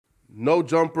No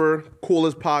Jumper,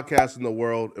 coolest podcast in the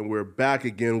world, and we're back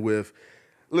again with.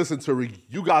 Listen, Tariq,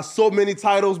 you got so many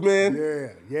titles, man.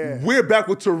 Yeah. We're back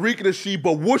with Tariq Nasheed,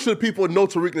 but what should people know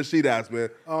Tariq Nasheed as, man?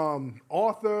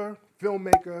 Author,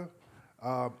 filmmaker,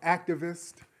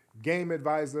 activist, game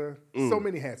advisor, so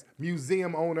many hats.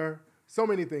 Museum owner, so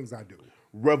many things I do.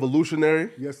 Revolutionary.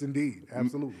 Yes, indeed.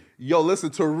 Absolutely. Yo, listen,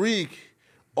 Tariq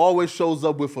always shows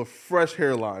up with a fresh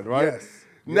hairline, right? Yes.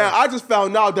 Now, I just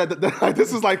found out that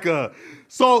this is like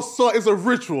so it's a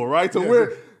ritual, right?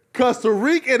 Because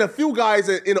Tariq and a few guys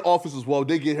in the office as well,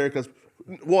 they get haircuts.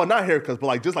 Well, not haircuts, but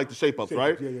like just like the shape-ups,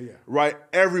 right? Yeah. Right?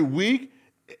 Every week,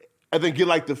 and then get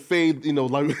like the fade,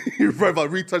 like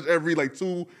retouch every like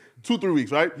 2-3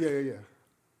 weeks, right? Yeah.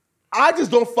 I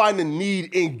just don't find the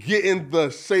need in getting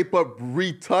the shape-up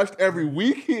retouched every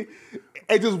week.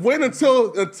 And just wait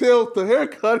until the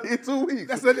haircut in 2 weeks.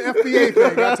 That's an FBA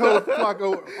thing. I told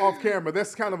Flacco off camera.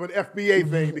 That's kind of an FBA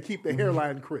thing to keep the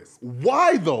hairline crisp.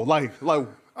 Why though?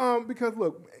 Because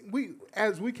look,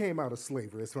 as we came out of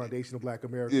slavery as foundational Black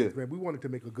Americans, man, we wanted to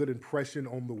make a good impression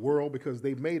on the world because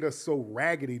they made us so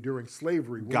raggedy during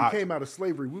slavery. When we came out of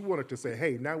slavery, we wanted to say,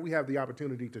 hey, now we have the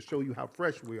opportunity to show you how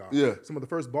fresh we are. Yeah. Some of the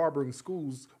first barbering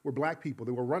schools were Black people.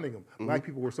 They were running them. Mm-hmm. Black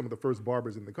people were some of the first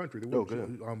barbers in the country. They were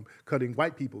cutting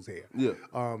white people's hair. Yeah.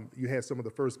 You had some of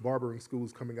the first barbering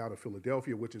schools coming out of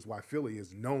Philadelphia, which is why Philly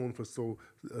is known for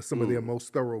some of their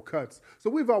most thorough cuts. So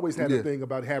we've always had a thing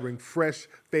about having fresh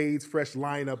fades, fresh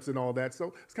lineups and all that.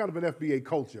 So it's kind of an FBA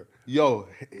culture. Yo,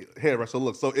 hair. So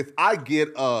look, so if I get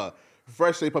a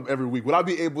fresh shape up every week, would I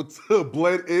be able to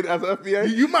blend in as an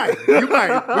FBA? You might. We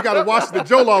got to wash the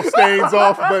Jollof stains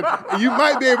off, but you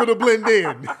might be able to blend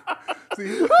in.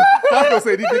 See, Paco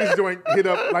said he get his joint hit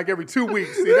up like every 2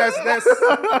 weeks. See, that's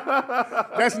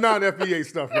non-FBA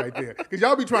stuff right there. Because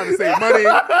y'all be trying to save money.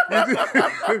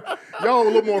 Y'all a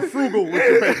little more frugal with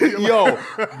your pay. Yo,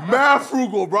 mad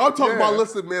frugal, bro. I'm talking about,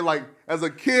 listen, man, like, as a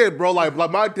kid, bro, like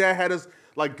my dad had us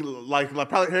like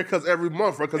probably haircuts every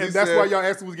month, right? And that's why y'all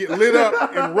asses was getting lit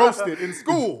up and roasted in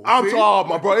school. I'm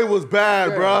talking about, bro. It was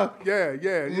bad, bro.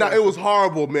 Yeah. Nah, it was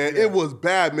horrible, man. Yeah. It was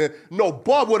bad, man. No,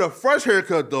 but with a fresh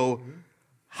haircut, though,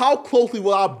 how closely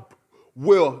will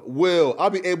I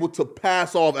be able to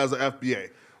pass off as an FBA?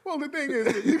 Well, the thing is,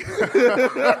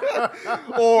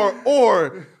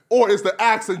 or is the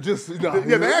accent just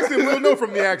the accent we'll know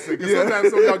from the accent. Because sometimes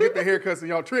some of y'all get the haircuts and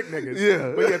y'all trick niggas.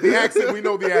 Yeah. But the accent, we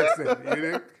know the accent.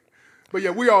 You know? But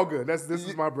yeah, we all good. This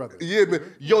is my brother. Yeah,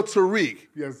 man. Yo, Tariq.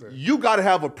 Yes, sir. You gotta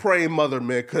have a praying mother,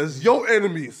 man, because your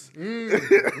enemies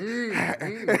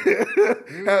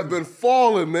have been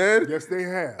falling, man. Yes, they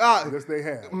have. Yes, they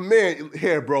have. Man,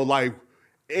 here, bro, like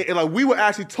we would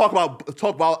actually talk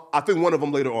about I think one of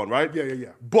them later on, right?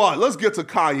 Yeah. But let's get to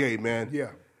Kanye, man.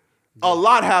 Yeah. A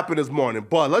lot happened this morning,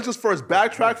 but let's just first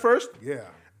backtrack first. Yeah.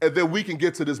 And then we can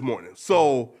get to this morning.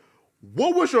 So,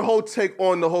 what was your whole take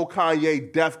on the whole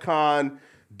Kanye DEFCON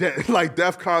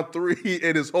 3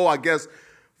 and his whole, I guess,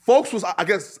 folks was, I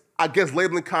guess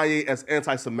labeling Kanye as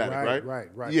anti-Semitic,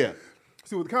 right? Right. Yeah.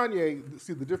 See, with Kanye,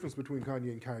 the difference between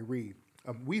Kanye and Kyrie,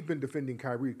 we've been defending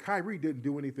Kyrie. Kyrie didn't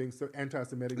do anything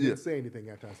anti-Semitic, didn't say anything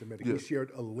anti-Semitic. Yeah. He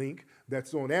shared a link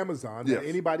that's on Amazon that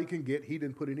anybody can get. He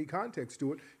didn't put any context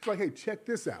to it. It's like, hey, check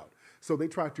this out. So they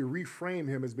tried to reframe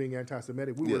him as being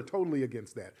anti-Semitic. We were totally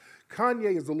against that.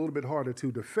 Kanye is a little bit harder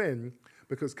to defend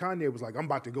because Kanye was like, I'm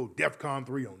about to go DEFCON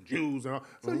 3 on Jews. And all.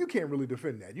 So you can't really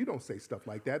defend that. You don't say stuff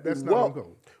like that. That's not on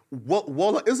go.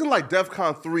 Well, isn't like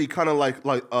DEFCON 3 kind of like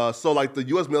the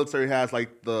U.S. military has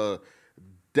like the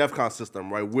DEFCON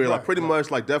system, right? Where like pretty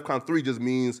much like DEFCON 3 just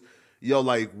means,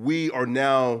 like we are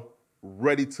now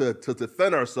ready to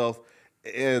defend ourselves.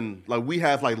 And like we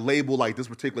have like labeled like this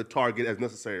particular target as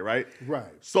necessary, right?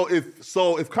 Right. So if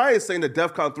Kanye is saying that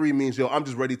DEFCON 3 means, I'm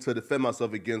just ready to defend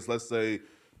myself against, let's say,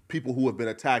 people who have been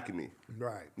attacking me.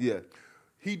 Right. Yeah.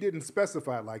 He didn't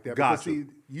specify it like that. Gotcha.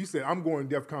 Because you said, I'm going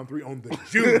DEFCON 3 on the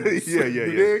Jews.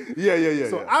 Yeah.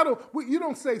 So you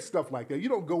don't say stuff like that. You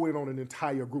don't go in on an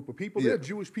entire group of people. There are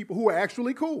Jewish people who are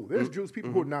actually cool. There's Jewish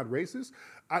people who are not racist.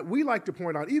 We like to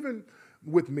point out, even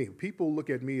with me, people look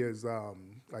at me as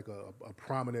like a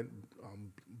prominent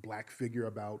black figure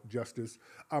about justice.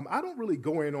 I don't really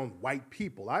go in on white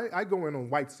people. I go in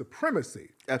on white supremacy.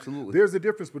 Absolutely. There's a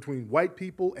difference between white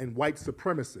people and white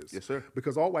supremacists. Yes, sir.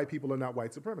 Because all white people are not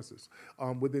white supremacists.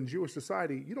 Within Jewish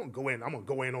society, you don't go in, I'm going to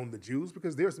go in on the Jews,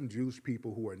 because there's some Jewish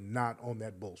people who are not on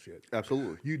that bullshit.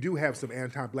 Absolutely. You do have some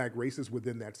anti-black racists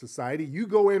within that society. You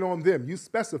go in on them. You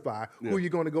specify who you're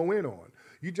going to go in on.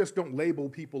 You just don't label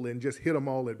people and just hit them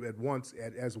all at once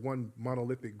as one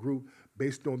monolithic group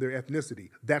based on their ethnicity.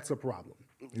 That's a problem.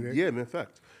 Yeah, man,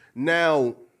 fact.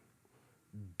 Now,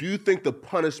 do you think the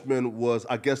punishment was?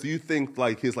 I guess do you think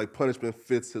like his like punishment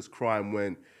fits his crime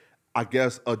when I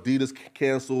guess Adidas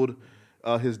canceled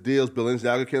his deals,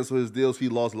 Balenciaga canceled his deals. He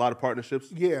lost a lot of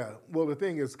partnerships. Yeah. Well, the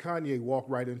thing is, Kanye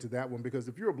walked right into that one because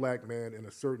if you're a black man in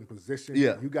a certain position,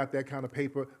 Yeah. you got that kind of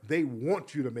paper, they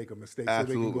want you to make a mistake so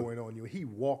they can go in on you. He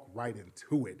walked right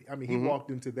into it. I mean, he walked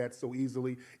into that so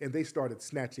easily, and they started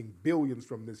snatching billions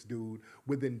from this dude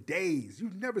within days.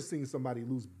 You've never seen somebody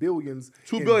lose billions.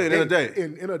 $2 billion in a day.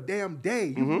 In a damn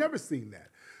day. You've never seen that.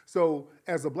 So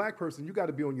as a black person, you got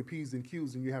to be on your P's and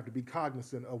Q's, and you have to be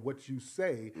cognizant of what you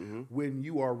say when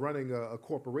you are running a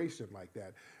corporation like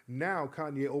that. Now,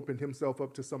 Kanye opened himself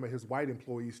up to some of his white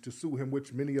employees to sue him,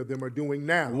 which many of them are doing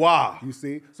now. Wow. You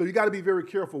see? So you got to be very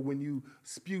careful when you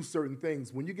spew certain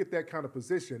things. When you get that kind of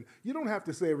position, you don't have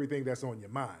to say everything that's on your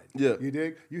mind. Yeah. You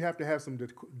dig? You have to have some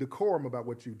decorum about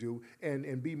what you do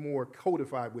and be more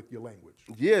codified with your language.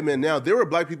 Yeah, man. Now, there were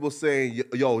black people saying,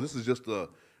 yo, this is just a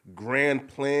grand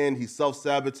plan. He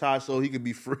self-sabotaged so he could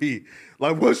be free.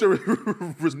 Like, what's your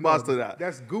response to that?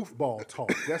 That's goofball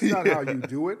talk. That's not how you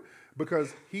do it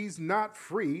because he's not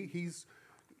free. He's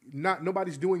not,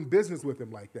 nobody's doing business with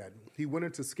him like that. He went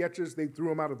into Skechers. They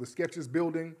threw him out of the Skechers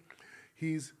building.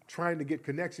 He's trying to get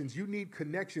connections. You need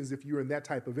connections if you're in that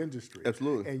type of industry.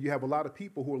 Absolutely. And you have a lot of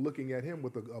people who are looking at him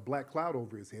with a black cloud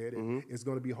over his head, and it's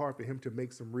going to be hard for him to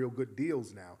make some real good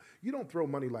deals now. You don't throw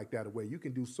money like that away. You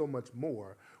can do so much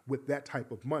more with that type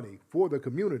of money for the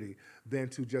community than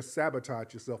to just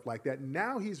sabotage yourself like that.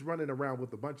 Now he's running around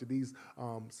with a bunch of these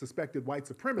suspected white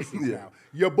supremacists now.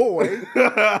 Your boy,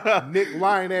 Nick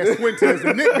Lion-ass Fuentes,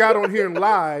 and Nick got on here and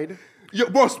lied. Yo,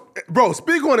 bro,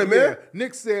 speak on it, man. Yeah.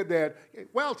 Nick said that,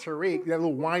 well, Tariq, that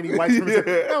little whiny white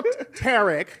supremacist, well,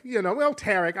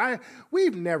 Tarek,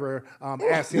 we've never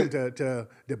asked him to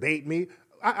debate me.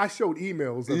 I showed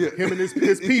emails of him and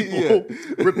his people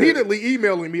repeatedly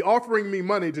emailing me, offering me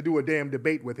money to do a damn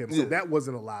debate with him. So that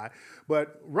wasn't a lie.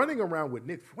 But running around with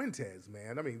Nick Fuentes,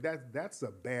 man, I mean, that's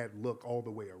a bad look all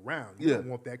the way around. You don't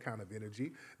want that kind of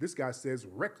energy. This guy says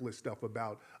reckless stuff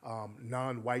about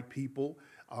non-white people,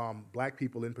 black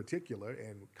people in particular,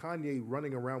 and Kanye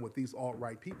running around with these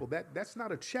alt-right people, that's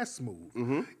not a chess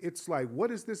move. It's like,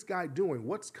 what is this guy doing?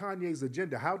 What's Kanye's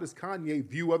agenda? How does Kanye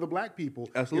view other black people?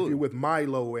 Absolutely. If you're with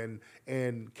Milo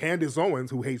and Candace Owens,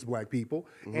 who hates black people,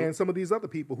 and some of these other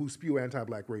people who spew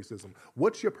anti-black racism.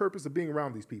 What's your purpose of being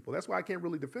around these people? That's why I can't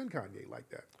really defend Kanye like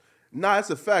that. Nah, it's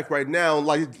a fact right now.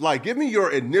 Like, give me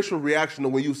your initial reaction to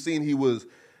when you seen he was,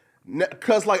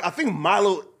 because like I think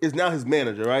Milo is now his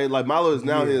manager, right? Like Milo is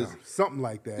now his something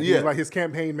like that. Yeah, he's like his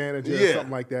campaign manager, or something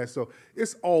like that. So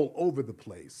it's all over the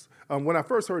place. When I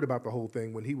first heard about the whole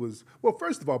thing, when he was, well,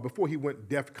 first of all, before he went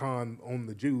DEFCON on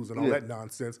the Jews and all that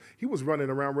nonsense, he was running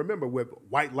around, remember, with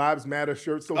White Lives Matter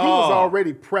shirts. So he was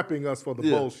already prepping us for the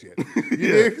bullshit.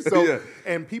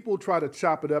 And people try to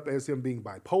chop it up as him being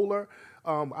bipolar.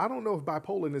 I don't know if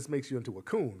bipolarness makes you into a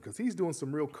coon because he's doing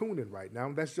some real cooning right now.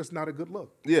 And that's just not a good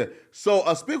look. Yeah. So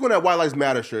speak on that White Lives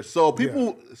Matter shirt. So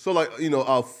people,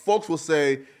 folks will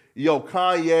say, yo,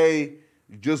 Kanye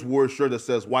just wore a shirt that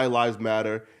says White Lives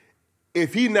Matter.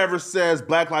 If he never says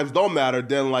Black Lives Don't Matter,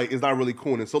 then like it's not really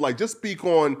cooning. So like, just speak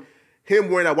on him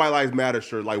wearing that White Lives Matter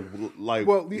shirt.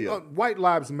 White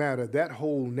Lives Matter. That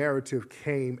whole narrative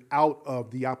came out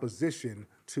of the opposition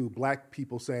to black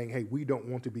people saying, hey, we don't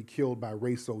want to be killed by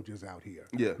race soldiers out here,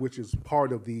 which is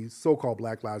part of the so-called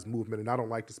Black Lives Movement. And I don't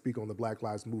like to speak on the Black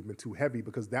Lives Movement too heavy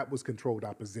because that was controlled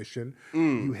opposition.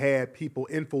 You had people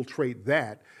infiltrate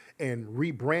that and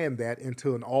rebrand that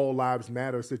into an all lives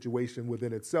matter situation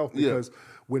within itself because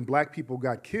when black people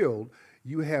got killed,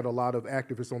 you had a lot of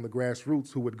activists on the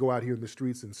grassroots who would go out here in the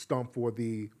streets and stomp for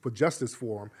justice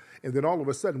for them. And then all of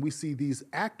a sudden we see these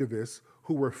activists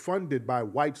who were funded by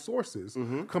white sources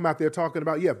come out there talking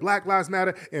about, Black Lives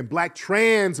Matter and Black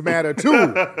Trans Matter too.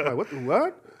 Like,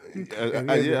 what?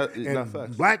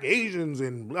 And Black Asians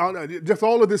and just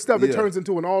all of this stuff. It turns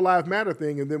into an all lives matter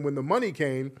thing. And then when the money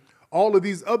came, all of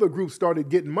these other groups started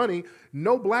getting money.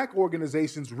 No black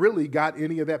organizations really got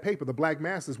any of that paper. The black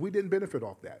masses, we didn't benefit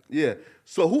off that. Yeah.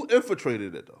 So who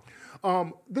infiltrated it though?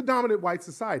 The dominant white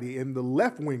society, and the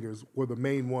left-wingers were the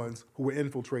main ones who were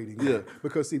infiltrating it.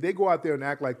 Because, see, they go out there and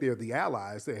act like they're the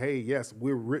allies, say, hey, yes,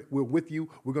 we're with you,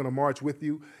 we're going to march with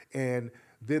you, and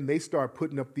then they start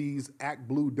putting up these Act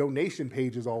Blue donation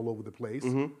pages all over the place,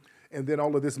 and then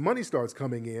all of this money starts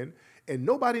coming in, and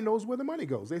nobody knows where the money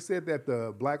goes. They said that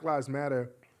the Black Lives Matter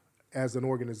as an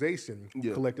organization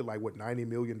collected like, $90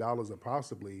 million or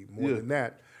possibly more than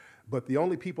that. But the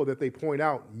only people that they point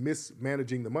out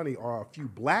mismanaging the money are a few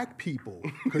black people.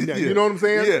 You know what I'm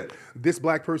saying? Yeah. This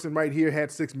black person right here had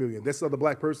 $6 million. This other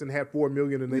black person had $4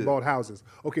 million and they bought houses.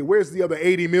 Okay, where's the other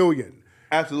 $80 million?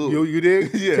 Absolutely. You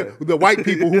dig? Yeah. The white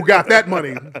people who got that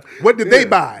money, what did they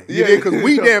buy? You dig? Because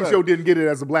we damn sure didn't get it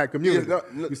as a black community.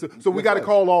 So we got to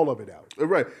call all of it out.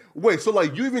 Right. Wait, so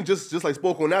like you even just like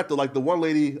spoke on that though, like the one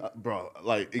lady, bro,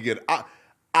 like again,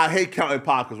 I hate counting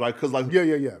pockets, right? Because like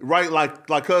right,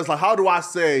 like cause like how do I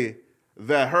say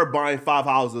that her buying 5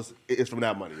 houses is from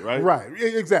that money, right? Right,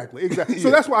 exactly. So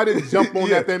that's why I didn't jump on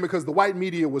that thing, because the white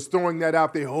media was throwing that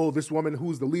out there. Oh, this woman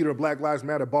who's the leader of Black Lives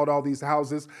Matter bought all these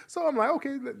houses. So I'm like,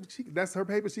 okay, that's her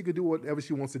paper. She could do whatever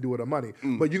she wants to do with her money.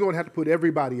 But you're going to have to put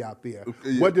everybody out there.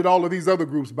 What did all of these other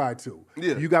groups buy too?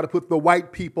 You got to put the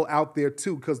white people out there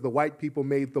too, because the white people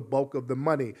made the bulk of the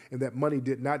money, and that money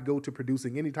did not go to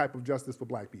producing any type of justice for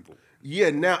black people. Yeah,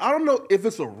 now I don't know if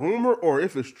it's a rumor or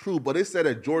if it's true, but they said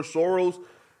that George Soros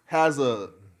has a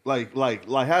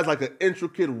has an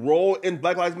intricate role in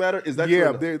Black Lives Matter. Is that true?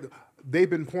 Yeah, they've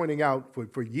been pointing out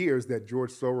for years that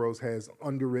George Soros has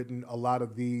underwritten a lot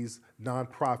of these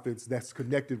nonprofits that's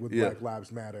connected with Black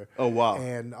Lives Matter. Oh wow!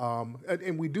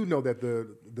 And we do know that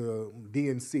the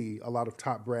DNC, a lot of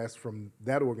top brass from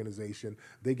that organization,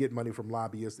 they get money from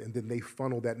lobbyists, and then they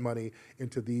funnel that money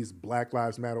into these Black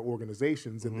Lives Matter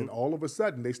organizations, and then all of a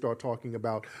sudden they start talking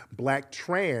about black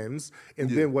trans, and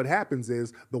then what happens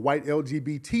is the white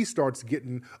LGBT starts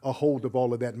getting a hold of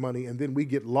all of that money, and then we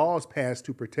get laws passed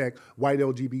to protect white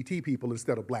LGBT people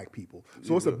instead of black people.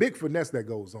 So it's a big finesse that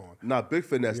goes on. Not big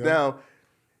finesse. Yeah. Now,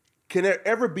 can there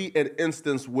ever be an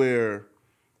instance where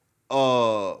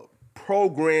a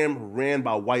program ran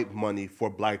by white money for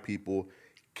black people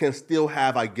can still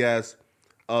have, I guess,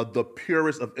 the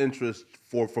purest of interest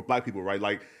for black people, right?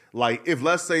 Like if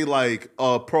let's say like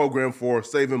a program for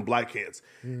saving black kids,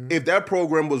 if that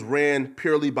program was ran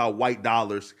purely by white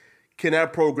dollars, can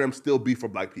that program still be for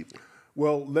black people?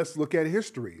 Well, let's look at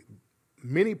history.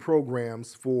 Many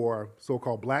programs for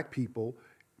so-called black people,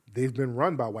 they've been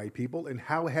run by white people, and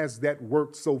how has that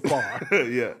worked so far?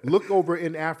 Look over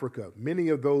in Africa. Many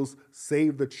of those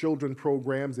Save the Children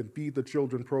programs and Feed the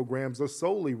Children programs are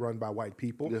solely run by white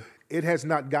people. It has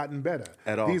not gotten better.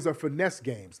 At all. These are finesse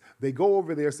games. They go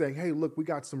over there saying, hey, look, we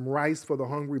got some rice for the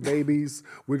hungry babies.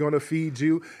 We're going to feed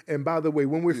you. And by the way,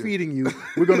 when we're feeding you,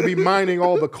 we're going to be mining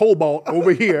all the cobalt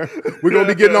over here. We're going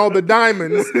to be getting all the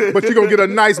diamonds, but you're going to get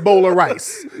a nice bowl of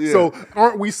rice. So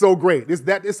aren't we so great?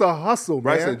 It's a hustle,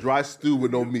 man. Rice and dry stew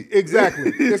with no meat.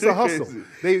 Exactly. It's a hustle.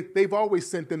 They've always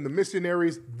sent them the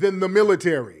missionaries, then the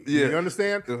military. You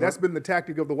understand? That's been the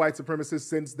tactic of the white supremacists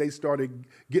since they started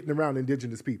getting around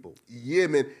indigenous people. Yeah,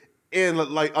 man. And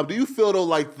like, do you feel though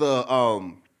like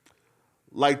the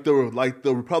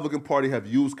Republican Party have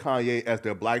used Kanye as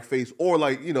their blackface, or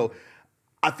like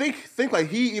I think like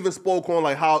he even spoke on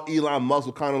like how Elon Musk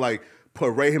will kind of like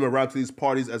parade him around to these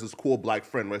parties as his cool black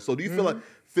friend, right? So do you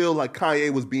feel like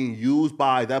Kanye was being used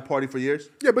by that party for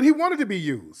years? Yeah, but he wanted to be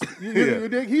used. You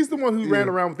dig? He's the one who ran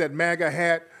around with that MAGA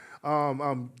hat.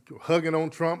 Hugging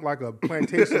on Trump like a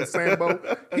plantation Sambo.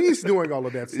 He's doing all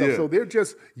of that stuff. So they're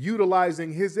just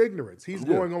utilizing his ignorance. He's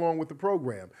going along with the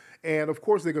program. And of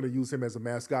course they're going to use him as a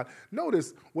mascot.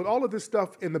 Notice, with all of this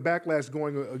stuff in the backlash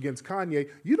going against Kanye,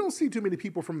 you don't see too many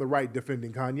people from the right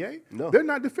defending Kanye. No. They're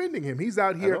not defending him. He's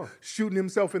out here shooting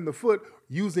himself in the foot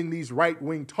using these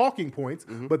right-wing talking points,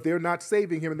 but they're not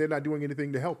saving him and they're not doing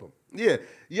anything to help him. Yeah.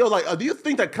 Yo, like, do you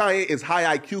think that Kanye is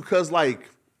high IQ? Because, like,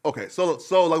 okay, so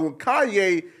like when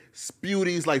Kanye spew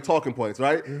these like talking points,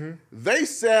 right? They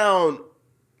sound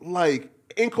like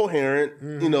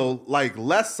incoherent, like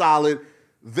less solid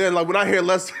than like when I hear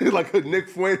less like a Nick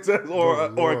Fuentes or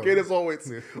a Candace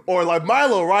Owens or like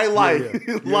Milo, right? Like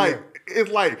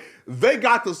it's like they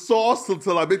got the sauce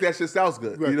to like make that shit sounds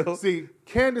good. Right. See,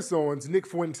 Candace Owens, Nick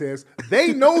Fuentes,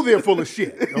 they know they're full of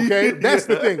shit. Okay, that's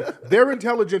the thing. They're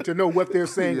intelligent to know what they're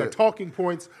saying are talking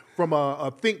points from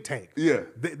a think tank.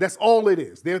 That's all it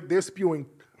is. They're spewing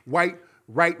white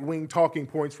right-wing talking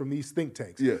points from these think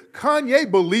tanks. Kanye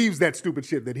believes that stupid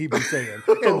shit that he's been saying,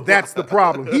 and that's the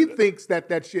problem. He thinks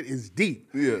that shit is deep,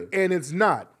 and it's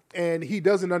not. And he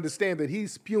doesn't understand that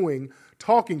he's spewing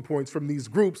talking points from these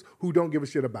groups who don't give a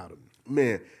shit about him.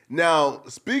 Man, now,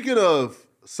 speaking of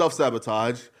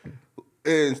self-sabotage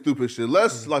and stupid shit,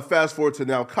 let's like fast forward to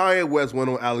now. Kanye West went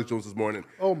on Alex Jones this morning.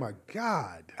 Oh, my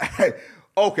God.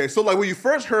 Okay, so like when you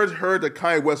first heard that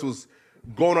Kanye West was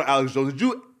going on Alex Jones, did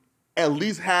you at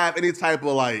least have any type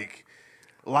of like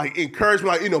like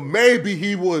encouragement, like maybe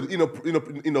he would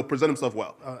present himself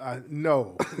well.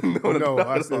 No.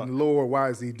 I said, Lord, why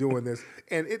is he doing this?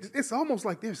 And it's almost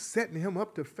like they're setting him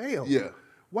up to fail. Yeah.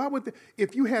 Why would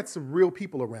if you had some real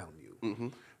people around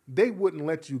you, they wouldn't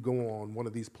let you go on one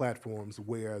of these platforms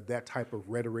where that type of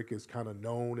rhetoric is kind of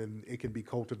known and it can be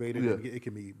cultivated and it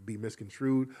can be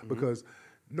misconstrued because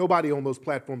nobody on those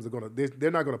platforms they're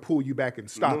not gonna pull you back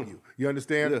and stop you. You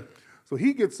understand? Yeah. So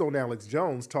he gets on Alex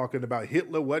Jones talking about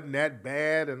Hitler wasn't that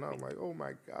bad, and I'm like, oh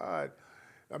my God.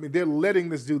 I mean, they're letting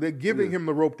this dude, they're giving him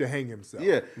the rope to hang himself.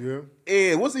 Yeah.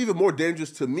 And what's even more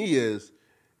dangerous to me is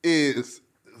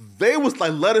they was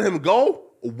like letting him go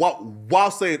while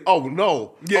saying, "Oh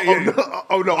no,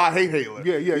 no, I hate Hitler."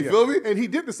 You feel me? And he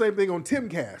did the same thing on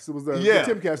Timcast. It was the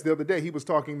Timcast the other day. He was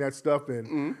talking that stuff,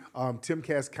 and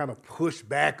Timcast kind of pushed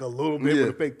back a little bit with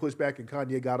a fake pushback, and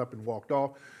Kanye got up and walked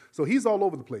off. So he's all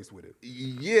over the place with it.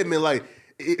 Yeah, man. Like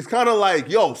it's kind of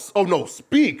like,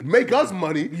 speak, make us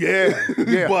money. Yeah.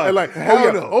 But and like,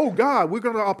 oh God, we're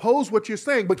gonna oppose what you're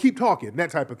saying, but keep talking. That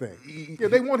type of thing. Yeah,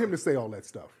 they want him to say all that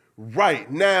stuff. Right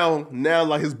now,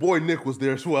 like his boy Nick was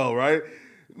there as well, right?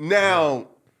 Now,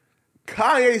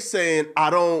 Kanye saying, I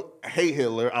don't hate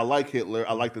Hitler, I like Hitler,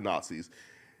 I like the Nazis.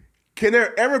 Can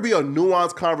there ever be a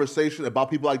nuanced conversation about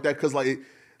people like that? Because, like,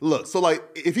 look, so, like,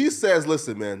 if he says,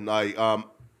 listen, man, like, I'm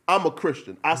a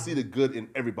Christian, I see the good in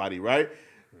everybody, right?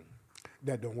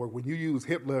 That don't work. When you use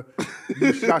Hitler,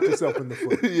 you shot yourself in the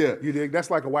foot. Yeah. You dig? That's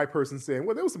like a white person saying,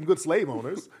 well, there were some good slave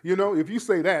owners. If you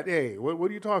say that, hey, what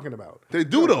are you talking about? They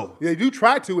do, though. They do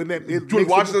try to. And that George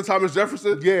Washington, Thomas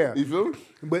Jefferson? Yeah. You feel me?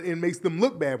 But it makes them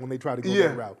look bad when they try to go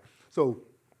that route. So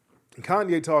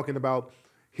Kanye talking about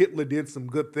Hitler did some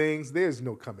good things. There's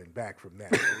no coming back from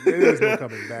that. There's no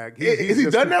coming back. Is he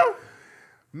done now?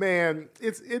 Man,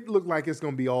 it looked like it's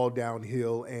going to be all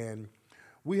downhill, and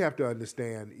we have to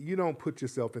understand, you don't put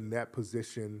yourself in that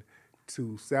position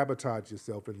to sabotage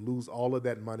yourself and lose all of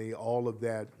that money, all of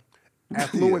that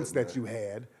affluence that you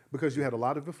had, because you had a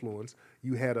lot of influence.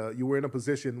 You were in a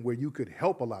position where you could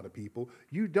help a lot of people.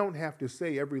 You don't have to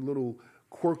say every little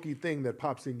quirky thing that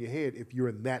pops in your head if you're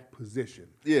in that position.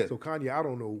 Yeah. So Kanye, I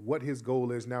don't know what his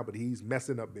goal is now, but he's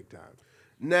messing up big time.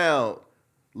 Now,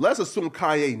 let's assume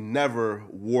Kanye never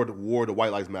wore the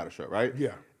White Lives Matter shirt, right?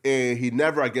 Yeah. And he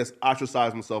never, I guess,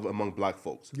 ostracized himself among black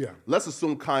folks. Yeah. Let's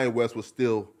assume Kanye West was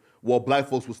black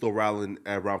folks were still rallying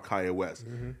around Kanye West.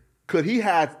 Could he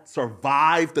have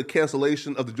survived the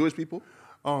cancellation of the Jewish people?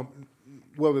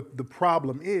 Well, the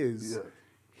problem is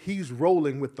he's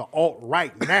rolling with the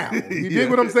alt-right now. You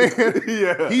dig what I'm saying?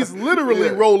 Yeah. He's literally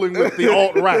rolling with the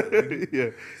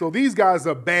alt-right. So these guys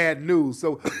are bad news.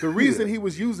 So the reason he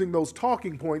was using those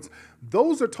talking points,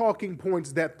 those are talking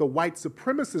points that the white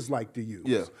supremacists like to use.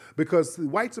 Yeah. Because the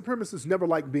white supremacists never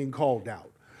like being called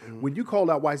out. When you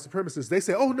call out white supremacists, they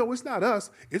say, oh, no, it's not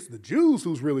us. It's the Jews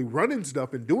who's really running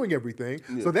stuff and doing everything.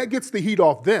 So that gets the heat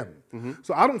off them.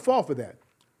 So I don't fall for that.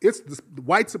 It's the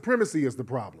white supremacy is the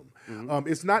problem.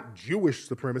 It's not Jewish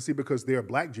supremacy because there are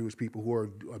black Jewish people who are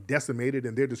decimated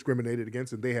and they're discriminated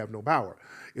against and they have no power.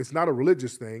 It's not a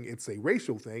religious thing. It's a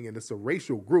racial thing, and it's a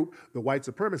racial group, the white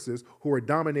supremacists, who are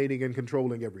dominating and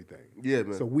controlling everything. Yeah,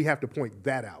 man. So we have to point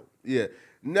that out. Yeah.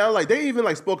 Now, like, they even,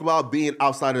 like, spoke about being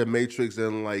outside of the matrix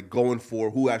and, like, going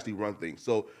for who actually run things.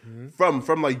 So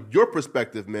from like, your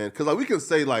perspective, man, because, like, we can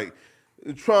say, like,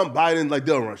 Trump, Biden, like,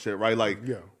 they don't run shit, right? Like,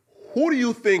 who do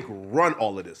you think run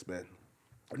all of this, man?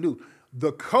 Dude,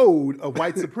 the code of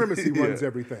white supremacy runs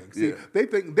everything. See, they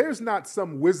think there's not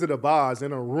some Wizard of Oz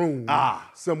in a room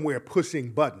somewhere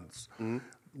pushing buttons.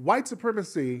 White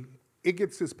supremacy, it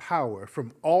gets its power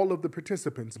from all of the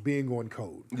participants being on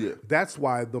code. That's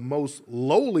why the most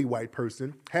lowly white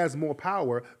person has more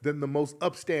power than the most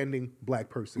upstanding black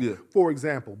person. For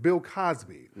example, Bill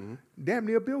Cosby, damn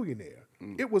near billionaire.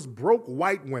 It was broke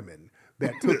white women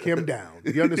that took him down.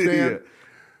 You understand?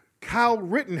 Kyle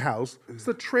Rittenhouse is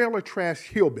a trailer trash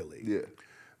hillbilly.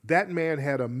 That man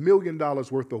had $1 million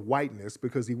worth of whiteness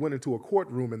because he went into a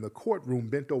courtroom and the courtroom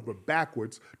bent over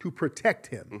backwards to protect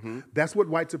him. That's what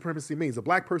white supremacy means. A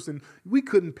black person, we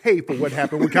couldn't pay for what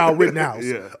happened with Kyle Rittenhouse.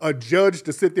 A judge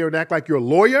to sit there and act like you're a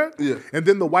lawyer, and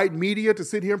then the white media to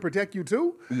sit here and protect you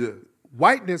too.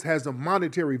 Whiteness has a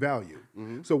monetary value.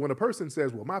 So when a person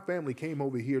says, well, my family came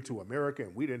over here to America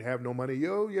and we didn't have no money,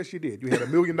 yes, you did. You had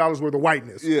 $1 million worth of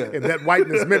whiteness. And that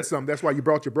whiteness meant something. That's why you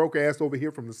brought your broke ass over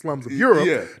here from the slums of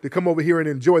Europe to come over here and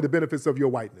enjoy the benefits of your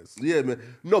whiteness. Yeah, man.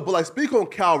 No, but like, speak on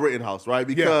Kyle Rittenhouse, right?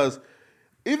 Because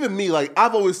even me, like,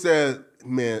 I've always said,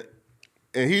 man,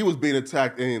 and he was being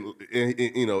attacked and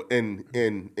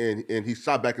he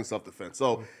shot back in self-defense.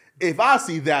 So if I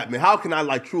see that, man, how can I,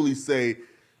 like, truly say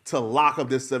to lock up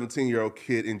this 17-year-old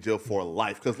kid in jail for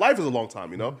life? Because life is a long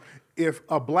time, you know? If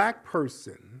a black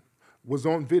person was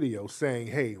on video saying,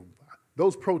 hey,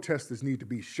 those protesters need to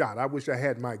be shot. I wish I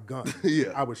had my gun.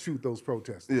 Yeah. I would shoot those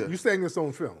protesters. Yeah. You're saying this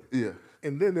on film. Yeah.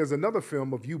 And then there's another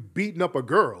film of you beating up a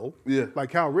girl,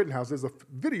 like Kyle Rittenhouse. There's a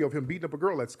video of him beating up a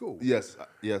girl at school. Yes,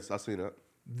 I've seen that.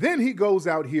 Then he goes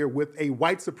out here with a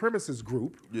white supremacist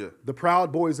group, the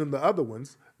Proud Boys and the other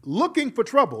ones, looking for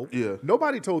trouble. Yeah.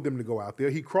 Nobody told them to go out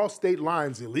there. He crossed state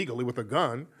lines illegally with a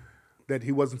gun that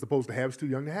he wasn't supposed to have. He's too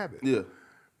young to have it. Yeah.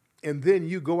 And then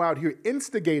you go out here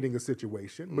instigating a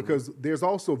situation because there's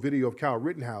also video of Kyle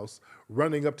Rittenhouse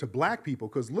running up to black people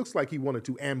because it looks like he wanted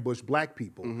to ambush black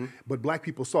people, but black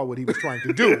people saw what he was trying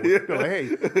to do. They're like,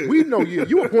 hey, we know you.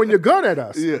 You were pointing your gun at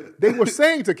us. Yeah. They were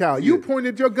saying to Kyle, you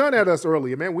pointed your gun at us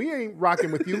earlier, man. We ain't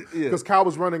rocking with you because Kyle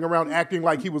was running around acting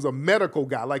like he was a medical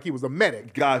guy, like he was a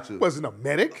medic. Gotcha. Wasn't a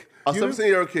medic. A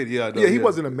 17-year-old kid, He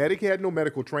wasn't a medic. He had no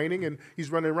medical training, and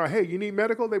he's running around, hey, you need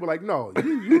medical? They were like, no,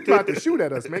 you tried to shoot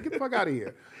at us, man. Get the fuck out of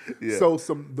here. Yeah. So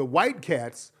the white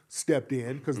cats stepped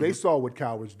in because they saw what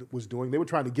Kyle was doing. They were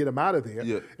trying to get him out of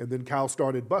there, and then Kyle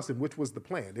started busting, which was the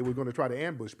plan. They were going to try to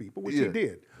ambush people, which he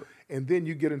did. And then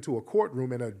you get into a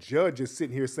courtroom, and a judge is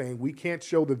sitting here saying, we can't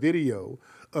show the video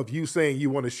of you saying you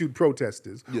want to shoot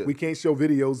protesters. Yeah. We can't show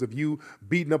videos of you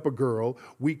beating up a girl.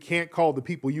 We can't call the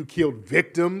people you killed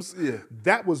victims. Yeah.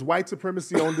 That was white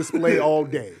supremacy on display all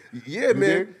day. Yeah,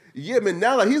 man. Yeah, man.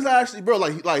 Now, like, he's actually, bro,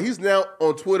 like he's now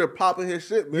on Twitter popping his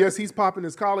shit, man. Yes, he's popping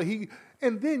his collar.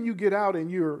 And then you get out and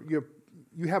you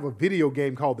have a video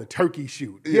game called the Turkey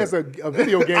Shoot. He has a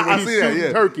video game where he's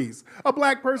shooting turkeys. A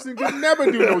black person could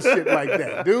never do no shit like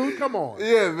that, dude. Come on.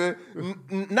 Yeah,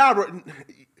 man. Nah, bro.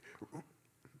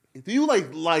 Do you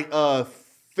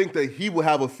think that he will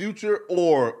have a future,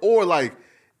 or like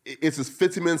it's his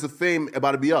 15 minutes of fame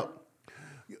about to be up?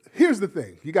 Here's the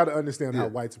thing: you got to understand how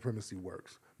white supremacy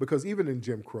works, because even in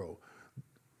Jim Crow,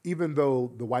 even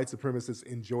though the white supremacists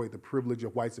enjoyed the privilege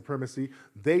of white supremacy,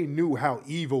 they knew how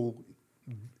evil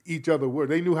each other were.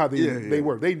 They knew how they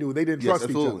were. They knew they didn't trust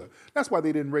each other. That's why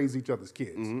they didn't raise each other's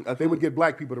kids. They would get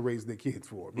black people to raise their kids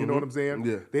for them. You know what I'm saying?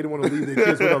 Yeah. They didn't want to leave their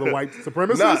kids with other white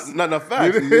supremacists. Not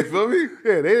facts. You feel me?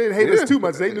 Yeah, they didn't hate us too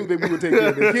much. They knew that we would take care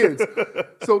of their kids.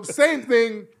 So same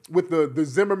thing with the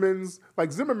Zimmermans.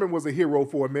 Like, Zimmerman was a hero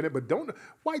for a minute, but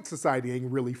white society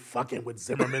ain't really fucking with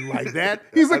Zimmerman like that.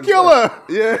 He's a killer.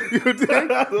 Yeah.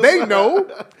 They know.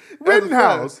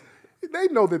 Rittenhouse. They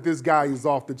know that this guy is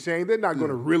off the chain. They're not going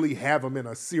to really have him in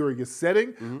a serious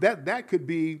setting. That could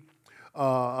be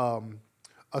a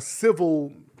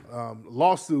civil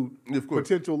lawsuit,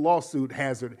 potential lawsuit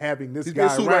hazard, having this guy around.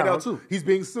 He's being sued right now, too. He's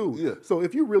being sued. Yeah. So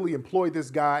if you really employ this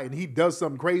guy and he does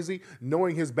something crazy,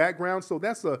 knowing his background, so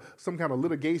that's some kind of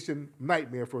litigation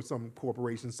nightmare for some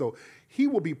corporation. So he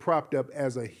will be propped up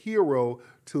as a hero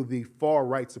to the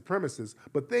far-right supremacists,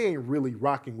 but they ain't really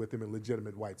rocking with him in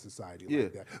legitimate white society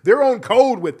like that. They're on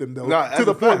code with him, though, to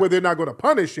the point where they're not going to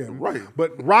punish him. Right.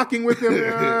 But rocking with him,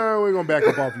 we're going to back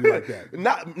up off you like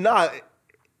that.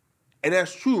 And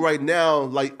that's true right now.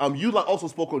 Like, you also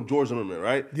spoke on George Zimmerman,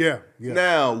 right? Yeah.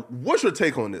 Now, what's your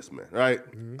take on this, man? Right?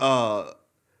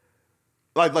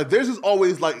 Like there's just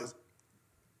always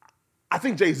I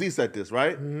think Jay-Z said this,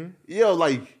 right? Yo,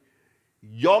 like,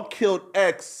 y'all killed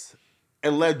X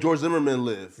and let George Zimmerman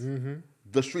live.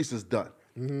 The streets is done.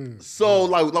 So,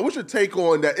 like, what's your take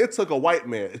on that? It took a white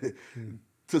man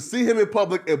to see him in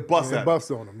public and bust at him. Bust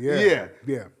on him.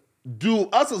 Yeah. Do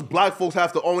us as black folks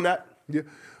have to own that? Yeah.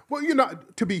 Well,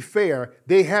 to be fair,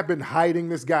 they have been hiding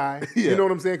this guy. You know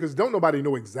what I'm saying? Because don't nobody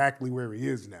know exactly where he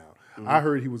is now. I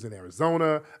heard he was in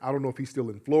Arizona. I don't know if he's still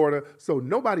in Florida. So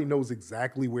nobody knows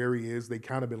exactly where he is. They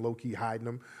kind of been low-key hiding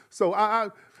him. So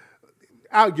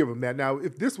I'll give him that. Now,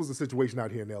 if this was a situation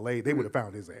out here in L.A., they would have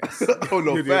found his ass. Oh,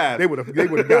 no, fast. They would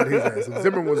have got his ass. If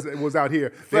Zimmerman was out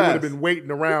here, they would have been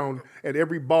waiting around at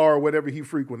every bar or whatever he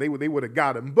frequented. They would have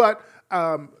got him. But,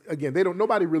 again,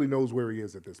 nobody really knows where he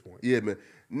is at this point. Yeah, man.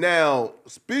 Now,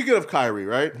 speaking of Kyrie,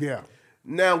 right? Yeah.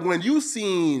 Now, when you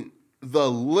seen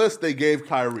the list they gave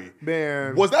Kyrie,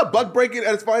 man, was that buck breaking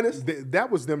at its finest?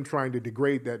 That was them trying to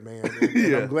degrade that man.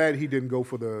 And I'm glad he didn't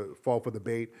fall for the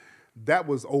bait. That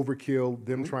was overkill,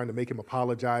 them trying to make him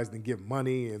apologize and give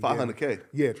money. And $500K.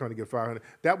 Yeah, trying to get $500.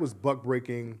 That was buck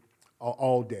breaking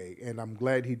all day. And I'm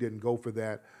glad he didn't go for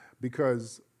that,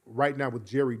 because right now with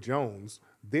Jerry Jones,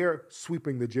 they're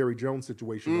sweeping the Jerry Jones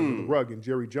situation under the rug. And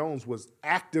Jerry Jones was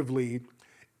actively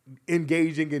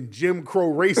engaging in Jim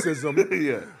Crow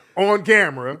racism on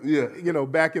camera,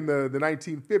 back in the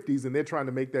 1950s. And they're trying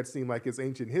to make that seem like it's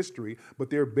ancient history, but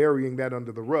they're burying that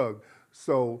under the rug.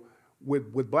 So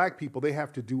with black people, they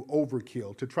have to do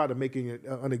overkill to try to make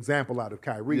an example out of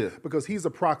Kyrie because he's a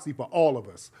proxy for all of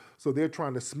us. So they're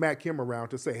trying to smack him around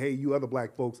to say, hey, you other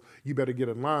black folks, you better get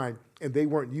in line. And they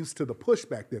weren't used to the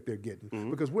pushback that they're getting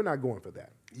because we're not going for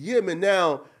that. Yeah, man.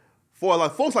 Now, for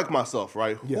like folks like myself,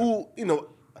 right, who,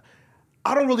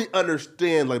 I don't really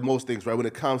understand like most things, right, when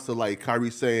it comes to like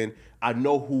Kyrie saying, I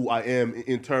know who I am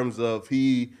in terms of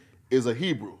he is a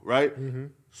Hebrew, right?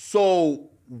 So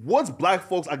what's black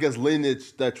folks, I guess,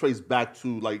 lineage that trace back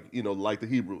to like, like the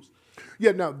Hebrews?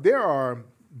 Yeah, now there are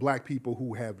black people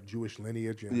who have Jewish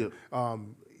lineage. And,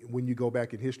 when you go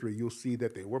back in history, you'll see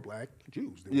that they were black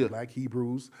Jews. They were black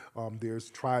Hebrews.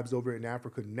 There's tribes over in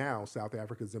Africa now, South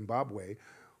Africa, Zimbabwe,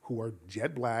 who are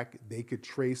jet black. They could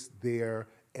trace their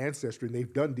ancestry, and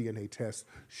they've done DNA tests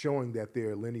showing that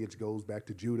their lineage goes back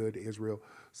to Judah, to Israel.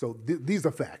 So these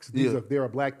are facts. There are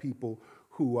black people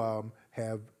who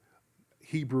have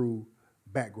Hebrew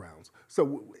backgrounds.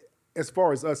 So as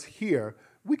far as us here,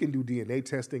 we can do DNA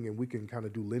testing and we can kind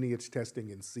of do lineage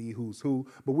testing and see who's who,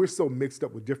 but we're so mixed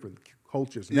up with different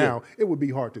cultures now, it would be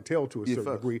hard to tell to a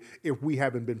certain degree if we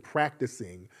haven't been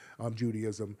practicing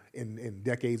Judaism in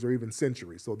decades or even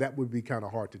centuries. So that would be kind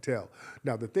of hard to tell.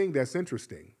 Now, the thing that's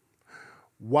interesting,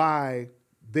 why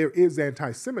there is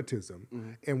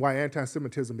anti-Semitism and why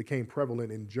anti-Semitism became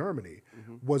prevalent in Germany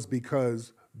was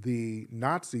because the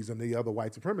Nazis and the other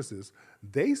white supremacists,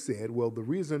 they said, well, the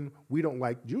reason we don't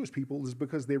like Jewish people is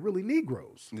because they're really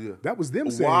Negroes. That was them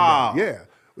saying that. Yeah.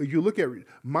 If you look at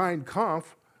Mein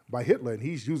Kampf by Hitler, and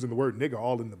he's using the word nigger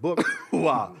all in the book.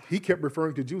 He kept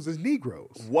referring to Jews as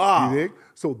Negroes. You dig?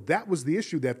 So that was the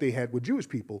issue that they had with Jewish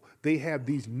people. They have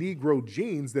these Negro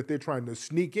genes that they're trying to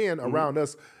sneak in around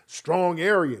us strong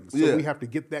Aryans. So we have to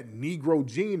get that Negro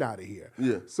gene out of here.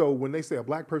 So when they say a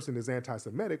black person is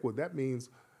anti-Semitic, well, that means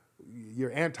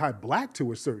you're anti-black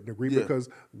to a certain degree because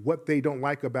what they don't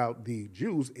like about the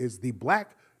Jews is the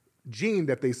black gene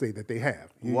that they say that they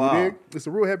have. You dig? It's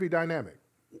a real heavy dynamic.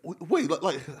 Wait,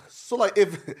 so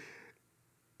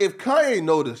if Kanye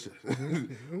noticed it,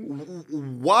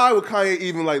 why would Kanye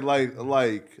even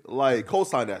like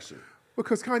co-sign that shit?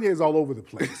 Because Kanye is all over the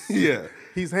place.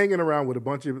 He's hanging around with a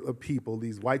bunch of people,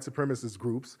 these white supremacist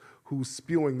groups, who's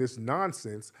spewing this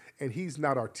nonsense, and he's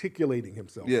not articulating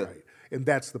himself right, and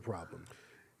that's the problem.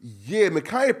 Yeah, man,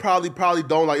 Kanye probably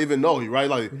don't like even know you,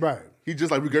 right? He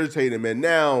just like regurgitating it, man.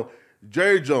 Now,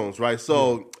 Jerry Jones, right?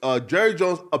 So Jerry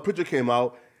Jones, a picture came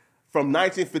out from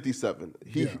 1957.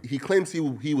 He claims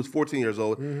he was 14 years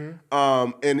old,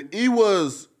 and he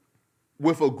was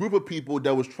with a group of people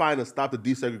that was trying to stop the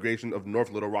desegregation of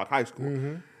North Little Rock High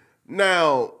School.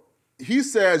 Now, he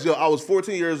says, I was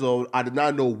 14 years old. I did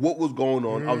not know what was going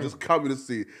on. I was just coming to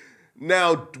see.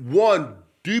 Now, one,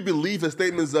 do you believe his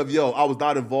statements of, I was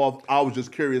not involved, I was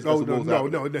just curious? No,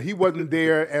 he wasn't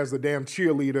there as a damn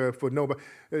cheerleader for nobody.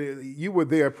 You were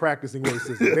there practicing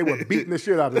racism. They were beating the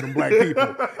shit out of them black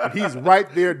people. And he's right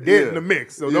there dead in the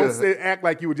mix. So don't act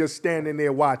like you were just standing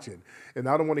there watching. And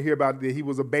I don't want to hear about that he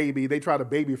was a baby. They try to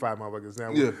babyfy motherfuckers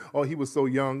now. Oh, he was so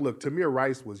young. Look, Tamir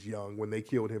Rice was young when they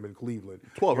killed him in Cleveland.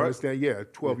 12, right? Understand? Yeah,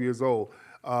 12 years old.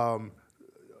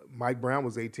 Mike Brown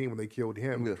was 18 when they killed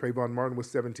him. Trayvon Martin was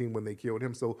 17 when they killed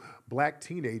him. So black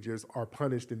teenagers are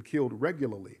punished and killed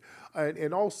regularly.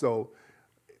 And also,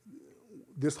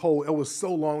 this whole, it was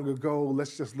so long ago,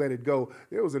 let's just let it go.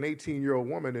 There was an 18-year-old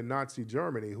woman in Nazi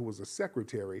Germany who was a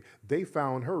secretary. They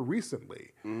found her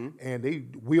recently, and they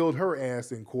wheeled her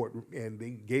ass in court, and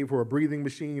they gave her a breathing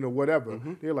machine or whatever.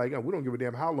 They're like, we don't give a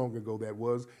damn how long ago that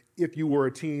was. If you were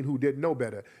a teen who didn't know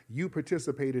better, you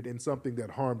participated in something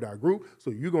that harmed our group,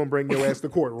 so you're going to bring your ass to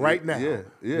court right now.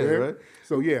 Right?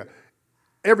 So,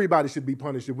 everybody should be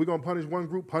punished. If we're going to punish one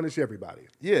group, punish everybody.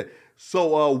 Yeah.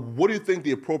 So what do you think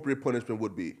the appropriate punishment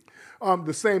would be?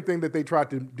 The same thing that they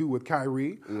tried to do with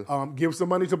Kyrie. Give some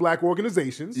money to black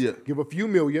organizations. Give a few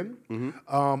million.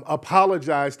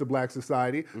 Apologize to black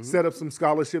society. Set up some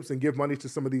scholarships and give money to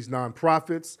some of these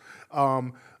nonprofits.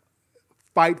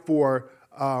 Fight for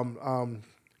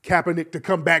Kaepernick to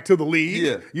come back to the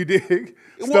league. You dig?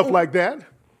 Stuff like that.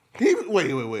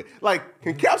 Wait. Like,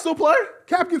 can Cap still play?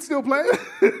 Cap can still play.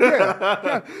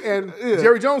 And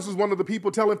Jerry Jones was one of the people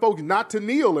telling folks not to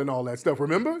kneel and all that stuff,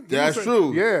 remember? That's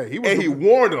true. Yeah. He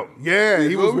warned them. Yeah,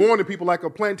 he was warning people like a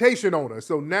plantation owner.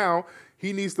 So now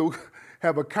he needs to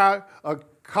have a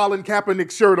Colin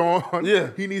Kaepernick shirt on.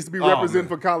 He needs to be representing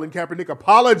for Colin Kaepernick,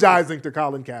 apologizing to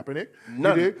Colin Kaepernick.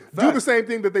 Do the same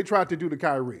thing that they tried to do to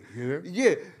Kyrie. Do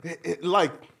you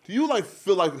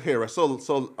feel like here?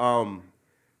 So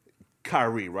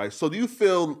Kyrie, right? So do you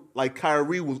feel like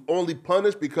Kyrie was only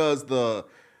punished because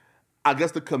I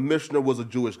guess the commissioner was a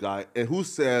Jewish guy, and who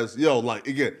says, yo, like,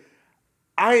 again,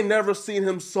 I ain't never seen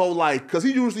him so, like, because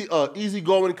he's usually a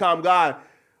easygoing, calm guy,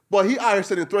 but he out here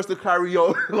sending threats to Kyrie,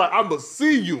 yo, like, I'm going to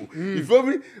see you. You feel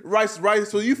me? Right.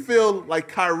 So you feel like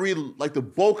Kyrie, like, the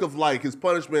bulk of, like, his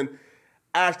punishment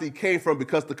actually came from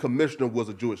because the commissioner was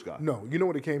a Jewish guy. No, you know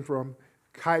what it came from?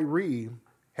 Kyrie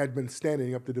had been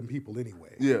standing up to them people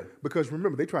anyway. Yeah. Because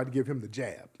remember, they tried to give him the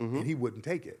jab, and he wouldn't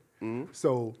take it.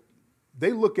 So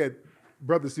they look at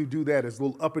brothers who do that as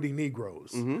little uppity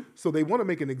Negroes. So they want to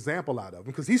make an example out of him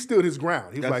because he stood his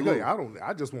ground. He was like, hey,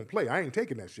 I just won't play. I ain't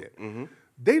taking that shit.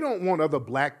 They don't want other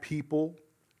black people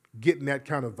getting that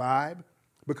kind of vibe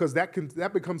because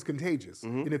that becomes contagious.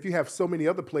 And if you have so many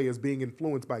other players being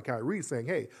influenced by Kyrie saying,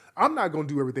 hey, I'm not going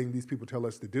to do everything these people tell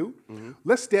us to do.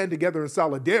 Let's stand together in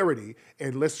solidarity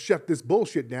and let's shut this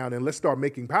bullshit down and let's start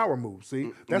making power moves.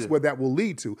 See, that's where that will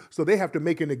lead to. So they have to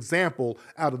make an example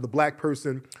out of the black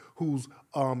person who's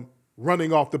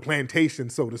running off the plantation,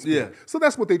 so to speak. So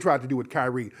that's what they tried to do with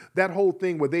Kyrie. That whole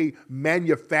thing where they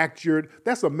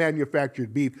that's a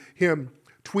manufactured beef, him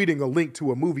tweeting a link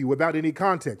to a movie without any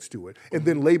context to it, and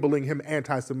then labeling him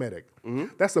anti-Semitic.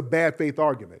 That's a bad faith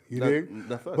argument, you dig?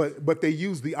 But they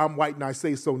use the I'm white and I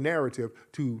say so narrative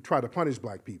to try to punish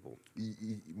black people.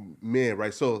 Man,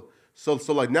 right. So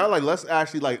like now, like let's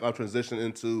actually like transition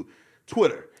into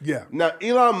Twitter. Yeah. Now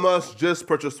Elon Musk just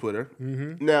purchased Twitter.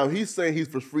 Now he's saying he's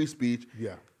for free speech.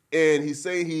 Yeah. And he's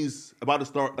saying he's about to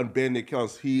start unbanning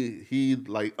accounts. He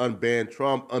like unbanned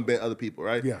Trump, unbanned other people,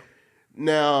 right? Yeah.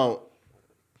 Now,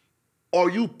 are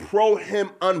you pro him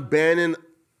unbanning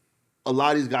a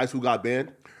lot of these guys who got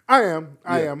banned? I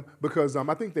am because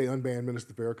I think they unbanned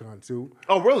Minister Farrakhan too.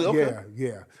 Oh, really? Okay.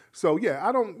 Yeah. So yeah,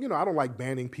 I don't like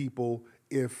banning people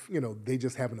if they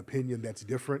just have an opinion that's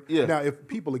different. Yeah. Now, if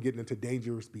people are getting into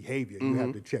dangerous behavior, you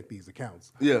have to check these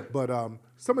accounts. Yeah. But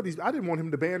some of these, I didn't want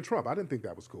him to ban Trump. I didn't think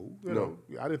that was cool. You know,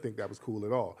 I didn't think that was cool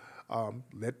at all.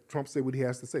 Let Trump say what he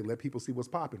has to say. Let people see what's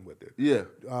popping with it. Yeah.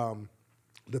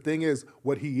 The thing is,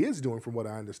 what he is doing, from what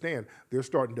I understand, they're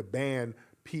starting to ban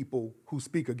people who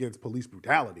speak against police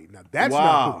brutality. Now, that's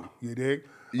not cool, you dig?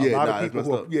 Yeah, a lot of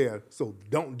people so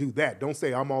don't do that. Don't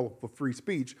say I'm all for free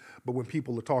speech, but when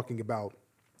people are talking about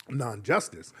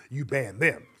non-justice, you ban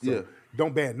them. So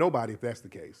don't ban nobody if that's the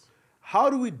case. How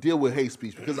do we deal with hate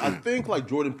speech? Because I think, like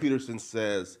Jordan Peterson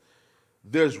says,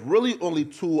 there's really only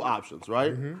two options,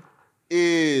 right?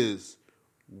 Is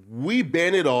we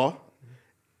ban it all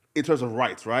in terms of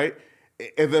rights, right?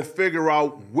 And then figure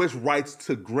out which rights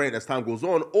to grant as time goes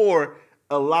on, or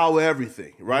allow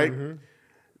everything, right?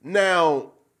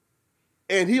 Now,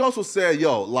 and he also said,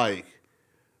 yo, like,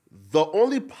 the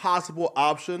only possible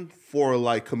option for,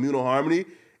 like, communal harmony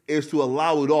is to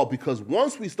allow it all, because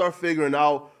once we start figuring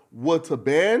out what to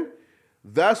ban,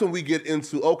 that's when we get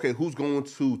into, okay, who's going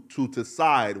to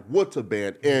decide what to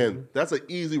ban? And that's an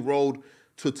easy road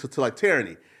to like,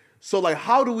 tyranny. So, like,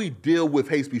 how do we deal with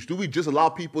hate speech? Do we just allow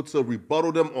people to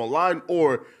rebuttal them online,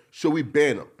 or should we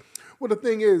ban them? Well, the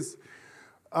thing is,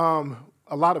 a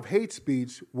lot of hate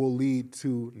speech will lead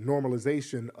to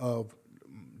normalization of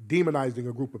demonizing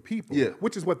a group of people,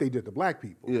 which is what they did to black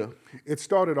people. It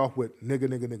started off with nigga,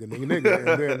 and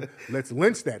then let's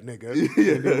lynch that nigga,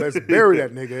 and then let's bury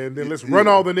that nigga, and then let's run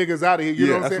all the niggas out of here. You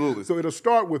know what I'm saying? So it'll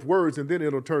start with words, and then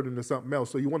it'll turn into something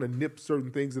else. So you want to nip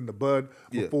certain things in the bud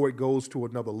before it goes to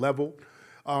another level.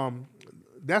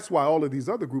 That's why all of these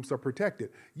other groups are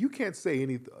protected. You can't say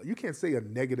a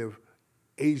negative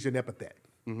Asian epithet.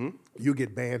 You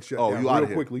get banned, shut down real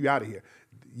quickly. You out of here.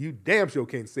 You damn sure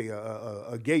can't say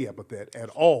a gay epithet at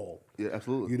all. Yeah,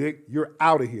 absolutely. You dig? You're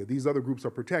out of here. These other groups are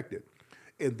protected.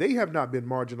 And they have not been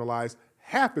marginalized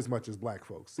half as much as black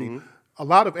folks. See, a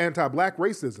lot of anti-black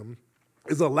racism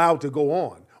is allowed to go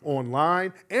on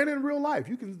online and in real life.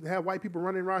 You can have white people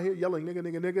running around here yelling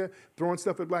nigga, throwing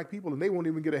stuff at black people, and they won't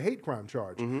even get a hate crime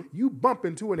charge. You bump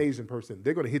into an Asian person,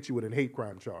 they're going to hit you with a hate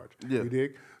crime charge. You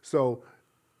dig? So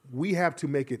we have to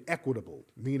make it equitable,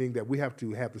 meaning that we have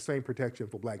to have the same protection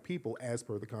for black people as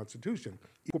per the Constitution,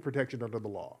 equal protection under the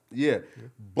law.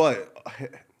 But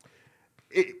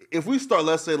if we start,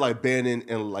 let's say, like, banning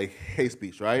and, like, hate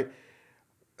speech, right?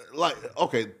 Like,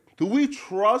 okay, do we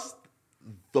trust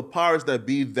the powers that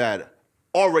be that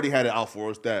already had it out for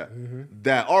us, that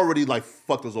already, like,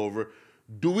 fucked us over?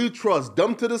 Do we trust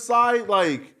them to decide,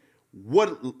 like,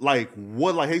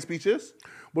 what hate speech is?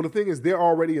 Well, the thing is, they're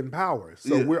already in power,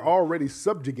 so we're already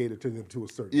subjugated to them to a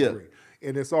certain degree.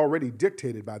 and it's already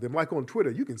dictated by them. Like on Twitter,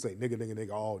 you can say nigga, nigga,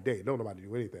 nigga all day. Don't nobody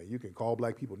do anything. You can call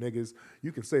black people niggas.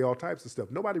 You can say all types of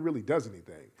stuff. Nobody really does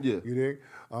anything. Yeah. You think?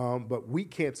 But we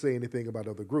can't say anything about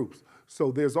other groups.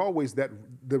 So there's always that,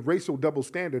 the racial double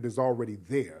standard is already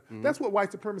there. That's what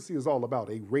white supremacy is all about,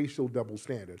 a racial double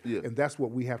standard. Yeah. And that's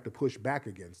what we have to push back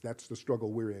against. That's the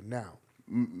struggle we're in now.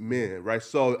 Man, right?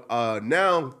 So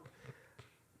now,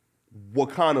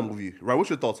 Wakanda movie, right? What's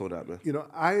your thoughts on that, man? You know,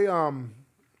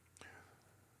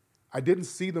 I didn't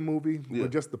see the movie,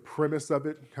 but just the premise of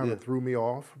it kind of threw me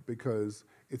off because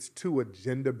it's too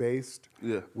agenda-based.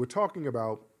 Yeah. We're talking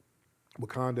about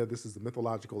Wakanda. This is the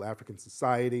mythological African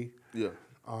society. Yeah.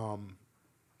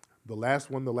 The last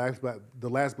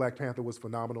Black Panther was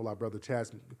phenomenal. Our brother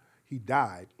Chaz, he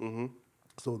died.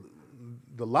 So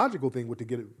the logical thing would to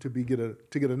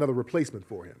get another replacement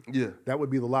for him. Yeah. That would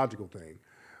be the logical thing.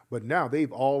 But now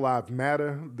they've all lives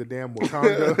matter, the damn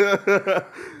Wakanda.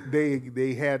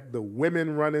 they had the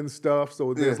women running stuff,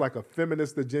 so there's like a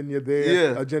feminist agenda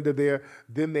there.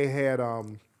 Then they had a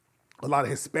lot of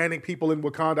Hispanic people in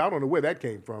Wakanda. I don't know where that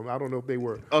came from. I don't know if they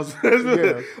were.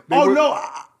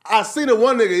 I seen it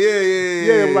one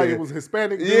nigga. Yeah, like it was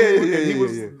Hispanic dude, and he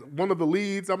was one of the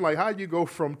leads. I'm like, how you go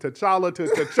from T'Challa to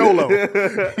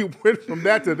T'Cholo? He went from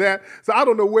that to that. So I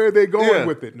don't know where they're going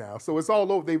with it now. So it's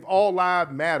all over. They've all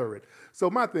lives matter it. So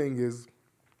my thing is,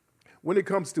 when it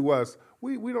comes to us,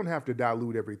 we don't have to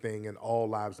dilute everything and all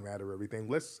lives matter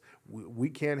everything.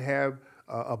 We can have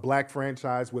a black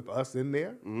franchise with us in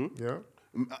there. Yeah.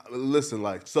 Listen,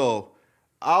 like, so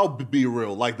I'll be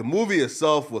real. Like, the movie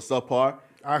itself was subpar.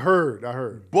 I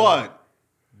heard. But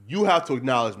you have to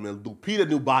acknowledge, man, Lupita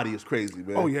new body is crazy,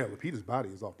 man. Oh, yeah, Lupita's body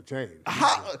is off the chain.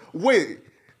 Wait,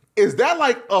 is that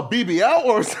like a BBL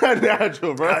or is that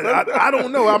natural, bro? I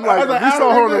don't know. I'm like, we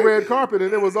saw her on the red carpet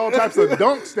and there was all types of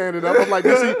dunks standing up. I'm like,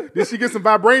 did she get some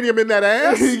vibranium in that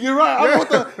ass? You're right.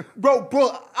 Yeah. Bro,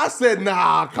 I said,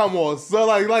 nah, come on, son.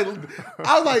 Like,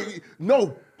 I was like,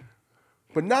 no.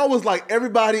 But now it's like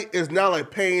everybody is now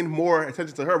like paying more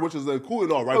attention to her, which is cool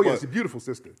and all, right? Oh, yeah, she's a beautiful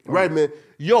sister. Right, man.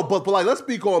 Yo, but like, let's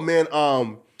speak on, man,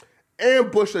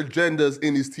 ambush agendas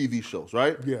in these TV shows,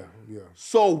 right? Yeah.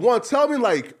 So, tell me,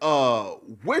 like,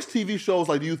 which TV shows,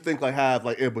 like, do you think, like, have,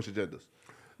 like, ambush agendas?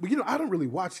 But, you know, I don't really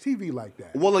watch TV like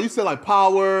that. Well, like, you said, like,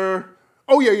 Power.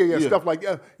 Oh, yeah. Stuff like,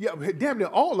 damn near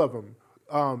all of them.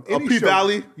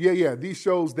 P-Valley? Yeah. These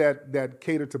shows that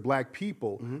cater to black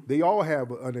people, they all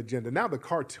have an agenda. Now the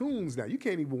cartoons you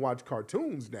can't even watch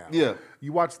cartoons now. Yeah.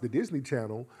 You watch the Disney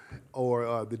Channel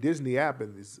or the Disney app,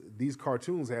 and these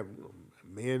cartoons have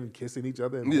men kissing each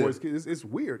other and boys kissing. It's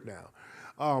weird now.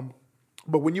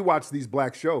 But when you watch these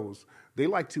black shows, they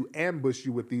like to ambush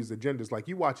you with these agendas. Like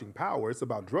you watching Power, it's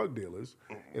about drug dealers,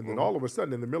 and then all of a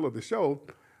sudden in the middle of the show,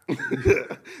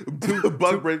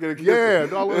 Bug breaking and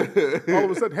kissing. All of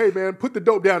a sudden, hey man, put the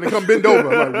dope down and come bend over.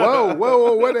 I'm like,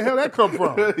 whoa, where the hell that come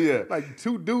from? Yeah. Like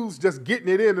two dudes just getting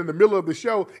it in the middle of the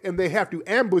show, and they have to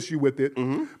ambush you with it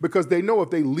because they know if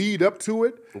they lead up to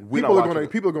it,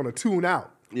 people are gonna tune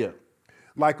out. Yeah.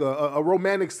 Like a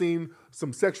romantic scene,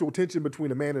 some sexual tension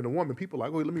between a man and a woman. People are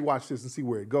like, oh, let me watch this and see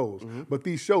where it goes. But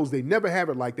these shows, they never have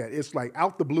it like that. It's like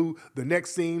out the blue, the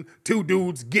next scene, two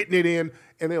dudes getting it in,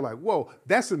 and they're like, whoa,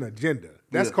 that's an agenda.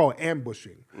 That's called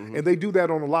ambushing. And they do that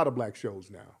on a lot of black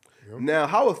shows now. You know? Now,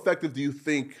 how effective do you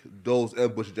think those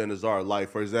ambush agendas are? Like,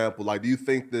 for example, like, do you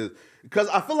think that, because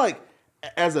I feel like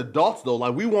as adults, though,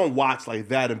 like, we won't watch like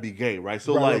that and be gay, right?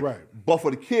 So, right. But for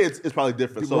the kids, it's probably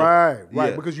different. So,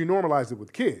 right, because you normalize it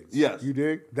with kids. Yes. You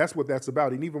dig? That's what that's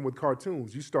about. And even with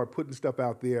cartoons, you start putting stuff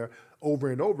out there over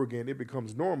and over again, it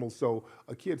becomes normal. So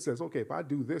a kid says, okay, if I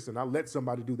do this and I let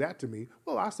somebody do that to me,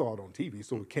 well, I saw it on TV,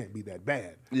 so it can't be that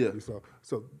bad. Yeah.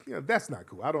 So that's not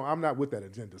cool. I'm not with that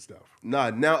agenda stuff.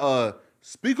 Nah, now,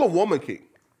 speak on Woman King.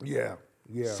 Yeah.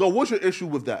 So what's your issue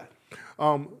with that?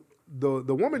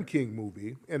 The Woman King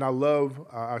movie, and I love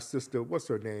our sister, what's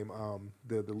her name?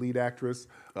 The lead actress,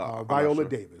 Viola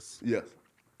Davis. Yes.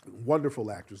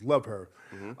 Wonderful actress, love her.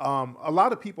 A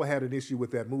lot of people had an issue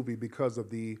with that movie because of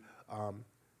the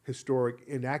historic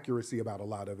inaccuracy about a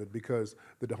lot of it, because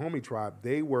the Dahomey tribe,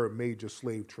 they were major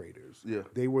slave traders. Yeah.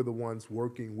 They were the ones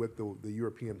working with the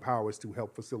European powers to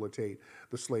help facilitate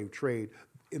the slave trade.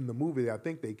 In the movie, I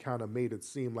think they kind of made it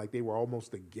seem like they were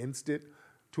almost against it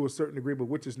to a certain degree, but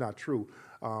which is not true.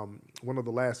 One of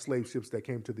the last slave ships that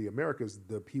came to the Americas,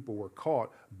 the people were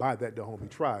caught by that Dahomey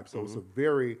tribe. So it's a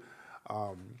very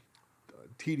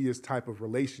tedious type of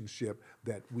relationship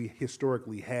that we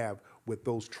historically have with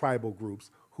those tribal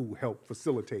groups who help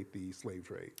facilitate the slave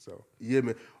trade. So yeah,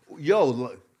 man.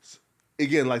 Yo,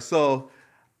 again, like, so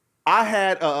I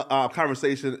had a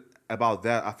conversation about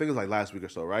that. I think it was like last week or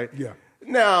so, right? Yeah.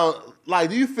 Now, like,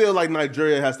 do you feel like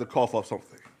Nigeria has to cough up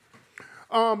something?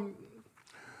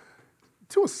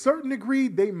 To a certain degree,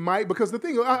 they might, because the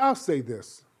thing, I'll say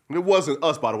this. It wasn't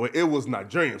us, by the way. It was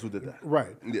Nigerians who did that.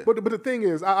 Right. Yeah. But the thing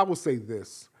is, I will say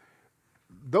this.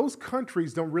 Those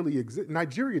countries don't really exist.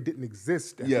 Nigeria didn't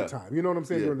exist at the time. You know what I'm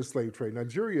saying? During the slave trade.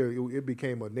 Nigeria, it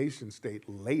became a nation state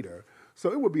later.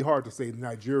 So it would be hard to say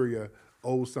Nigeria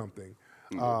owes something.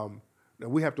 Now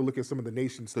we have to look at some of the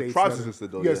nation states. The tribes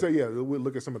existed, though. Yeah, so we'll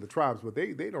look at some of the tribes, but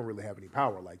they don't really have any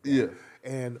power like that. Yeah.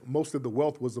 And most of the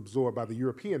wealth was absorbed by the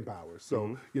European powers.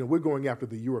 So, we're going after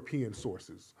the European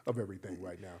sources of everything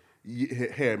right now.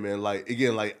 Yeah, man, like,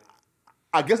 again, like,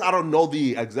 I guess I don't know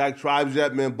the exact tribes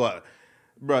yet, man, but,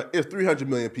 bro, it's 300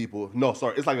 million people. No,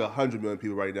 sorry, it's like 100 million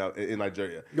people right now in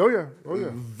Nigeria. Oh, yeah.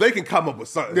 They can come up with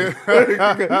something. Yeah.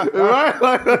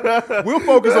 Right? We'll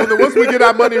focus on them. Once we get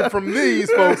our money from these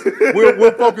folks,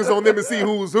 we'll focus on them and see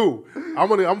who's who.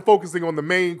 I'm focusing on the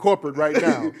main corporate right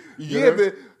now. Yeah,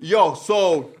 man. Yo,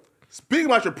 so, speaking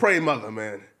about your praying mother,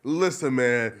 man, listen,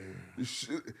 man,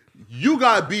 you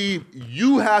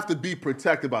have to be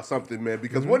protected by something, man,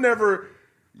 because whenever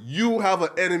you have an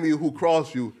enemy who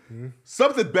crosses you,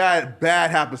 something bad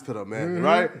happens to them, man,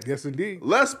 right? Yes, indeed.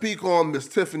 Let's speak on Miss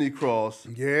Tiffany Cross.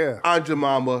 Yeah. Aunt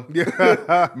Jemima.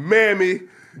 Yeah. Mammy.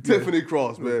 Tiffany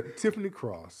Cross, man. Tiffany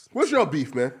Cross. What's your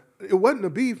beef, man? It wasn't a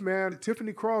beef, man.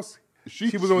 Tiffany Cross,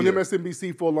 she was on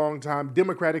MSNBC for a long time.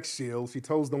 Democratic shield. She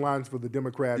toes the lines for the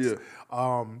Democrats.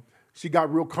 Yeah. She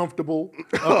got real comfortable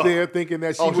up there thinking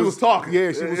that she was talking.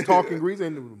 Yeah, she was talking grease.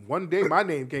 And one day my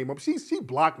name came up. She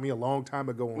blocked me a long time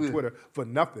ago on Twitter for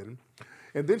nothing.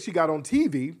 And then she got on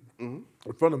TV in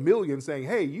front of millions saying,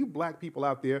 hey, you black people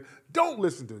out there, don't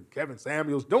listen to Kevin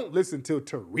Samuels. Don't listen to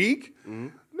Tariq.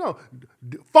 No,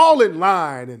 fall in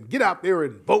line and get out there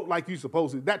and vote like you're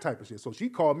supposed to, that type of shit. So she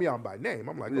called me out by name.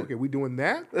 I'm like, okay, we doing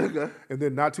that? Okay. And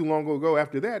then not too long ago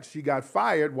after that, she got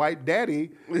fired. White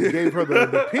Daddy gave her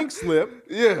the pink slip.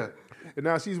 Yeah. And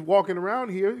now she's walking around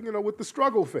here, with the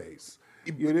struggle face.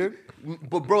 You did?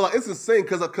 But, bro, like, it's insane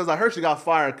because I heard she got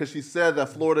fired because she said that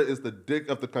Florida is the dick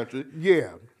of the country.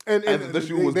 Yeah. And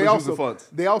she was using funds.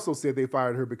 They also said they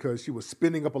fired her because she was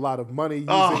spending up a lot of money. She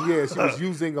was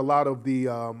using a lot of the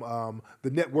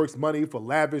network's money for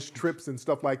lavish trips and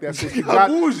stuff like that. So she got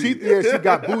bougie. She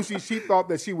got bougie. She thought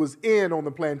that she was in on the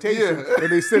plantation,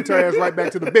 and they sent her ass right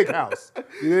back to the big house.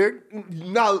 You dig?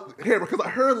 Now, here, because I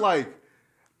heard, like,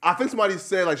 I think somebody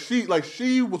said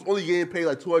she was only getting paid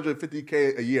like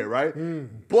 $250K a year, right?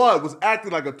 But was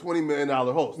acting like a $20 million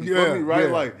host. You feel me,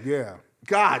 right?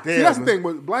 God damn. See, that's the thing.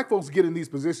 When black folks get in these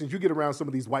positions, you get around some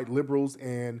of these white liberals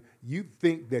and you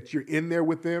think that you're in there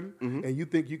with them and you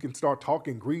think you can start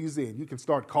talking greasy and you can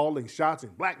start calling shots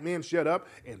and black men shut up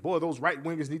and boy, those right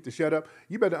wingers need to shut up.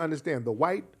 You better understand the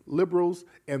white liberals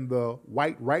and the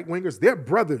white right wingers, they're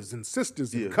brothers and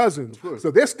sisters and cousins.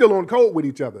 So they're still on code with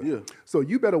each other. Yeah. So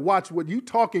you better watch what you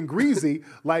talking greasy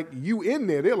like you in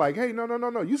there. They're like, hey,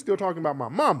 no. You still talking about my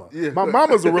mama. Yeah. My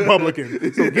mama's a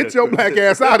Republican. So get your black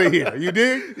ass out of here. You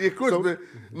dig? Yeah, of course, man.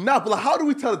 Nah, but like, how do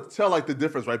we tell like the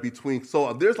difference, right, between,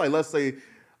 so there's like, let's say,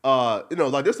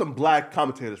 like there's some black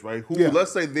commentators, right, who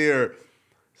let's say they're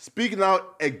speaking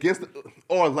out against,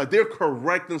 or like they're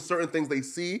correcting certain things they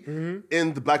see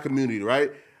in the black community,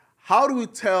 right? How do we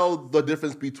tell the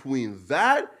difference between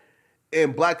that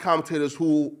and black commentators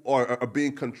who are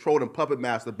being controlled and puppet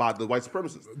mastered by the white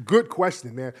supremacists? Good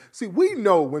question, man. See, we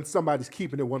know when somebody's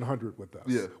keeping it 100 with us.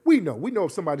 Yeah. We know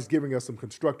if somebody's giving us some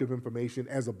constructive information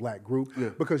as a black group,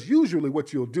 because usually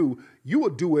what you will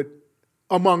do it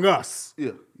among us.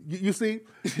 Yeah. You see?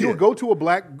 You'll go to a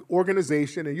black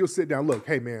organization and you'll sit down, look,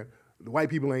 hey, man, the white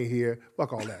people ain't here.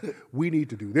 Fuck all that. We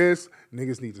need to do this.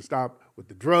 Niggas need to stop with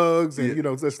the drugs and,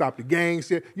 let's stop the gang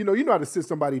shit. You know how to sit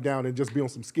somebody down and just be on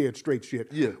some scared straight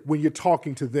shit when you're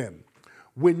talking to them.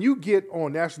 When you get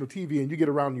on national TV and you get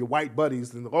around your white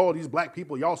buddies and all these black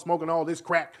people, y'all smoking all this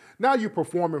crack, now you're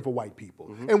performing for white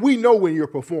people. And we know when you're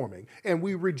performing, and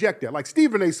we reject that. Like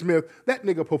Stephen A. Smith, that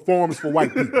nigga performs for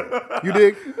white people. You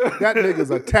dig? That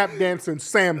nigga's a tap dancing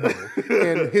Sambo.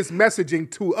 And his messaging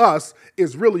to us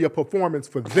is really a performance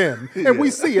for them. And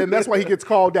we see it, and that's why he gets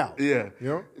called out. Yeah. You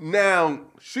know? Now,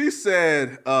 she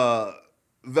said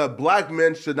that black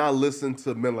men should not listen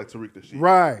to men like Tariq Nasheed.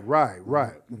 Right.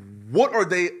 What are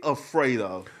they afraid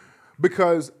of?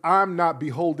 Because I'm not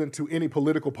beholden to any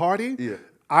political party. Yeah.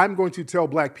 I'm going to tell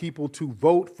black people to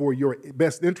vote for your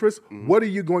best interest. What are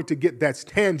you going to get that's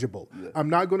tangible? I'm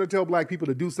not going to tell black people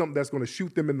to do something that's going to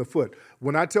shoot them in the foot.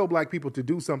 When I tell black people to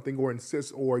do something or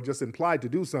insist or just imply to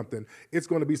do something, it's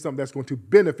going to be something that's going to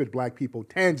benefit black people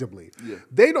tangibly.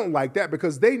 They don't like that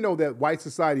because they know that white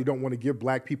society don't want to give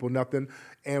black people nothing,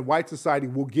 and white society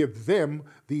will give them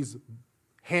these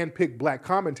hand-picked black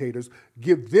commentators,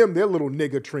 give them their little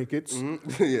nigger trinkets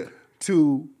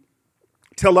to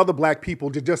tell other black people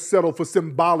to just settle for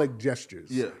symbolic gestures.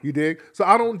 You dig? So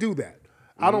I don't do that.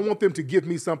 I don't want them to give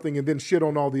me something and then shit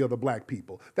on all the other black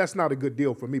people. That's not a good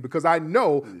deal for me because I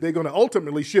know they're going to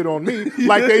ultimately shit on me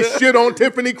like they shit on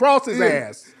Tiffany Cross's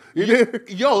ass.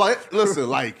 Yo, like, listen,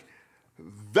 like,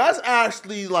 that's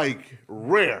actually, like,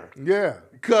 rare. Yeah.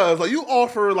 Because, like, you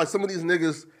offer, like, some of these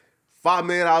niggas $5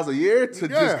 million a year to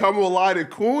just come online and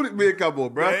cool it, man, come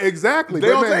on, bro. Exactly.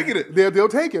 They'll take it. They'll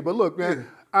take it. But look, man,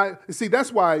 I see.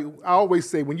 That's why I always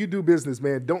say when you do business,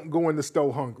 man, don't go in the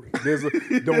store hungry.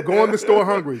 Don't go in the store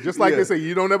hungry. Just like they say,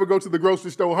 you don't ever go to the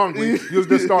grocery store hungry. You'll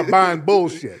just start buying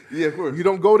bullshit. Yeah, of course. You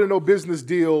don't go to no business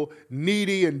deal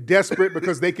needy and desperate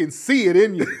because they can see it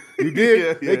in you. You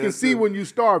did. They can see when you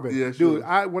starving. Yeah, dude.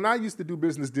 When I used to do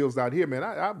business deals out here, man,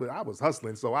 I was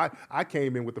hustling. So I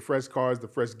came in with the fresh cars, the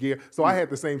fresh gear. So I had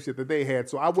the same shit that they had.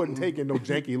 So I wasn't taking no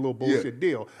janky little bullshit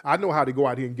deal. I know how to go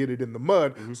out here and get it in the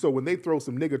mud. So when they throw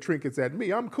some nigga trinkets at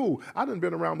me, I'm cool. I done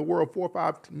been around the world 4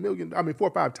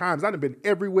 or 5 times. I done been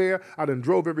everywhere. I done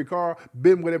drove every car,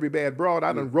 been with every bad broad.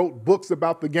 I done wrote books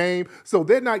about the game. So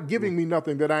they're not giving me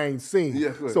nothing that I ain't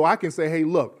seen. So I can say, hey,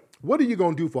 look, what are you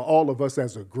going to do for all of us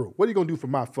as a group? What are you going to do for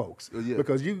my folks?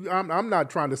 Because I'm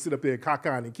not trying to sit up there and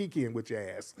cockeying and kikiing with your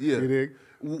ass. You dig?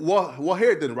 Well,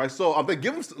 here then, right? So I'm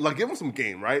give them some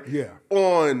game, right?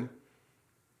 On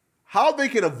how they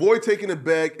can avoid taking a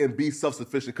bag and be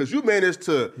self-sufficient. Because you managed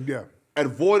to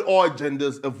avoid all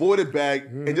agendas, avoid a bag,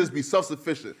 and just be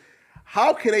self-sufficient.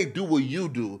 How can they do what you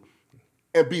do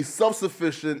and be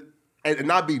self-sufficient and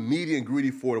not be needy and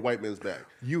greedy for the white man's bag?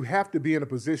 You have to be in a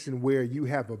position where you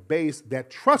have a base that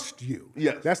trusts you.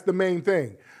 That's the main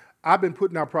thing. I've been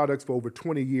putting out products for over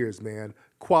 20 years, man.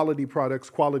 Quality products,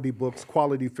 quality books,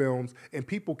 quality films, and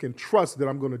people can trust that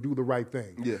I'm going to do the right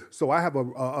thing. So I have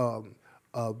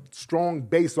a strong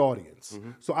base audience.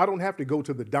 So I don't have to go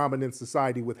to the dominant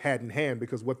society with hat in hand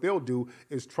because what they'll do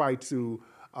is try to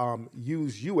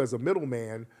use you as a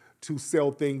middleman to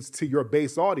sell things to your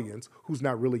base audience who's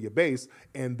not really your base,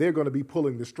 and they're going to be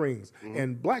pulling the strings.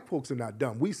 And black folks are not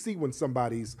dumb. We see when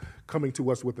somebody's coming to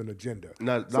us with an agenda.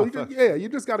 You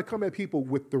just got to come at people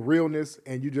with the realness,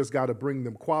 and you just got to bring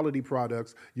them quality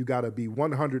products. You got to be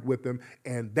 100 with them,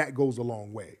 and that goes a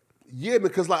long way. Yeah,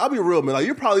 because like I'll be real, man. Like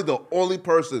you're probably the only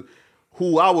person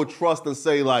who I would trust and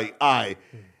say like,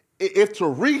 if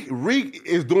Tariq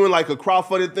is doing like a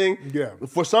crowdfunding thing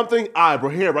for something, bro,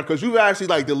 here, right? Because you've actually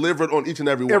like delivered on each and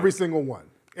every one. Every single one.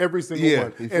 Every single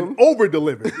one. And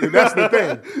over-delivered. And that's the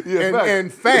thing.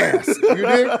 And fast. You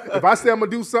dig? If I say I'm going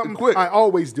to do something, quick. I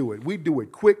always do it. We do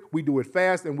it quick, we do it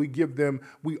fast, and we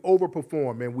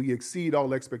overperform, and we exceed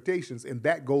all expectations, and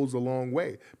that goes a long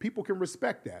way. People can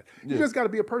respect that. You just got to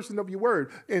be a person of your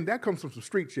word, and that comes from some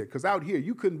street shit, because out here,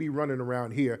 you couldn't be running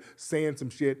around here saying some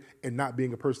shit and not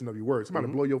being a person of your word. Somebody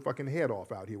blow your fucking head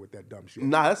off out here with that dumb shit.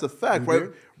 Nah, that's a fact, right?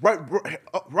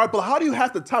 Right, but how do you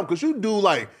have the time? Because you do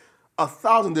like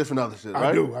 1,000 different other shit, right?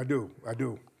 I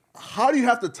do. How do you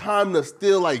have the time to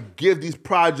still like give these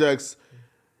projects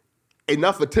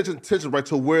enough attention, right,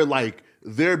 to where like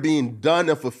they're being done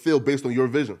and fulfilled based on your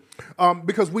vision?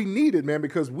 Because we need it, man,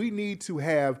 because we need to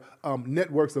have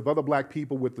networks of other black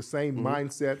people with the same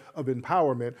mindset of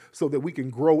empowerment so that we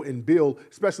can grow and build,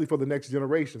 especially for the next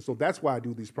generation. So that's why I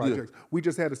do these projects. We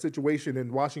just had a situation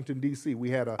in Washington, D.C.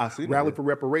 We had a rally for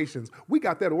reparations. We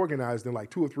got that organized in like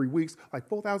 2 or 3 weeks. Like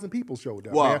 4,000 people showed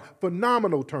up, man.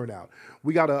 Phenomenal turnout.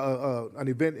 We got an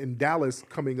event in Dallas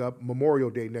coming up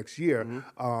Memorial Day next year.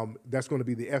 That's going to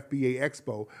be the FBA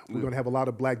Expo. We're going to have a lot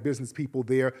of black business people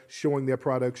there showing their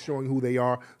products, showing who they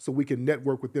are, so we can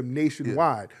network with them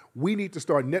nationwide. We need to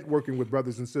start networking with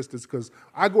brothers and sisters because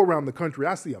I go around the country,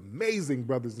 I see amazing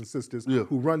brothers and sisters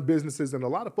who run businesses, and a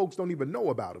lot of folks don't even know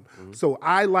about them. So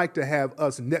I like to have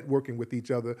us networking with each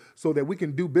other so that we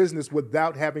can do business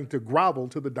without having to grovel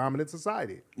to the dominant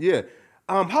society.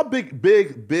 How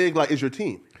big like is your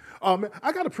team?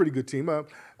 I got a pretty good team.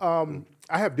 I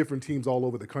have different teams all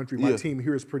over the country. My team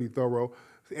here is pretty thorough.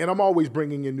 And I'm always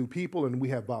bringing in new people, and we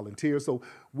have volunteers. So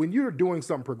when you're doing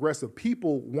something progressive,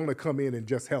 people want to come in and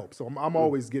just help. So I'm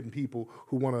always getting people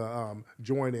who want to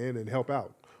join in and help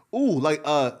out. Ooh, like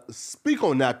speak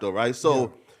on that though, right?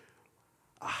 So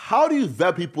how do you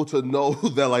vet people to know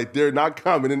that like they're not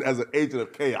coming in as an agent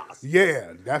of chaos?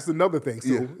 Yeah, that's another thing.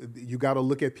 So you got to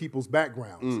look at people's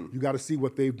backgrounds. You got to see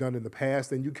what they've done in the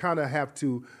past, and you kind of have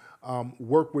to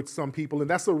work with some people, and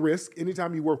that's a risk.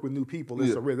 Anytime you work with new people,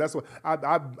 it's a risk. That's what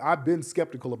I've been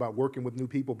skeptical about working with new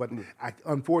people, but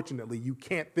unfortunately, you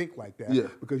can't think like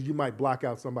that because you might block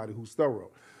out somebody who's thorough.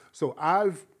 So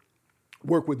I've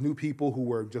work with new people who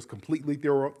were just completely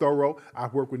thorough.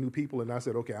 I've worked with new people, and I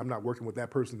said, okay, I'm not working with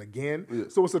that person again.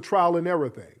 So it's a trial and error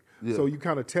thing. So you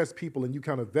kind of test people and you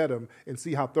kind of vet them and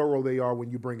see how thorough they are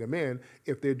when you bring them in.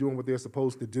 If they're doing what they're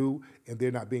supposed to do and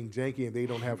they're not being janky and they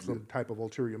don't have some type of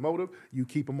ulterior motive, you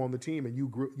keep them on the team and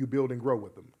you build and grow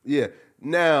with them. Yeah.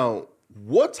 Now,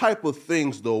 what type of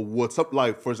things, though, would something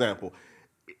like, for example,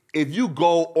 if you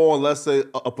go on, let's say,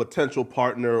 a potential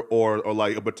partner or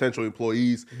like a potential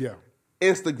employee's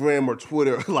Instagram or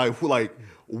Twitter, like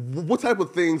what type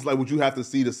of things like would you have to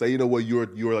see to say, you know what,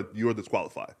 you're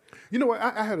disqualified? You know what?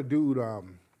 I had a dude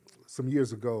some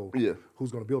years ago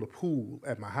who's going to build a pool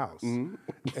at my house, and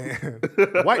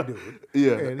white dude.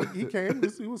 And he came.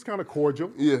 He was kind of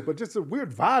cordial, but just a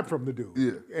weird vibe from the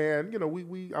dude. And you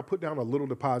know, I put down a little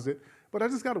deposit, but I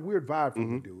just got a weird vibe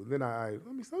from the dude. And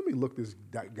then let me look this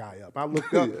guy up. I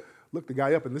looked up. Looked the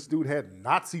guy up, and this dude had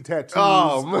Nazi tattoos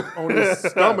on his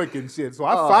stomach and shit. So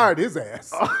I fired his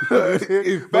ass.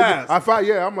 Fast.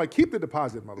 I'm like, keep the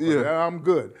deposit, motherfucker. I'm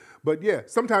good. But yeah,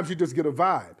 sometimes you just get a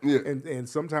vibe. And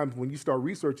sometimes when you start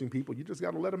researching people, you just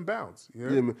got to let them bounce.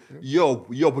 Man. Yo,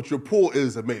 but your pool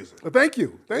is amazing. Thank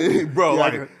you. Bro,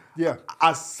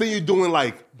 I see you doing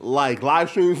like live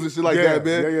streams and shit like that,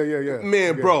 man. Yeah.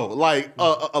 Man, bro, like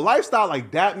a lifestyle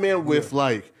like that, man, with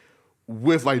like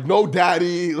no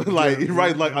daddy, like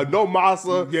right, like no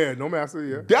massa. Yeah, no massa.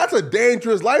 Yeah, that's a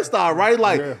dangerous lifestyle, right?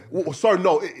 Like,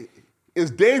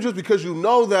 it's dangerous because you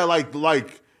know that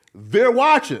like they're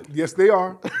watching. Yes, they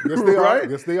are. Yes, they right? are.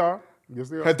 Yes, they are. Yes,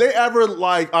 they are. Have they ever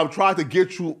like tried to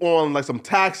get you on like some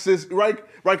taxes, right?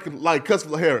 Like, cause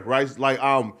here, right? Like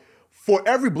for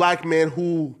every black man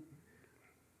who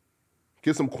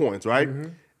gets some coins, right?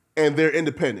 And they're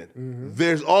independent.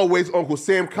 There's always Uncle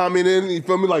Sam coming in, you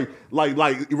feel me? Like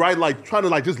right, like trying to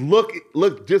like just look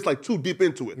just like too deep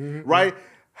into it, right?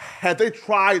 Had they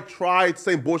tried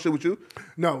same bullshit with you?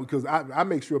 No, because I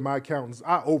make sure my accountants,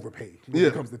 I overpay when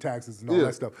it comes to taxes and all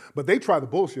that stuff. But they try the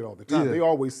bullshit all the time. They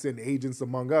always send agents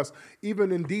among us.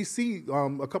 Even in D.C.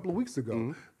 A couple of weeks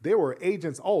ago, there were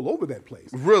agents all over that place.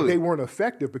 Really? They weren't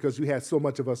effective because you had so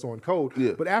much of us on code.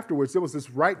 But afterwards, there was this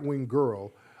right-wing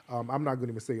girl, I'm not going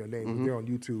to even say her name, but they're on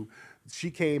YouTube.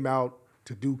 She came out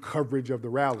to do coverage of the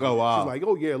rally. Oh, wow. She's like,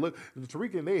 oh, yeah, look, the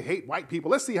Tariq, they hate white people.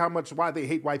 Let's see why they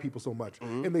hate white people so much.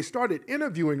 And they started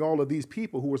interviewing all of these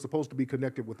people who were supposed to be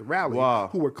connected with the rally,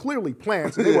 who were clearly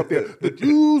plants, and they were up there, the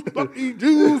Jews, fucking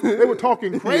Jews. They were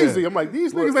talking crazy. I'm like,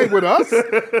 these niggas ain't with us.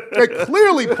 They're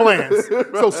clearly plants.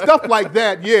 So stuff like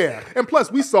that, And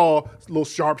plus, we saw little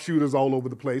sharpshooters all over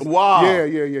the place. Wow.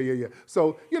 Yeah.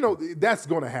 So, you know, that's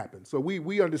going to happen. So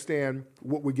we understand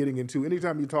what we're getting into.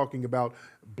 Anytime you're talking about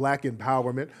black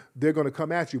empowerment, they're going to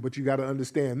come at you, but you got to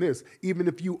understand this. Even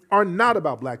if you are not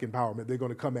about black empowerment, they're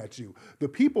going to come at you. The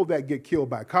people that get killed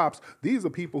by cops, these are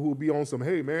people who be on some,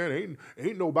 hey, man,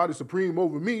 ain't nobody supreme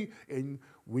over me. And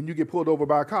when you get pulled over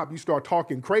by a cop, you start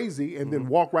talking crazy and then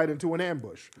walk right into an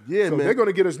ambush. So man, they're going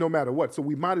to get us no matter what. So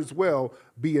we might as well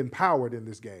be empowered in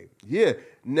this game. Yeah.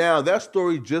 Now, that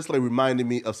story just like reminded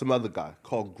me of some other guy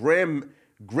called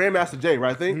Grandmaster Jay,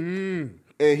 right? I think?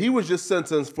 And he was just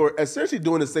sentenced for essentially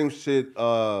doing the same shit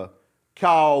Cal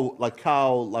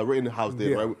Rittenhouse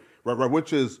did, right?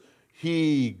 Which is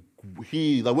he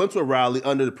like went to a rally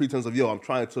under the pretense of, I'm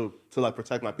trying to like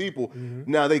protect my people.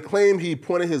 Now they claim he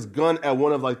pointed his gun at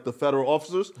one of like the federal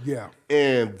officers.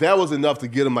 And that was enough to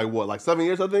get him like 7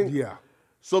 years, I think.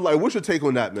 So like, what's your take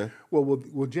on that, man?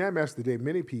 Well, Jam Master Jay,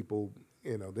 many people,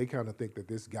 they kind of think that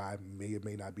this guy may or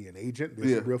may not be an agent.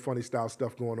 There's some real funny style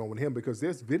stuff going on with him because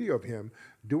there's video of him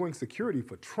doing security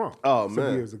for Trump some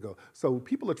years ago. So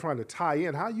people are trying to tie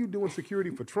in. How you doing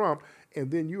security for Trump and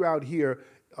then you out here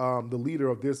the leader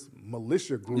of this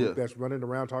militia group that's running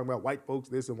around talking about white folks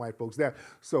this and white folks that.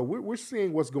 So we're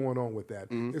seeing what's going on with that.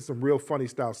 There's some real funny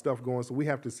style stuff going, so we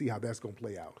have to see how that's going to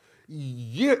play out.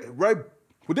 Yeah, right.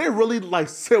 Would they really like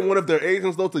send one of their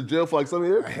agents though to jail for like 7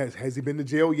 years? Has he been to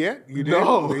jail yet?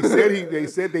 No. They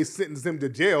said they sentenced him to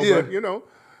jail, but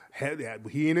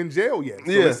he ain't in jail yet.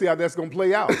 So let's see how that's gonna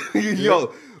play out.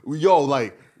 Yo,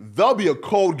 like that'll be a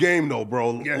cold game though, bro.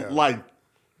 Like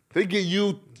They get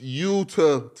you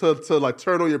to like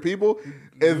turn on your people,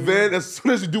 and then as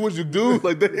soon as you do what you do,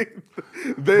 like they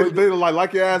like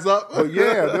lock your ass up. But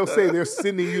yeah, they'll say they're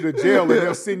sending you to jail, and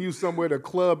they'll send you somewhere to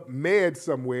Club Med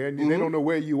somewhere, and they don't know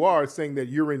where you are, saying that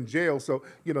you're in jail. So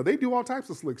they do all types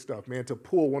of slick stuff, man, to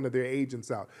pull one of their agents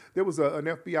out. There was an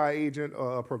FBI agent,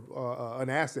 an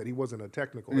asset. He wasn't a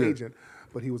technical agent,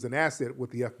 but he was an asset with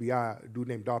the FBI, a dude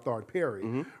named Dothard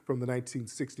Perry from the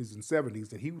 1960s and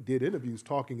 70s, and he did interviews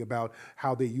talking about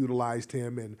how they utilized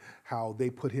him and how they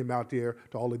put him out there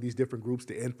to all of these different groups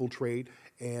to infiltrate,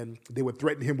 and they would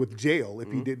threaten him with jail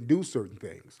if he didn't do certain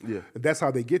things. Yeah. And that's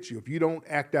how they get you. If you don't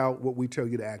act out what we tell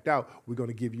you to act out, we're going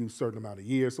to give you a certain amount of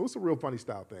years. So it's a real funny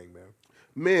style thing, man.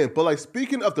 Man, but like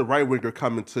speaking of the right winger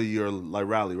coming to your like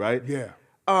rally, right? Yeah.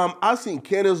 I seen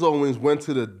Candace Owens went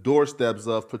to the doorsteps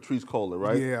of Patrice Cullors,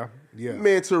 right? Yeah.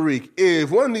 Man, Tariq, if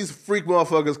one of these freak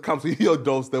motherfuckers comes to your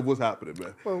doorstep, what's happening,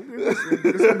 man? Well,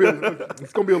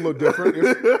 it's gonna be a little different.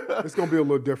 It's gonna be a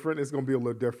little different. It's gonna be a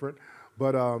little different.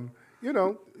 But the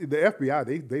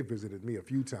FBI, they visited me a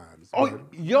few times. Oh,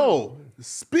 yo,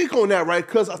 speak on that, right?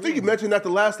 Because I think you mentioned that the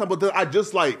last time, but then I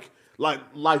just like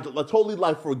totally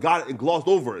like forgot it and glossed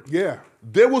over it. Yeah.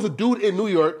 There was a dude in New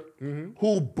York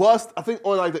who bust, I think,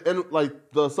 on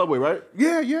the subway, right?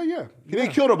 Yeah. He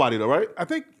didn't kill nobody though, right? I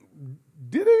think,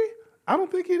 did he? I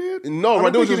don't think he did. No,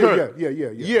 right? It was just hurt. Yeah.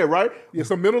 Yeah, right? Yeah,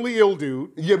 some mentally ill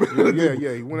dude. Yeah,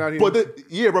 he went out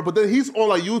here. But then he's on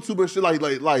like YouTube and shit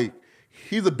like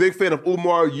he's a big fan of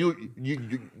Umar. He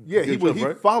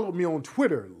followed me on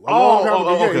Twitter. He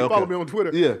followed me on Twitter.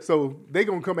 Yeah. So they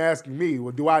gonna come asking me,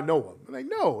 well, do I know him? I'm like,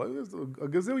 no, there's a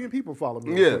gazillion people follow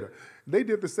me on Twitter. They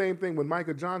did the same thing with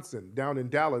Micah Johnson down in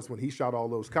Dallas when he shot all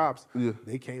those cops. Yeah.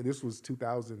 They came. This was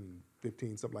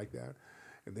 2015, something like that.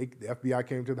 And the FBI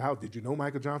came to the house. Did you know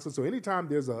Michael Johnson? So anytime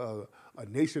there's a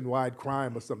nationwide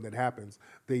crime or something that happens,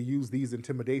 they use these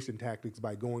intimidation tactics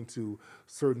by going to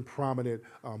certain prominent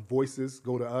voices,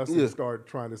 go to us and start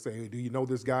trying to say, hey, do you know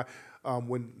this guy?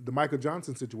 When the Michael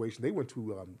Johnson situation, they went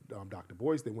to Dr.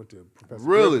 Boyce, they went to Professor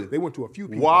Really? They went to a few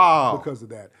people because of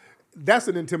that. That's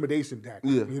an intimidation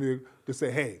tactic, to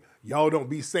say, hey, y'all don't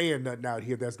be saying nothing out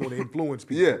here that's going to influence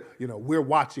people. We're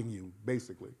watching you,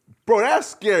 basically. Bro, that's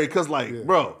scary because,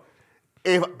 bro,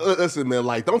 if listen, man,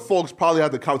 like, them folks probably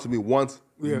have to come to me once,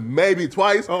 maybe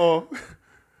twice. Before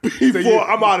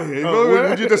I'm out of here. You know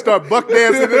would you just start buck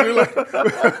dancing? And you're like,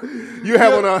 you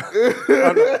have on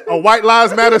a White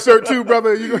Lives Matter shirt too,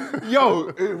 brother?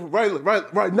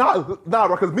 Right. Nah,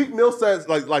 because Meek Mill says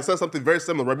said something very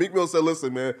similar. Right? Meek Mill said,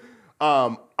 "Listen, man,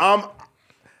 I'm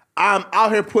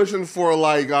out here pushing for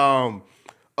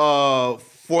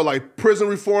prison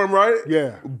reform, right?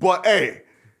 Yeah. But hey,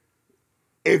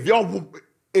 if y'all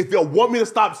want me to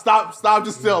stop,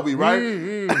 just tell me, right?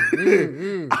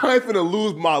 I ain't finna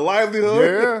lose my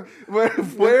livelihood. Yeah.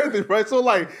 Right?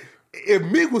 So, if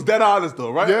Meek was that honest,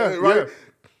 though, right? Yeah.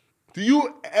 Do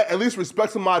you at least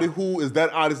respect somebody who is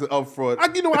that honest and upfront? I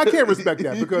can't respect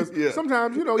that because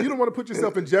sometimes, you don't want to put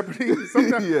yourself in jeopardy.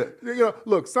 Sometimes,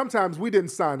 look, sometimes we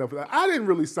didn't sign up for that. I didn't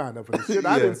really sign up for this shit.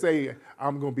 I didn't say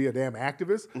I'm going to be a damn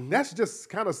activist. That's just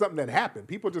kind of something that happened.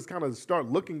 People just kind of start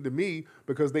looking to me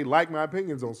because they like my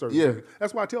opinions on certain things.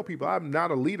 That's why I tell people I'm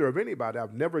not a leader of anybody.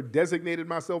 I've never designated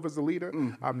myself as a leader.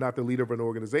 I'm not the leader of an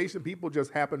organization. People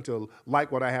just happen to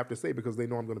like what I have to say because they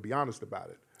know I'm going to be honest about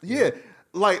it. Yeah.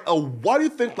 Why do you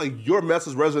think your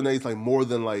message resonates more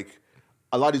than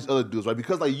a lot of these other dudes, right?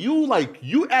 Because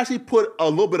you actually put a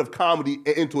little bit of comedy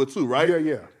into it too, right?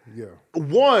 Yeah.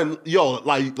 One,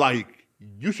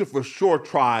 you should for sure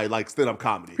try stand-up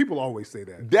comedy. People always say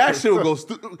that. That shit will go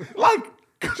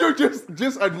cause you're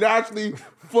just a naturally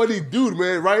funny dude,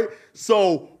 man, right?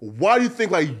 So why do you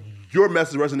think your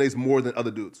message resonates more than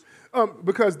other dudes?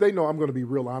 Because they know I'm going to be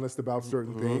real honest about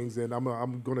certain things, and I'm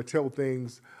going to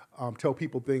tell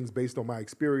people things based on my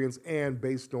experience and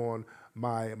based on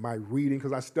my reading,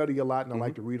 because I study a lot and I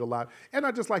like to read a lot, and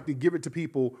I just like to give it to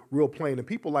people real plain. And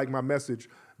people like my message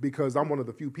because I'm one of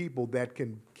the few people that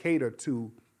can cater to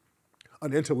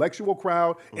an intellectual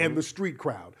crowd and the street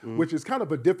crowd, which is kind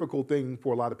of a difficult thing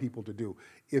for a lot of people to do.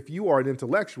 If you are an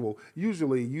intellectual,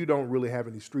 usually you don't really have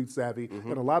any street savvy,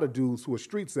 and a lot of dudes who are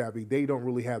street savvy, they don't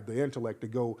really have the intellect to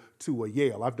go to a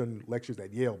Yale. I've done lectures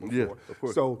at Yale before. Yeah, of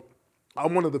course. So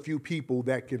I'm one of the few people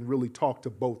that can really talk to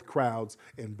both crowds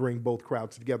and bring both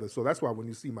crowds together. So that's why when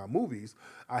you see my movies,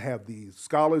 I have these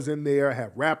scholars in there, I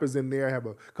have rappers in there, I have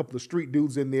a couple of street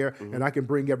dudes in there, and I can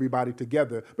bring everybody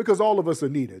together because all of us are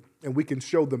needed. And we can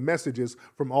show the messages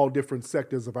from all different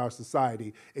sectors of our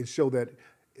society and show that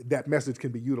that message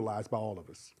can be utilized by all of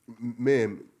us.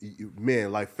 Man,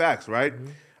 facts, right?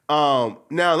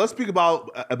 Now let's speak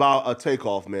about a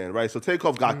Takeoff, man. Right. So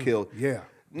Takeoff got killed. Yeah.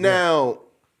 Now,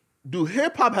 do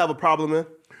hip hop have a problem, man?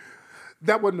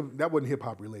 That wasn't hip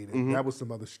hop related. That was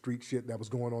some other street shit that was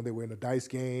going on. They were in a dice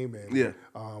game, and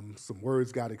some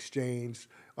words got exchanged.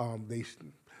 Quavo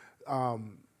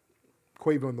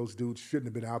and those dudes shouldn't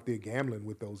have been out there gambling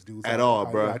with those dudes at all,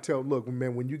 bro. I tell, look,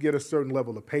 man, when you get a certain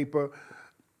level of paper,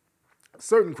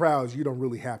 certain crowds you don't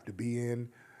really have to be in.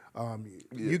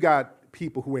 You got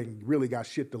people who ain't really got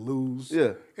shit to lose.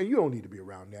 Yeah. And you don't need to be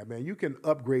around that, man. You can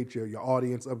upgrade your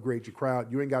audience, upgrade your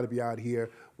crowd. You ain't got to be out here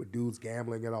with dudes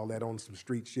gambling and all that on some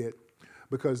street shit,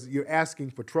 because you're asking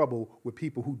for trouble with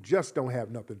people who just don't have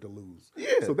nothing to lose.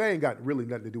 Yeah. So they ain't got really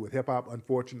nothing to do with hip-hop.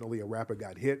 Unfortunately, a rapper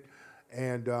got hit.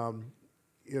 And,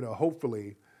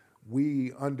 hopefully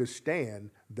we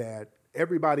understand that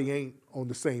everybody ain't on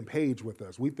the same page with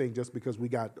us. We think just because we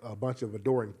got a bunch of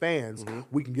adoring fans,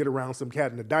 we can get around some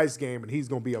cat in a dice game and he's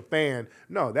going to be a fan.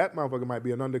 No, that motherfucker might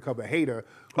be an undercover hater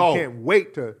who can't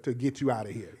wait to get you out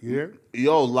of here. You hear?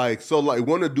 Yo,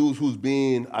 one of the dudes who's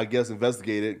being, I guess,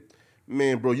 investigated,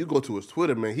 man, bro, you go to his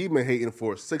Twitter, man, he been hating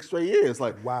for 6 straight years.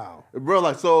 Like, wow. Bro,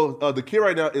 the kid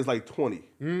right now is like 20,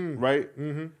 right?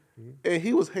 Mm-hmm. And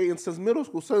he was hating since middle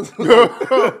school. Just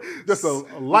a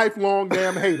lifelong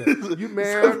damn hater. You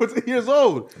man, 17 years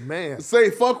old. Man,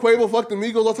 say fuck Quavo, fuck the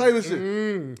Migos, all type of shit.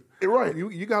 Right.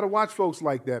 You got to watch folks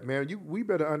like that, man. We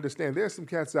better understand. There's some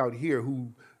cats out here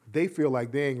who they feel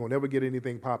like they ain't gonna never get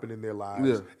anything popping in their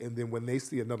lives, and then when they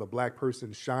see another black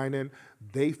person shining,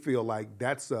 they feel like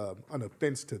that's an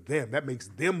offense to them. That makes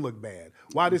them look bad.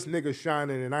 Why this nigga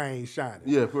shining and I ain't shining?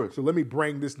 Yeah, of course. So let me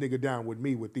bring this nigga down with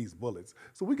me with these bullets.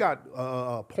 So we got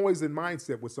a poison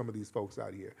mindset with some of these folks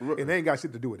out here, and they ain't got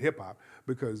shit to do with hip hop,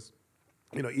 because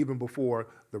even before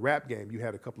the rap game, you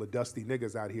had a couple of dusty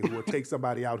niggas out here who would take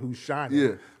somebody out who's shining.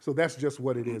 Yeah. So that's just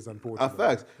what it is, unfortunately.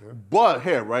 Facts. Yeah.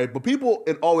 But people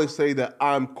always say that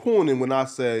I'm cooning when I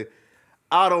say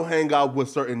I don't hang out with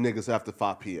certain niggas after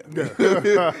 5 p.m. Yeah.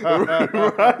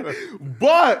 Right?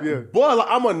 But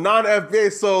I'm a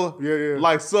non-FBA, so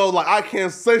I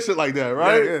can't say shit like that,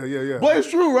 right? Yeah. But it's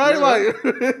true, right?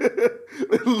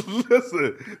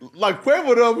 Listen,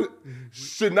 Quavo them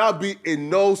should not be in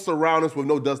no surroundings with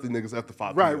no dusty niggas after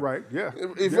 5 p.m. Right, yeah.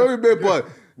 If every bit, but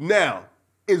now,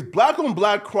 is black on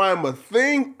black crime a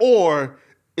thing, or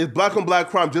is black on black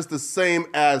crime just the same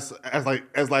as white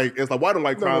on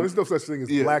white crime? No, there's no such thing as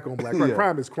black on black crime. Yeah.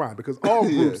 Crime is crime, because all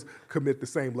groups commit the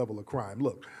same level of crime.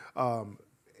 Look,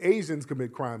 Asians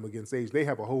commit crime against Asians. They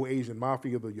have a whole Asian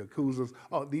mafia, the Yakuzas.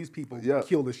 Oh, these people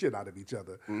kill the shit out of each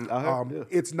other.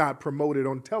 It's not promoted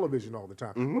on television all the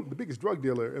time. The biggest drug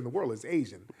dealer in the world is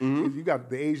Asian. You got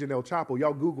the Asian El Chapo.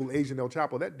 Y'all Google Asian El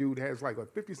Chapo. That dude has like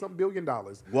 $50-something billion.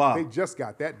 Wow. They just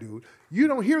got that dude. You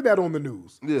don't hear that on the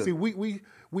news. Yeah. See, we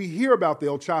hear about the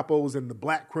El Chapos and the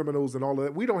black criminals and all of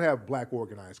that. We don't have black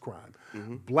organized crime.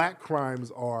 Black crimes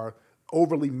are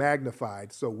overly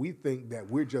magnified, so we think that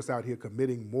we're just out here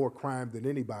committing more crime than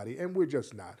anybody, and we're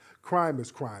just not. Crime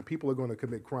is crime. People are going to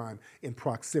commit crime in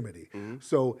proximity.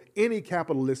 So any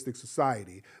capitalistic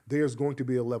society, there's going to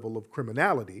be a level of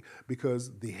criminality,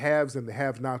 because the haves and the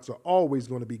have-nots are always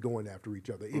going to be going after each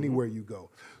other anywhere you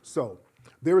go. So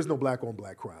there is no black on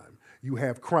black crime. You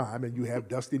have crime, and you have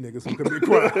dusty niggas who commit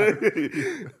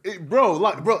crime.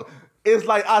 Bro, it's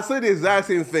like I say the exact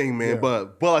same thing, man.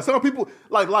 But like some people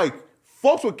like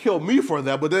folks would kill me for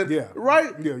that, but then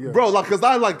right, bro, because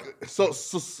I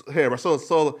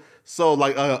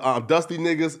dusty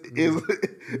niggas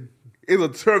is a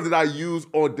term that I use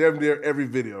on damn near every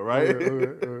video, right?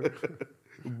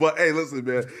 But hey, listen,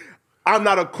 man. I'm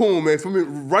not a coon, man. For me,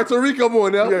 right to Rico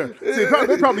more now. Yeah. See,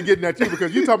 they're probably getting at you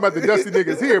because you talking about the dusty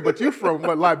niggas here, but you from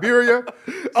Liberia.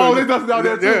 So they dusty down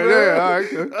there too. All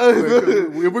right.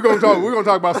 We're gonna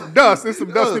talk about some dust. There's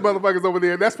some dusty motherfuckers over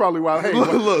there, and that's probably why. Hey,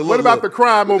 what about the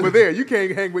crime over there? You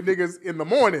can't hang with niggas in the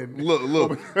morning.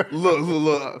 Look.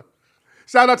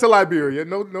 Shout out to Liberia.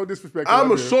 No disrespect to I'm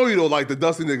going to show you, though, like, the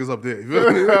dusty niggas up there.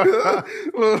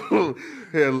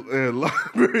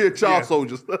 Liberia child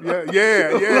soldiers.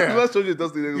 Yeah. Let's show you the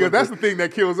dusty niggas. Yeah, that's the thing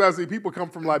that kills us. See, people come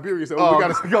from Liberia, so we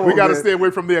got to stay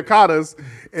away from the Akatas.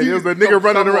 And there's a nigga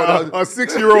running around, a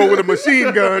 6-year-old with a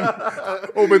machine gun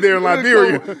over there in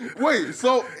Liberia. Right?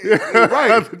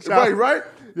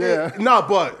 Yeah. Nah,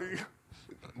 but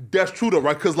that's true, though,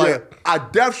 right? Because, I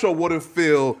def sure wouldn't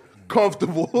feel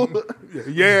comfortable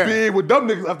being with them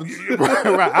niggas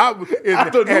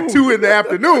after at 2 in the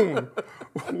afternoon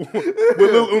with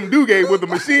little Umduge with a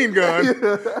machine gun.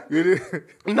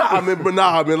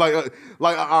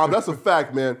 That's a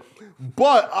fact, man.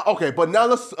 But but now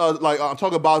let's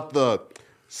talk about the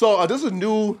So this is a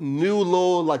new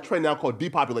little like trend now called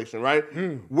depopulation, right?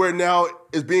 Where now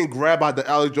it's being grabbed by the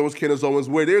Alex Jones, Candace Owens,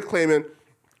 where they're claiming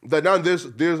that now there's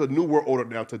a new world order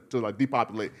now to like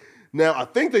depopulate. Now I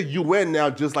think the UN now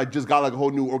just got like a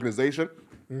whole new organization.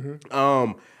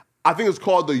 I think it's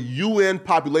called the UN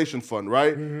Population Fund,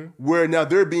 right? Where now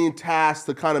they're being tasked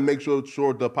to kind of make sure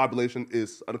the population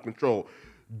is under control.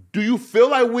 Do you feel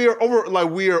like we are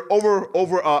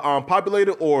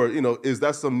populated, or is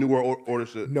that some newer order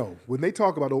shit? No. When they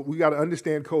talk about, we got to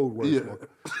understand code words. Yeah.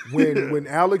 When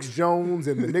Alex Jones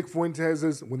and the Nick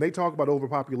Fuentes's, when they talk about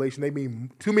overpopulation, they mean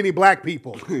too many black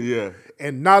people. Yeah.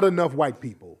 And not enough white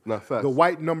people. Not facts. The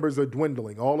white numbers are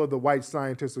dwindling. All of the white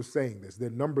scientists are saying this. Their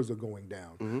numbers are going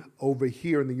down. Over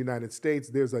here in the United States,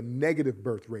 there's a negative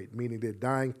birth rate, meaning they're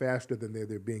dying faster than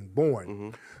they're being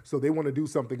born. So they want to do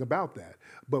something about that.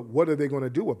 But what are they going to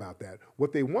do about that?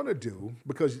 What they want to do,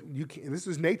 because this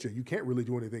is nature, you can't really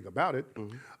do anything about it.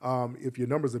 If your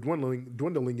numbers are dwindling,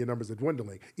 your numbers are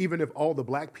dwindling. Even if all the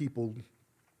black people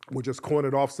were just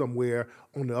cornered off somewhere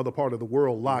on the other part of the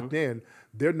world, locked in,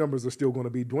 their numbers are still going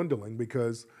to be dwindling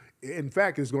because, in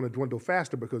fact, it's going to dwindle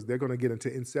faster because they're going to get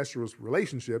into incestuous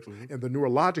relationships and the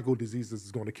neurological diseases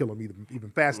is going to kill them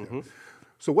even faster.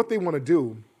 So what they want to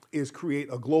do is create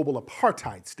a global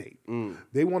apartheid state.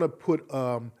 They want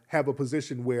to have a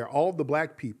position where all the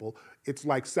black people, it's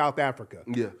like South Africa.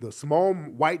 The small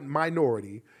white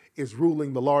minority is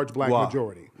ruling the large black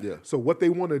majority. So what they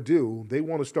want to do, they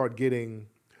want to start getting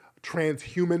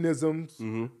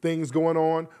transhumanisms, things going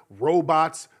on,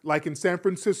 robots, like in San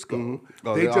Francisco.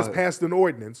 They just passed an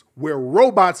ordinance where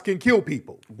robots can kill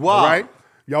people. All right?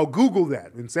 Y'all Google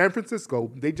that. In San Francisco,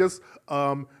 they just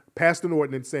passed an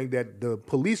ordinance saying that the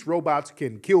police robots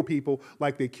can kill people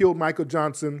like they killed Michael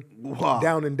Johnson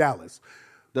down in Dallas.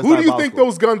 Who do you think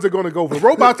those guns are going to go for?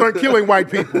 Robots aren't killing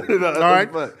white people. All right?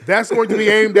 That's going to be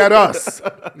aimed at us.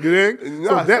 You think?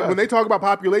 So when they talk about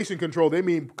population control, they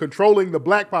mean controlling the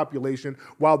black population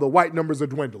while the white numbers are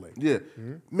dwindling. Yeah.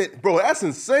 Man, bro, that's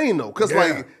insane, though. Because,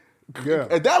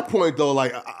 at that point, though,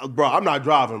 bro, I'm not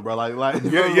driving, bro. I'm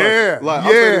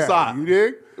staying inside. You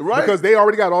dig? Right. Because they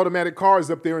already got automatic cars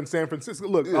up there in San Francisco.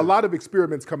 Look, a lot of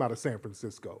experiments come out of San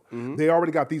Francisco. They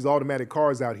already got these automatic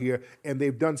cars out here, and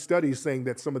they've done studies saying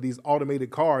that some of these automated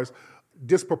cars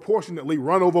disproportionately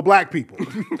run over black people.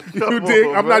 You dig?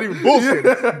 I'm not even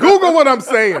bullshitting. Google what I'm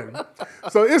saying.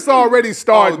 So it's already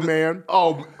started, man.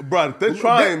 Oh, bro, they're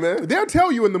trying, man. They'll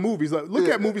tell you in the movies. Look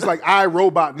at movies like I,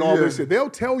 Robot and all this shit. They'll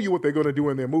tell you what they're going to do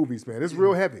in their movies, man. It's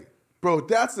real heavy. Bro,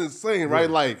 that's insane, right?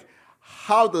 Like,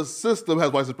 how the system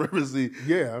has white supremacy.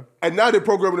 Yeah. And now they're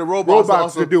programming the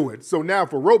robots to do it. So now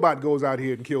if a robot goes out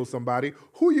here and kills somebody,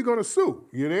 who are you going to sue?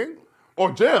 You think?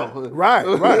 Or jail. Right.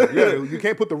 Yeah, you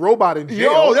can't put the robot in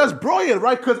jail. Yo, that's brilliant,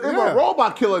 right? Because if a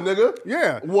robot kill a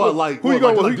nigga, what, who you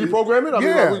going to deprogram it? I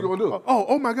mean, what you going to do?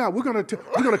 Oh my God, we're going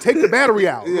to take the battery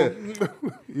out. You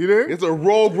think? It's a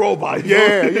rogue robot.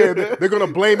 Yeah. They're going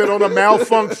to blame it on a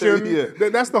malfunction.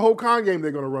 That's the whole con game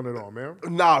they're going to run it on, man.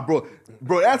 Nah, bro,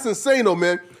 that's insane, though,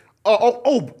 man.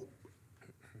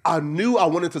 I knew I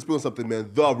wanted to spill something,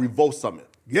 man. The Revolt Summit.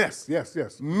 Yes.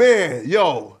 Man,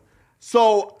 yo.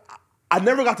 So I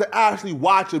never got to actually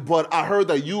watch it, but I heard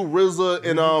that you,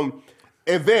 RZA,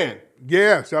 and Van.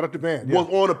 Yeah, shout out to Van. Was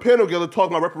on a panel together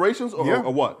talking about reparations or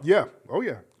what? Yeah. Oh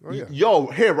yeah. Yo,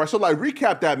 here, right? So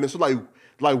recap that, man. So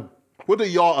what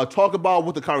did y'all talk about?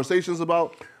 What the conversations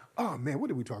about? Oh, man, what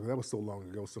did we talk about? That was so long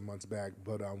ago, some months back.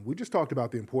 But we just talked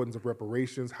about the importance of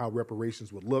reparations, how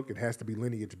reparations would look. It has to be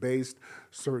lineage-based,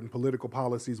 certain political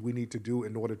policies we need to do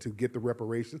in order to get the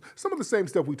reparations. Some of the same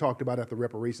stuff we talked about at the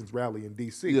reparations rally in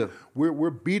D.C. Yeah. We're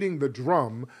beating the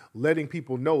drum, letting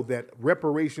people know that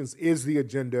reparations is the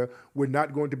agenda. We're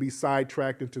not going to be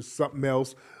sidetracked into something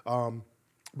else.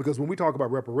 Because when we talk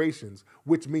about reparations,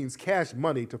 which means cash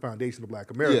money to foundational black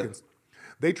Americans,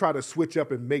 they try to switch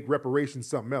up and make reparations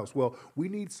something else. Well, we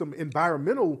need some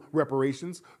environmental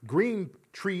reparations, green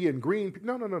tree and green.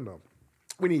 No.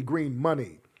 We need green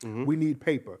money. We need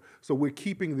paper. So we're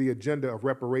keeping the agenda of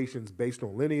reparations based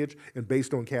on lineage and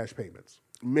based on cash payments.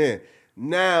 Man,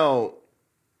 now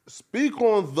speak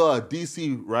on the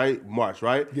D.C. march,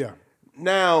 right? Yeah.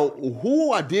 Now,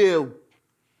 who idea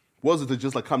was it to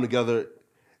just come together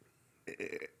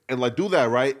and do that,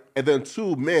 right? And then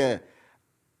two, man,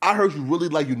 I heard you really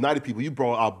united people. You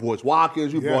brought out Boyce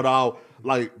Watkins. You brought out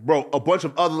a bunch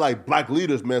of other black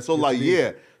leaders, man. So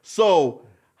So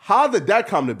how did that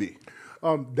come to be?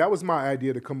 That was my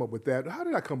idea to come up with that. How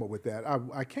did I come up with that?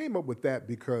 I came up with that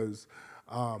because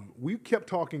we kept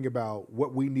talking about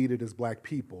what we needed as black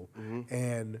people,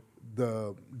 and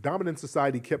the dominant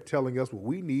society kept telling us, well,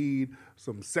 we need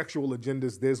some sexual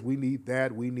agendas, this, we need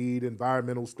that, we need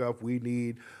environmental stuff, we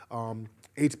need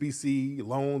HBC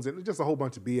loans, and just a whole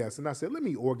bunch of BS. And I said, let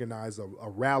me organize a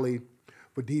rally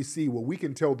for DC where we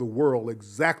can tell the world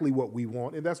exactly what we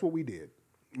want, and that's what we did.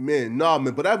 Man,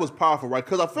 but that was powerful, right?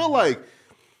 Because I feel like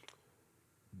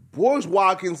Boris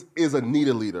Watkins is a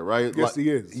needed leader, right? Yes, he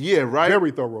is. Yeah, right?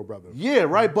 Very thorough, brother. Yeah,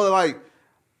 right? But, like,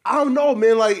 I don't know,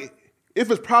 man, like,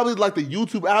 if it's probably, like, the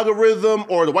YouTube algorithm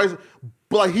or the white...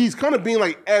 But, like, he's kind of being,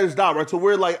 like, edged out, right? So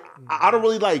we're, like, I don't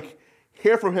really, like,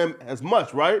 hear from him as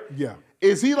much, right? Yeah.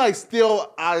 Is he, like,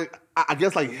 still... I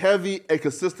guess like heavy and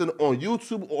consistent on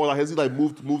YouTube, or like has he like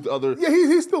moved to other? Yeah,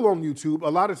 he's still on YouTube. A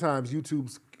lot of times,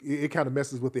 it kind of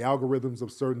messes with the algorithms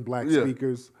of certain black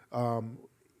speakers.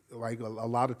 Like a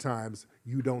lot of times,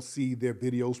 you don't see their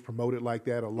videos promoted like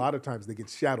that. A lot of times, they get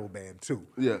shadow banned too.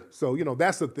 Yeah. So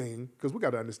that's the thing, because we got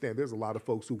to understand. There's a lot of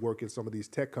folks who work at some of these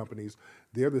tech companies.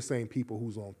 They're the same people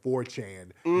who's on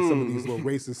 4chan and some of these little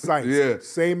racist sites. Yeah.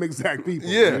 Same exact people.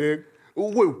 Yeah.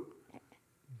 Wait.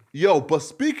 Yo, but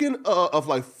speaking of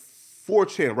like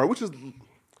 4chan, right, which is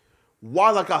why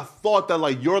like I thought that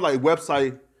like your like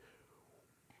website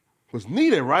was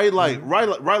needed, right? Like right,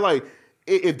 like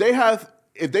if they have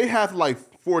like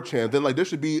 4chan, then like there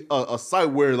should be a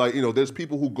site where like there's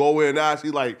people who go in and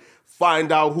actually like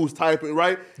find out who's typing,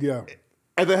 right? Yeah.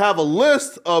 And they have a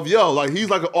list of like he's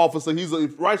like an officer,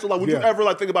 right. So like, would you ever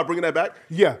like think about bringing that back?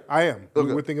 Yeah, I am.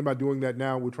 Okay. We're thinking about doing that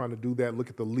now. We're trying to do that. Look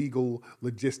at the legal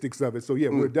logistics of it. So yeah,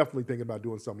 we're definitely thinking about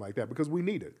doing something like that because we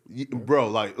need it. Bro,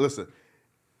 like listen,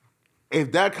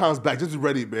 if that comes back, just be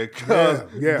ready, man.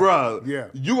 Bro,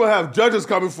 you gonna have judges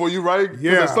coming for you, right?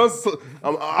 Yeah.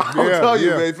 I'll tell you,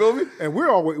 man. Feel me? And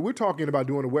we're talking about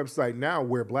doing a website now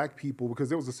where black people, because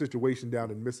there was a situation down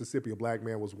in Mississippi, a black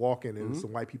man was walking and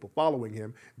some white people following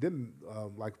him. Then,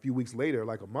 like a few weeks later,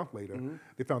 like a month later,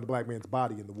 they found the black man's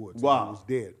body in the woods. Wow. He was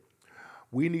dead.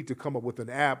 We need to come up with an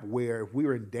app where if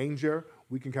we're in danger,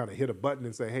 we can kind of hit a button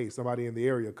and say, hey, somebody in the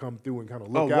area, come through and kind of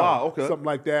look out. Wow, okay. Something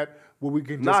like that, where we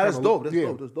can just that's dope.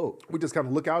 That's dope. We just kind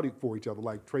of look out for each other.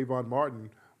 Like Trayvon Martin,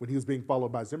 when he was being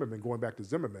followed by Zimmerman, going back to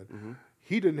Zimmerman,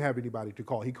 he didn't have anybody to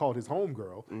call. He called his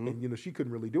homegirl, and she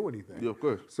couldn't really do anything. Yeah, of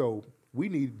course. So we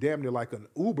need damn near like an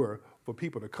Uber for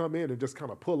people to come in and just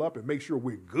kind of pull up and make sure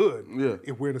we're good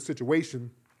if we're in a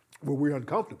situation where we're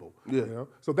uncomfortable. Yeah.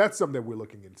 So that's something that we're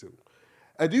looking into.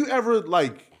 And do you ever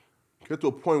like get to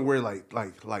a point where like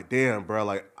damn, bro,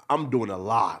 like I'm doing a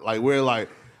lot, like where like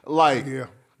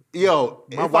yo,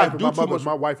 my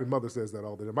wife and mother says that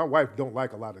all the time. My wife don't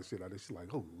like a lot of shit. She's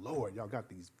like, oh Lord, y'all got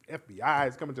these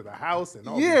FBI's coming to the house and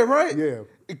all. Yeah, right. Yeah.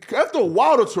 After a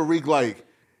while, though, Tariq, like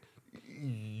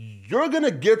you're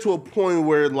gonna get to a point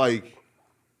where like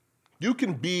you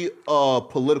can be a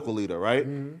political leader, right?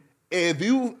 And if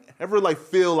you ever like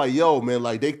feel like, yo, man,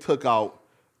 like they took out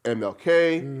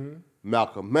MLK,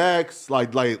 Malcolm X,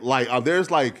 like there's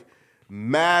like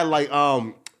mad like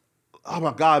oh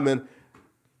my God, man,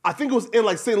 I think it was in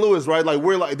like St. Louis, right? Like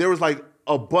where like there was like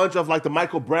a bunch of like the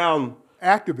Michael Brown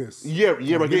activists. Yeah,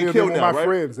 right, getting killed now, my right?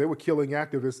 friends, they were killing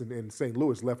activists in St.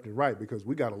 Louis left and right because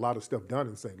we got a lot of stuff done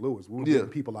in St. Louis. We were getting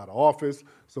people out of office,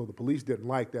 so the police didn't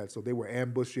like that, so they were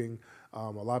ambushing a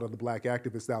lot of the black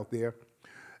activists out there.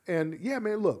 And yeah,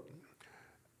 man, look,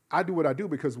 I do what I do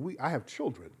because I have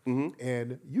children,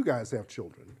 and you guys have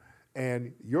children,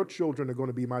 and your children are going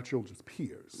to be my children's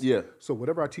peers. Yeah. So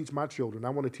whatever I teach my children,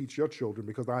 I want to teach your children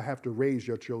because I have to raise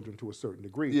your children to a certain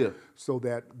degree so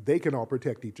that they can all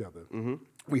protect each other.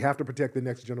 We have to protect the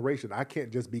next generation. I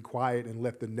can't just be quiet and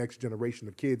let the next generation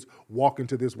of kids walk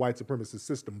into this white supremacist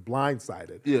system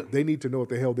blindsided. Yeah. They need to know what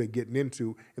the hell they're getting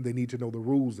into, and they need to know the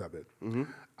rules of it.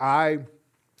 I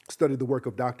studied the work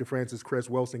of Dr. Frances Cress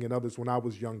Welsing and others when I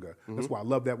was younger. That's why I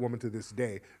love that woman to this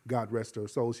day. God rest her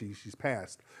soul, she's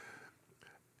passed.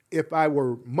 If I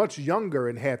were much younger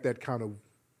and had that kind of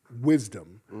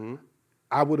wisdom,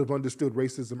 I would have understood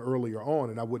racism earlier on,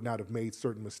 and I would not have made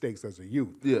certain mistakes as a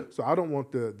youth. Yeah. So I don't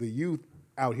want the youth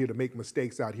out here to make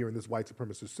mistakes out here in this white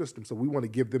supremacist system. So we want to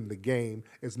give them the game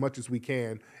as much as we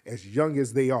can, as young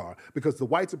as they are. Because the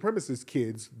white supremacist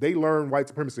kids, they learn white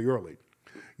supremacy early.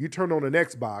 You turn on an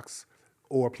Xbox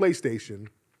or a PlayStation,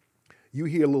 you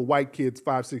hear little white kids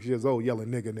 5, 6 years old yelling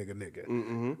nigga, nigga,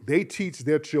 nigga. They teach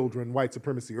their children white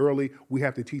supremacy early. We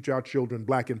have to teach our children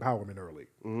black empowerment early.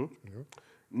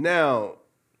 Now,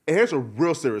 and here's a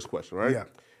real serious question, right? Yeah.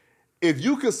 If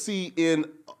you could see in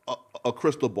a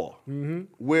crystal ball,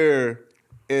 where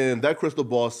and that crystal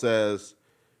ball says,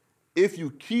 if you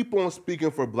keep on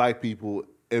speaking for black people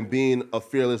and being a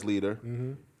fearless leader,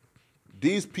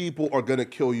 these people are going to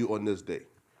kill you on this day.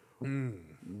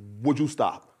 would you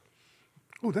stop?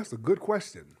 Oh, that's a good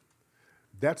question.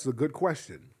 That's a good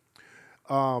question.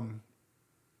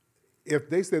 If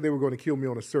they said they were going to kill me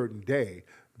on a certain day,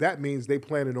 that means they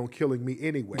planning on killing me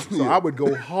anyway. So I would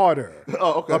go harder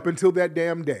up until that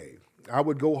damn day. I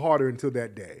would go harder until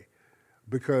that day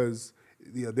because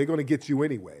they're going to get you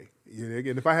anyway.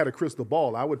 And if I had a crystal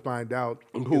ball, I would find out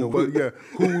who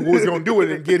was going to do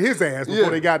it and get his ass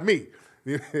before they got me.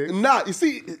 Nah, you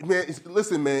see, man,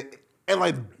 listen, man, and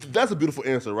like that's a beautiful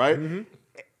answer, right? Mm-hmm.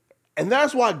 And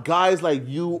that's why guys like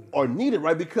you are needed,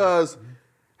 right? Because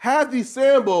half these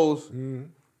Sambos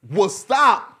will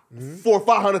stop for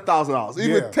 $500,000,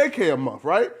 even $10K a month,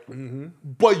 right? Mm-hmm.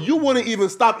 But you wouldn't even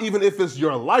stop even if it's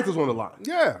your life is on the line.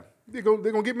 Yeah, they're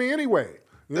gonna get me anyway.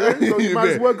 Yeah? So you might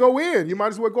as well go in. You might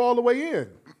as well go all the way in.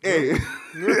 Hey,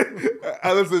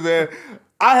 listen, man.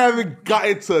 I haven't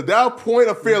gotten to that point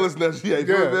of fearlessness yet. You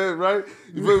feel me, right?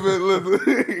 You feel me?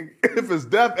 Listen, if it's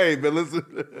death, hey, man,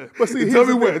 listen. But see, tell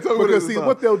me when. Because see,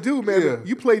 what they'll do, man,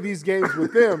 you play these games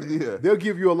with them, they'll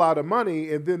give you a lot of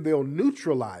money, and then they'll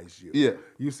neutralize you. Yeah.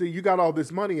 You see, you got all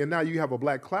this money, and now you have a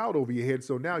black cloud over your head,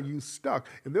 so now you stuck,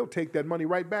 and they'll take that money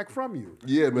right back from you.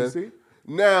 Yeah, man. You see?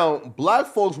 Now, black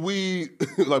folks, we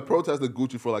like protested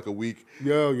Gucci for like a week.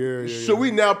 Yeah. Should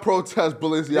we now protest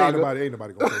Balenciaga? Ain't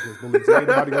nobody gonna protest Balenciaga. Ain't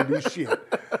nobody gonna do shit.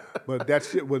 But that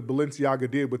shit what Balenciaga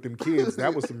did with them kids,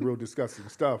 that was some real disgusting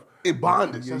stuff. In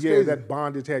bondage. Yeah, that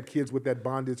bondage had kids with that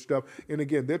bondage stuff. And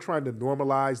again, they're trying to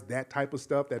normalize that type of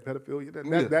stuff, that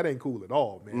pedophilia. That ain't cool at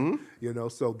all, man. Mm-hmm.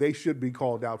 So they should be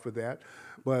called out for that.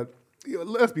 But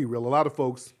let's be real, a lot of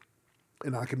folks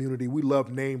in our community, we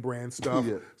love name brand stuff,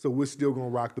 so we're still going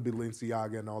to rock the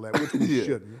Balenciaga and all that, which we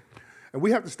shouldn't. And we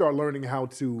have to start learning how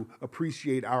to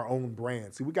appreciate our own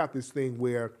brand. See, we got this thing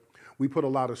where we put a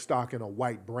lot of stock in a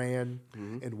white brand,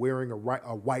 and wearing a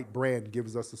white brand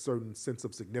gives us a certain sense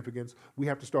of significance. We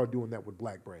have to start doing that with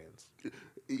black brands.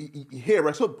 Here,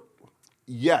 right? So,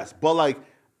 yes, but like,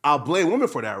 I'll blame women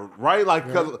for that, right? Like,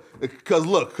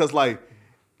 because like,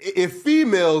 if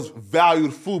females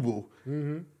valued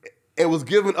FUBU, it was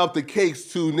giving up the cakes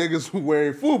to niggas who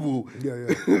wearing FUBU.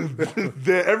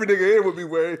 Then every nigga here would be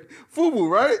wearing FUBU,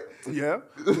 right? Yeah.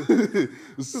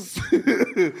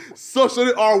 So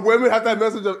should our women have that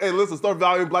message of, hey, listen, start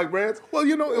valuing black brands? Well,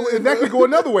 and that could go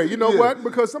another way. You know what?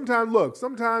 Because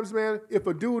sometimes, man, if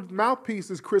a dude's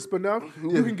mouthpiece is crisp enough,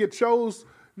 you can get chose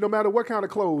no matter what kind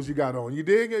of clothes you got on. You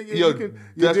dig?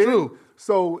 That's true.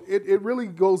 So it really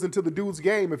goes into the dude's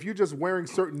game. If you're just wearing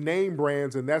certain name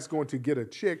brands and that's going to get a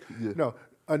chick, no,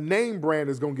 a name brand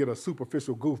is going to get a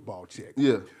superficial goofball chick.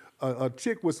 Yeah. A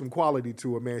chick with some quality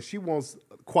to her, man. She wants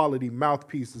quality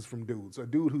mouthpieces from dudes. A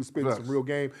dude who's spitting some real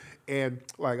game. And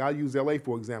like I use LA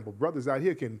for example. Brothers out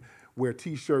here can wear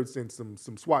T-shirts and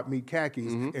some swap meet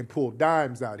khakis and pull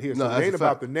dimes out here. So it ain't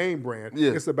about the name brand.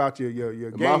 Yeah. It's about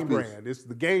your game brand. It's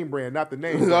the game brand, not the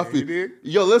name brand. You dig?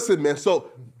 Yo, listen, man.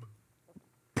 So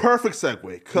perfect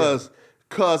segue, because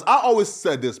I always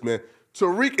said this, man.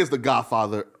 Tariq is the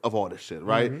godfather of all this shit,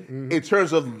 right? In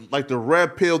terms of like the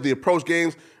red pill, the approach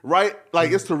games, right?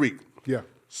 Like it's Tariq. Yeah.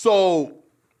 So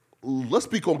let's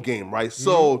speak on game, right?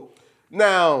 So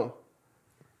now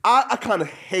I kind of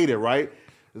hate it, right?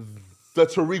 That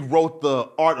Tariq wrote the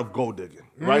art of gold digging,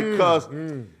 right?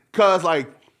 Because like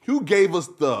you gave us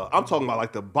I'm talking about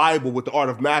like the Bible with the art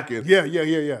of Mackin. Yeah.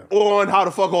 On how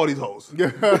to fuck all these hoes. and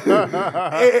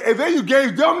then you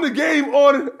gave them the game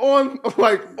on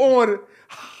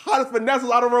how to finesse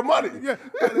us out of her money. Yeah.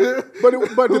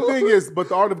 But the thing is,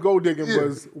 the art of gold digging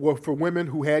was for women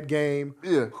who had game,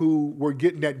 who were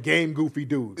getting that game goofy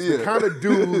dudes. The kind of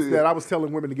dudes that I was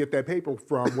telling women to get that paper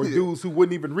from were dudes who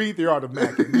wouldn't even read the art of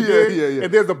Mackin.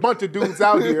 And there's a bunch of dudes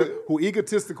out here who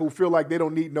egotistical feel like they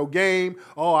don't need no game.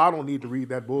 Oh, I don't need to read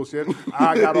that bullshit.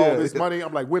 I got all this money.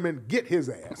 I'm like, women, get his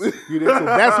ass. So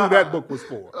that's who that book was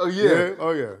for. Oh, yeah.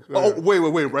 Oh,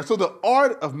 wait. Right. So the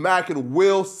art of Mackin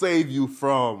will save you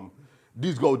from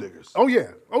these gold diggers. Oh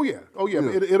yeah.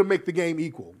 It'll make the game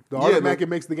equal. The art of Mackin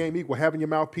makes the game equal. Having your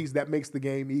mouthpiece, that makes the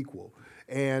game equal.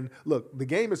 And look, the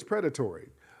game is predatory.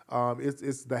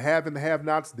 It's the have and the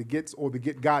have-nots, the gets or the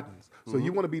get-gottens. So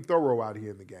you want to be thorough out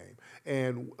here in the game.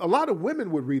 And a lot of women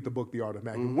would read the book, The Art of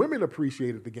Mackin. Women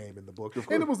appreciated the game in the book.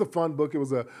 And it was a fun book. It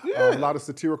was a lot of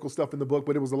satirical stuff in the book,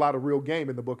 but it was a lot of real game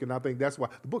in the book. And I think that's why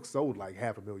the book sold like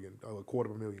 500,000,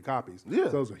 250,000 copies. Yeah.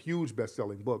 So it was a huge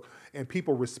best-selling book. And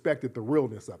people respected the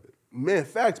realness of it. Man,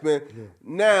 facts, man. Yeah.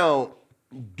 Now,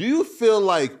 do you feel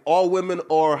like all women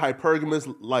are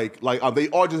hypergamous? Like they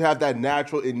all just have that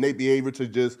natural innate behavior to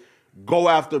just go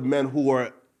after men who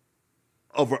are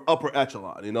of an upper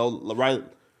echelon, right?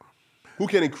 who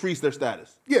can increase their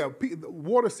status. Yeah,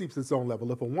 water seeps its own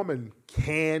level. If a woman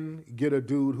can get a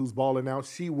dude who's balling out,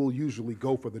 she will usually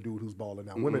go for the dude who's balling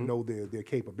out. Women know their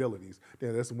capabilities.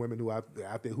 There's some women who out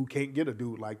there who can't get a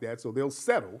dude like that, so they'll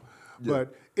settle. Yeah.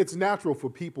 But it's natural for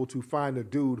people to find a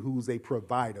dude who's a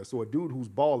provider. So a dude who's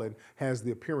balling has the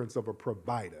appearance of a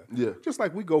provider. Yeah. Just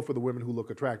like we go for the women who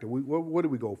look attractive. What do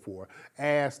we go for?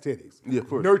 Ass, titties. Yeah, of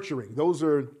course. Nurturing. Those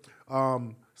are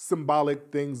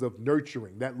symbolic things of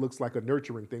nurturing. That looks like a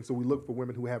nurturing thing. So we look for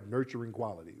women who have nurturing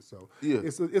qualities. So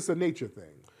it's a nature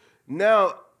thing.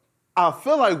 Now, I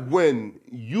feel like when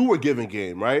you were giving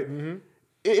game, right?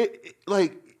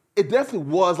 It definitely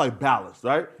was like balanced,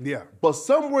 right? Yeah. But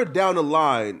somewhere down the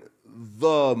line,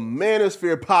 the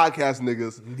Manosphere podcast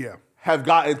niggas have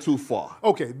gotten too far.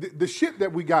 Okay, the shit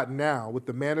that we got now with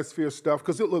the Manosphere stuff,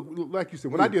 because look, like you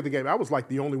said, when I did the game, I was like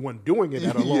the only one doing it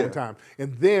at a long time.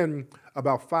 And then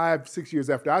about 5-6 years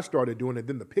after I started doing it,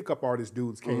 then the pickup artist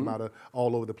dudes came out of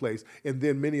all over the place. And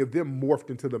then many of them morphed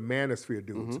into the Manosphere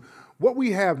dudes. What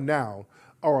we have now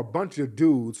are a bunch of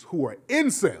dudes who are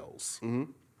incels,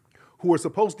 who are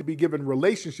supposed to be given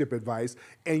relationship advice,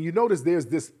 and you notice there's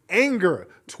this anger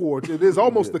towards it. There's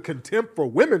almost a contempt for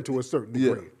women to a certain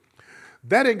degree.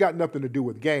 That ain't got nothing to do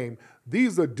with game.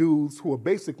 These are dudes who are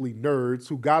basically nerds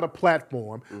who got a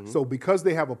platform. So because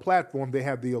they have a platform, they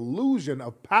have the illusion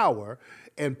of power,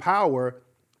 and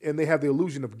they have the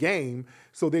illusion of game.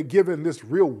 So they're given this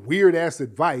real weird-ass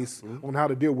advice on how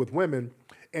to deal with women,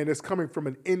 and it's coming from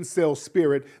an incel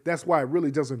spirit. That's why it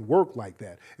really doesn't work like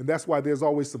that. And that's why there's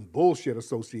always some bullshit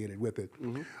associated with it.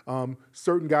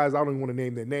 Certain guys, I don't even want to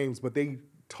name their names, but they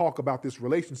talk about this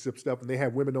relationship stuff, and they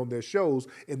have women on their shows,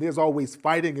 and there's always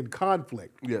fighting and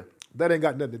conflict. Yeah. That ain't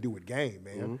got nothing to do with game,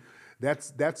 man.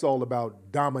 That's all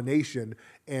about domination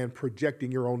and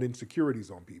projecting your own insecurities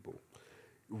on people.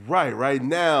 Right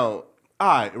now.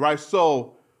 All right.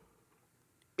 So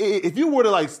if you were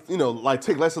to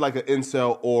take let's say like an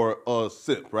incel or a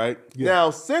simp, right? Yeah.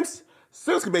 Now simps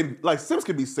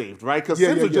can be saved, right? Because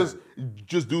simps are just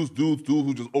dudes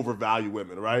who just overvalue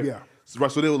women, right? Yeah. So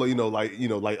they will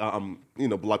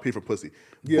pay for pussy.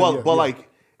 Like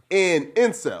in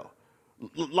incel,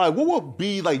 like what would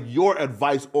be like your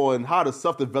advice on how to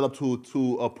self-develop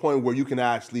to a point where you can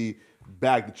actually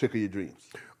bag the chick of your dreams?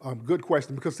 Good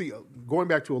question, because see, going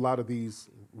back to a lot of these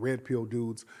red pill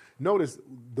dudes, notice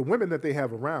the women that they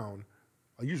have around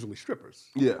are usually strippers.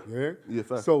 Yeah.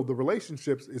 Fact. So the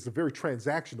relationships is a very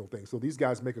transactional thing. So these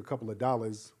guys make a couple of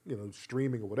dollars,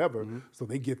 streaming or whatever. So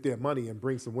they get their money and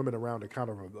bring some women around and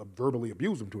kind of verbally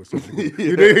abuse them to a certain degree.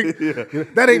 You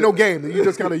dig? That ain't no game. You're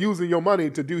just kind of using your money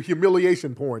to do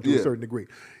humiliation porn to a certain degree.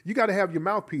 You got to have your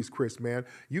mouthpiece, Chris, man.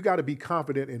 You got to be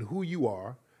confident in who you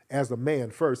are as a man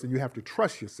first, and you have to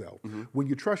trust yourself. When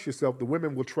you trust yourself, the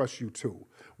women will trust you too.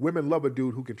 Women love a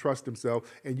dude who can trust himself,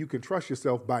 and you can trust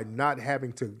yourself by not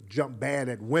having to jump bad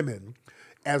at women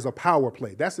as a power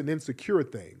play. That's an insecure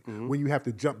thing. When you have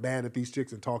to jump bad at these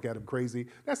chicks and talk at them crazy,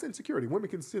 that's insecurity. Women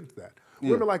can sense that.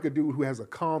 Women like a dude who has a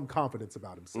calm confidence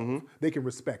about himself. They can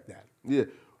respect that. Yeah.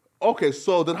 Okay,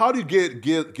 so then how do you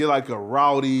get like a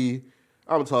rowdy,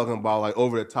 I'm talking about like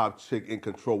over the top chick in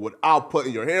control without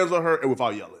putting your hands on her and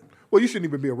without yelling? Well, you shouldn't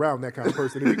even be around that kind of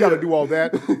person. If you got to do all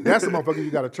that, that's the motherfucker you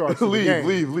got to charge for the game.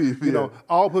 Leave. You know,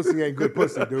 all pussy ain't good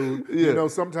pussy, dude. You know,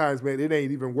 sometimes, man, it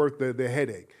ain't even worth the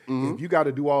headache. If you got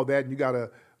to do all that and you got to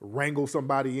wrangle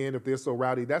somebody in if they're so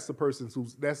rowdy, that's the person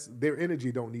their energy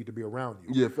don't need to be around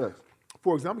you. Yeah, facts.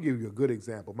 For example, I'm going to give you a good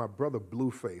example. My brother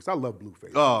Blueface. I love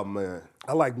Blueface. Oh, man.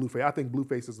 I like Blueface. I think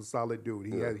Blueface is a solid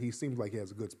dude. He seems like he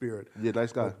has a good spirit. Yeah,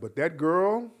 nice guy. But that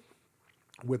girl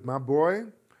with my boy.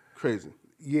 Crazy.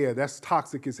 Yeah, that's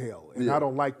toxic as hell. And I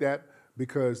don't like that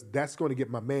because that's going to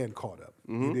get my man caught up.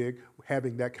 You dig?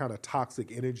 Having that kind of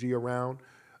toxic energy around,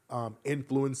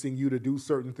 influencing you to do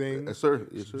certain things. Yes, sir.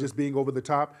 Just being over the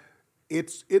top.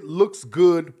 It looks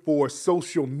good for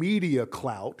social media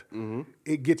clout.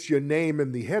 It gets your name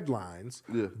in the headlines.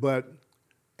 Yeah. But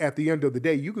at the end of the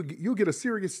day, you'll get a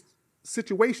serious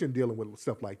situation dealing with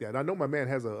stuff like that. I know my man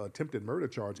has an attempted murder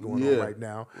charge going on right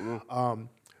now.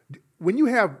 When you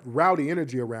have rowdy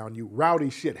energy around you, rowdy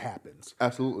shit happens.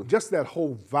 Absolutely. Just that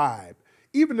whole vibe.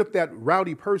 Even if that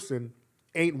rowdy person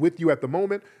ain't with you at the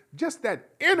moment, just that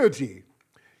energy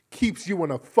keeps you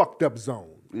in a fucked up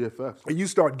zone. Yeah, facts. And you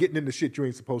start getting into shit you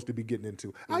ain't supposed to be getting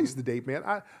into. I used to date, man.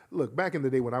 Look, back in the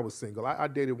day when I was single, I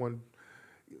dated one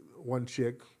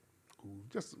chick who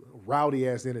just rowdy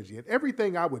ass energy, and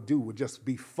everything I would do would just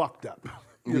be fucked up.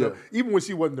 You know, even when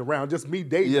she wasn't around, just me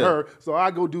dating her. So I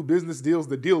go do business deals.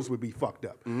 The deals would be fucked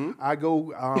up. I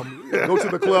go go to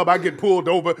the club. I get pulled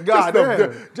over.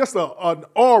 Just an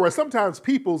aura. Sometimes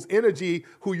people's energy,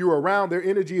 who you're around, their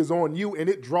energy is on you, and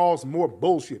it draws more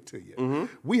bullshit to you.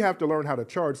 We have to learn how to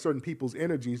charge certain people's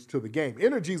energies to the game.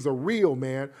 Energies are real,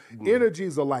 man.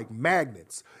 Energies are like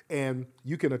magnets, and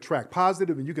you can attract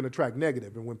positive and you can attract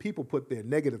negative. And when people put their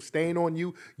negative stain on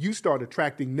you, you start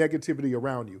attracting negativity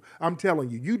around you. I'm telling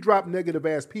you, you drop negative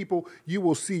ass people, you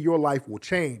will see your life will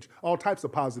change. All types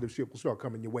of positive shit will start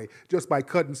coming your way just by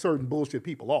cutting certain bullshit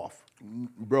people off.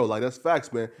 Bro, like that's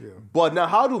facts, man. But now,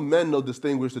 how do men know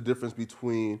distinguish the difference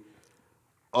between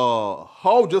a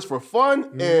hoe just for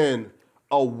fun and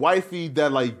a wifey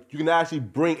that like you can actually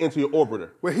bring into your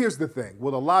orbiter? Well, here's the thing.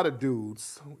 With a lot of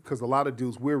dudes, because a lot of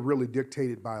dudes, we're really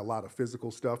dictated by a lot of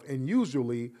physical stuff. And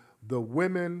usually the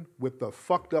women with the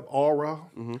fucked up aura,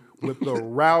 with the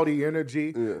rowdy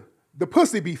energy, the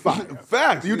pussy be fire.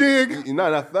 Facts. You dig?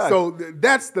 No, that's facts. So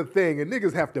that's the thing. And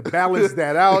niggas have to balance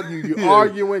that out. You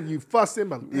arguing, you fussing,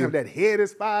 but damn, that head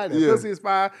is fire, that pussy is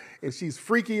fire, and she's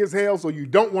freaky as hell, so you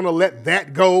don't want to let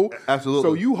that go. Absolutely.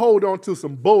 So you hold on to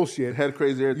some bullshit. Head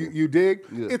crazy everything. You dig?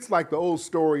 Yeah. It's like the old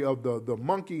story of the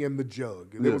monkey and the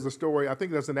jug. There was a story, I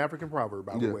think that's an African proverb,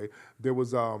 by the way. There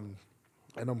was...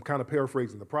 and I'm kind of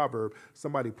paraphrasing the proverb,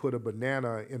 somebody put a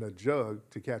banana in a jug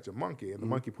to catch a monkey, and the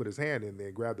monkey put his hand in there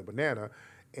and grabbed the banana,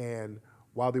 and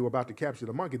while they were about to capture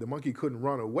the monkey couldn't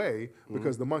run away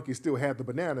because the monkey still had the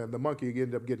banana, and the monkey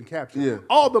ended up getting captured.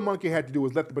 All the monkey had to do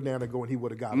was let the banana go, and he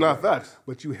would have got away. Facts.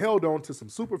 But you held on to some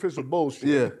superficial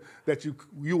bullshit that you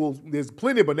will, there's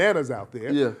plenty of bananas out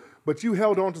there. But you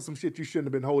held on to some shit you shouldn't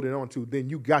have been holding on to, then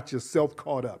you got yourself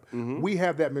caught up. We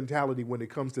have that mentality when it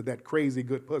comes to that crazy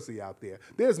good pussy out there.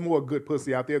 There's more good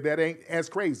pussy out there that ain't as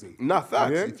crazy. Not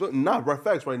facts. Not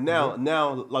facts right now.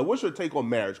 Now, like, what's your take on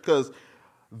marriage? Because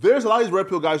there's a lot of these red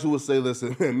pill guys who would say,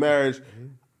 listen, marriage,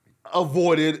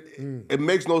 avoid it. It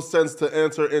makes no sense to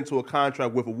enter into a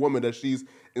contract with a woman that she's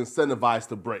incentivized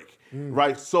to break,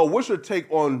 right? So what's your take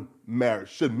on marriage?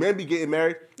 Should men be getting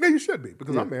married? Yeah, you should be,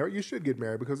 because I'm married. You should get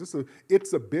married because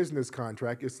it's a business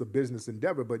contract. It's a business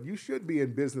endeavor, but you should be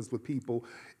in business with people,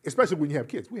 especially when you have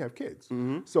kids. We have kids.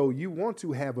 So you want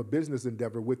to have a business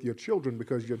endeavor with your children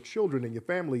because your children and your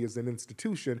family is an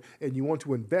institution, and you want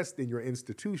to invest in your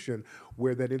institution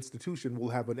where that institution will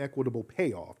have an equitable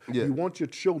payoff. You want your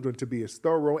children to be as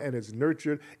thorough and as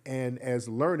nurtured and as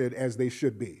learned as they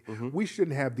should be. We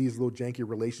shouldn't have these little janky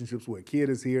relationships where a kid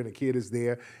is here and a kid is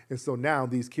there. And so now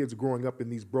these kids are growing up in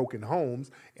these broken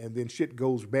homes, and then shit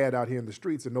goes bad out here in the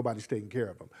streets and nobody's taking care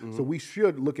of them. So we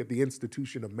should look at the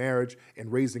institution of marriage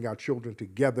and raising our children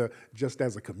together just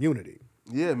as a community.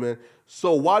 Yeah, man.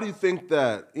 So why do you think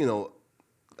that,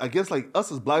 I guess like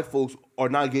us as black folks are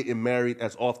not getting married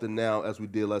as often now as we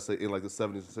did, let's say, in like the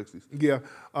 70s and 60s? Yeah,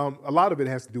 a lot of it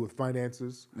has to do with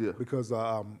finances because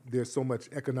there's so much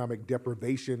economic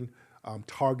deprivation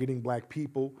targeting black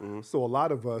people. So a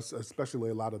lot of us, especially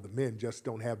a lot of the men, just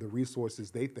don't have the resources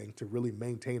they think to really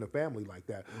maintain a family like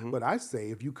that. But I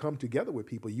say if you come together with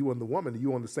people, you and the woman,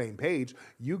 you on the same page,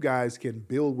 you guys can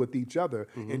build with each other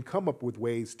and come up with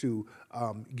ways to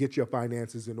get your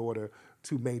finances in order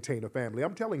to maintain a family.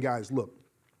 I'm telling guys, look,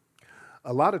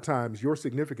 a lot of times your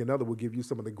significant other will give you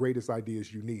some of the greatest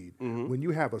ideas you need. When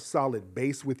you have a solid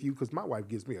base with you, because my wife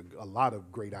gives me a lot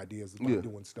of great ideas about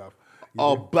doing stuff.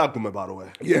 Black woman, by the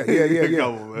way. Yeah.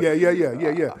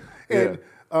 And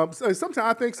so sometimes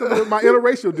I think some of my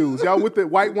interracial dudes, y'all with the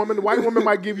white woman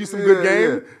might give you some good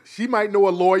game. She might know a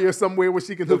lawyer somewhere where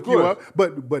she can hook you up.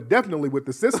 But definitely with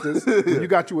the sisters, when you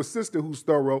got you a sister who's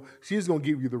thorough, she's gonna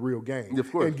give you the real game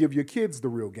and give your kids the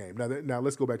real game. Now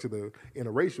let's go back to the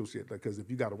interracial shit, because if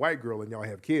you got a white girl and y'all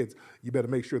have kids, you better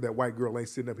make sure that white girl ain't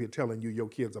sitting up here telling you your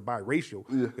kids are biracial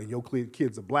and your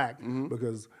kids are black,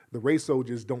 because the race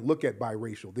soldiers don't look at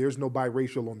biracial. There's no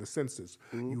biracial on the census.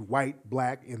 You white,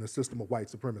 black, in the system of white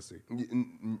supremacy.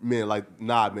 Man,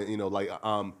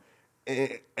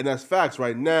 and that's facts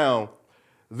right now.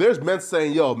 There's men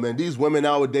saying, yo, man, these women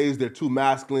nowadays, they're too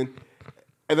masculine.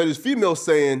 And then there's females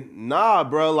saying, nah,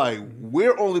 bro, like,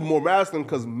 we're only more masculine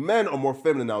because men are more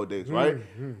feminine nowadays, right?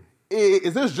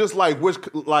 Is this just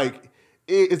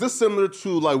is this similar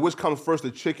to like which comes first,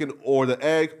 the chicken or the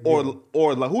egg?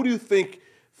 Or like, who do you think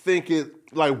it,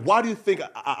 like, why do you think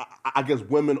I guess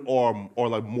women are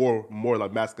like more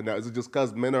like masculine now? Is it just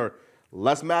because men are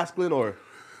less masculine, or?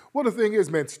 Well, the thing is,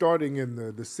 man, starting in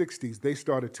the 60s, they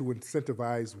started to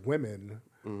incentivize women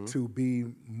to be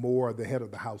more the head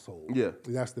of the household. Yeah.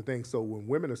 That's the thing. So when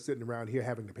women are sitting around here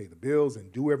having to pay the bills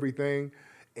and do everything,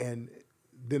 and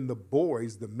then the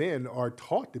boys, the men, are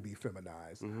taught to be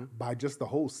feminized by just the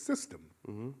whole system.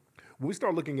 When we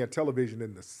start looking at television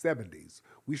in the 70s,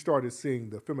 we started seeing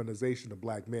the feminization of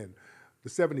black men. The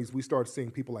 70s, we started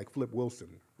seeing people like Flip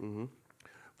Wilson.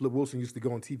 Flip Wilson used to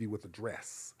go on TV with a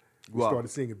dress. We started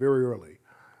seeing it very early.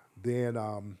 Then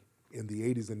in the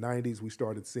 80s and 90s, we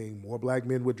started seeing more black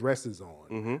men with dresses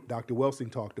on. Dr.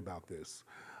 Welsing talked about this.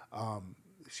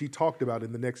 She talked about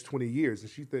in the next 20 years, and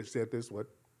she said this,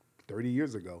 30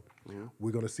 years ago,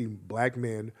 we're going to see black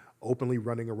men openly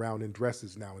running around in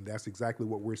dresses now, and that's exactly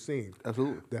what we're seeing.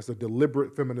 Absolutely. That's a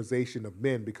deliberate feminization of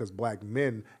men because black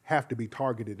men have to be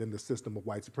targeted in the system of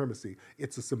white supremacy.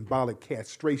 It's a symbolic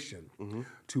castration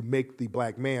to make the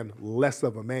black man less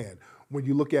of a man. When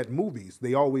you look at movies,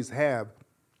 they always have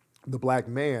the black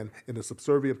man in a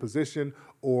subservient position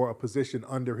or a position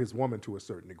under his woman to a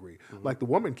certain degree. Like the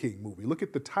Woman King movie. Look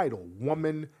at the title,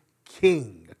 Woman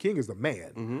King. A king is a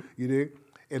man, you dig?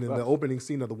 And in the opening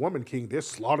scene of The Woman King, they're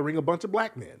slaughtering a bunch of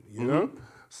black men, you know?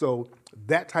 So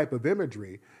that type of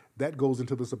imagery, that goes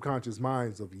into the subconscious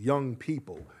minds of young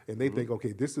people, and they think,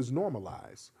 okay, this is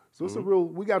normalized. So it's a real,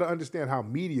 we got to understand how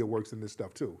media works in this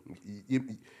stuff too.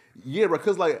 Yeah,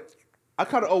 because like, I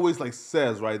kind of always like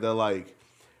says, right, that like,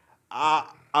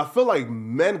 I feel like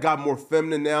men got more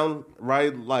feminine now,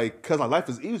 right? Like, cause like life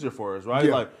is easier for us,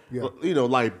 right? You know,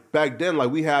 like back then,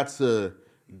 like we had to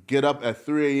get up at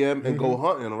 3 a.m. and go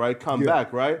hunting, right? Come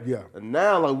back, right? Yeah. And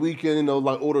now, like we can, you know,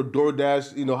 like order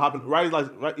DoorDash, you know, hopping, right? Like,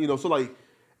 right, you know, so like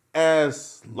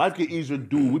as life get easier,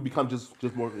 we become just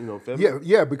more, you know, feminine.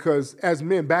 Yeah, because as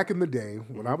men back in the day,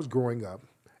 when I was growing up,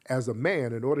 as a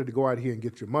man, in order to go out here and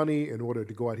get your money, in order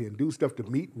to go out here and do stuff to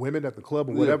meet women at the club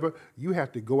or whatever, you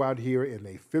have to go out here in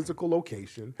a physical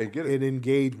location and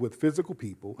engage with physical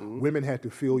people. Women had to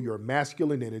feel your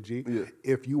masculine energy.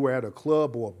 If you were at a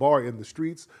club or a bar in the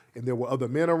streets and there were other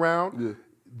men around,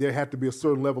 there had to be a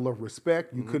certain level of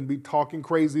respect. You couldn't be talking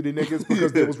crazy to niggas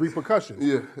because there was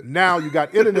repercussions. Now you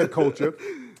got internet culture.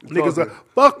 Niggas are,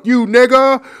 fuck you,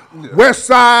 nigga. West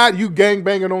Side, you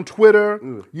gangbanging on Twitter.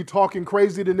 You talking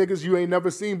crazy to niggas you ain't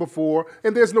never seen before,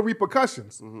 and there's no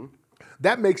repercussions.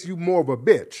 That makes you more of a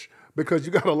bitch because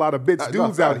you got a lot of bitch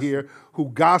dudes out here who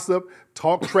gossip,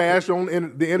 talk trash on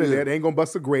the internet, ain't gonna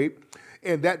bust a grape,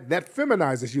 and that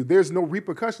feminizes you. There's no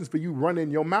repercussions for you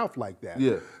running your mouth like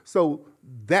that. So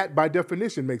that, by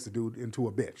definition, makes a dude into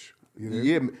a bitch. You know?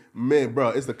 Yeah, man, bro.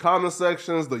 It's the comment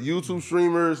sections, the YouTube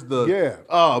streamers,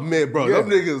 oh man, bro, them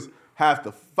niggas have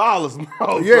to file us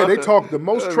mouth. Yeah, they talk the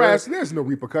most trash. There's no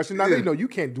repercussion. Now they know you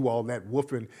can't do all that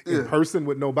woofing in person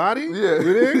with nobody.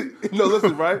 You dig? No,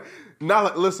 listen, right? Now,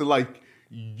 like, listen, like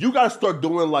you gotta start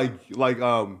doing like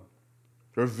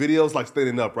your videos like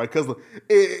standing up, right? Because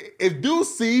if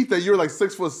dudes see that you're like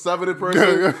 6'7" in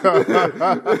person,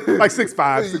 like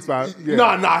 6'5", yeah.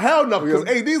 Nah, hell no. Because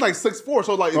AD's like 6'4",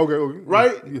 so like,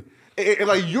 right? And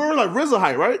like you're like RZA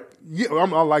height, right? Yeah,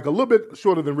 I'm like a little bit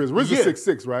shorter than RZA. RZA's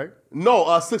 6'6", right? No,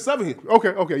 6'7" here.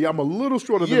 Okay, yeah, I'm a little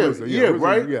shorter than RZA. RZA,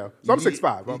 right? Yeah, so I'm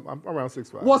 6'5". I'm around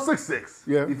 6'5". Well, 6'6".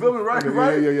 Yeah, you feel me, right?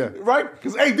 Yeah. Right?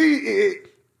 Because AD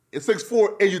is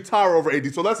 6'4", and you tower over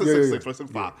AD, so that's a 6'6", right?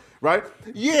 6'5", right?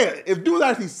 Yeah, if dudes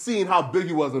actually seen how big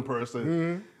he was in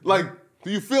person, like, do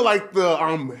you feel like the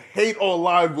hate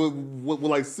online will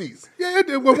like cease? Yeah,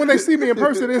 when they see me in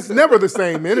person, it's never the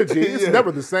same energy. It's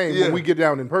never the same when we get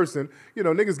down in person. You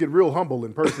know, niggas get real humble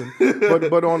in person,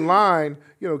 but online,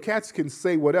 you know, cats can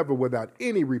say whatever without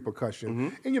any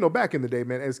repercussion. And you know, back in the day,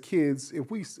 man, as kids,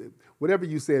 whatever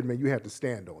you said, man, you had to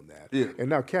stand on that. And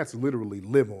now cats literally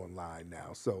live online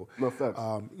now. So,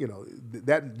 you know,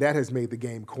 that has made the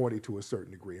game corny to a certain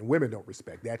degree, and women don't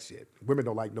respect that shit. Women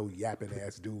don't like no yapping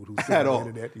ass dude who's sitting on the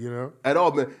internet, you know? At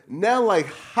all, man. Now, like,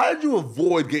 how did you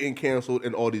avoid getting canceled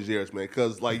in all these years, man?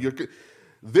 Because, like,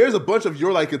 there's a bunch of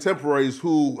your, like, contemporaries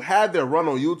who had their run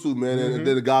on YouTube, man, and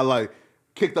then the guy, like,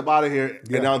 kicked up out of here,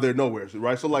 and now they're nowhere,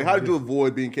 right? So, like, how did you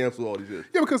avoid being canceled all these years?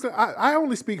 Yeah, because I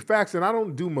only speak facts, and I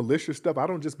don't do malicious stuff. I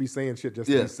don't just be saying shit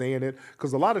just to be saying it.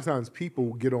 Because a lot of times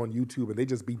people get on YouTube and they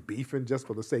just be beefing just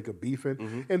for the sake of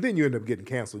beefing, and then you end up getting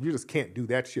canceled. You just can't do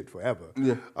that shit forever.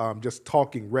 Just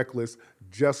talking reckless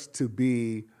just to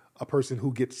be a person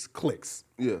who gets clicks.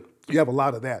 You have a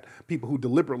lot of that. People who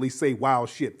deliberately say wild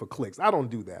shit for clicks. I don't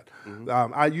do that.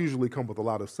 I usually come with a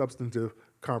lot of substantive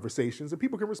conversations, and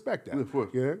people can respect that. Of course.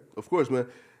 Yeah? Of course, man.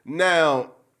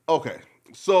 Now, okay.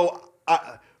 So,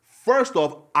 first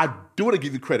off, I do want to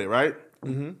give you credit, right?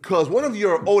 Because one of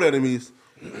your old enemies,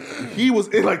 he was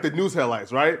in, like, the news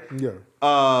headlines, right?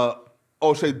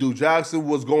 O'Shea Duke Jackson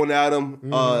was going at him.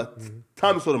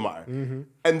 Tommy Sotomayor.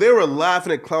 And they were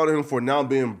laughing and clowning him for now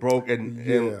being broke and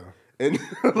And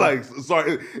like,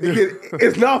 sorry,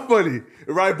 it's not funny,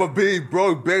 right? But being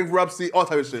broke, bankruptcy, all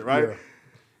type of shit, right? Yeah.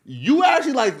 You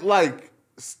actually like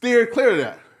steered clear of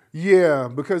that. Yeah,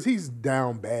 because he's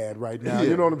down bad right now.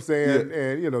 Yeah. You know what I'm saying? Yeah.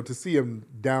 And, you know, to see him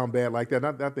down bad like that,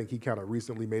 I think he kind of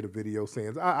recently made a video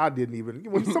saying, I didn't even,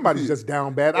 when somebody's just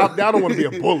down bad, I don't want to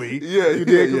be a bully. Yeah, you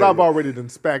did? Because yeah. I've already done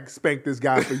spanked this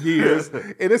guy for years.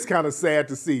 And it's kind of sad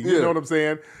to see. You know what I'm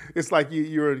saying? It's like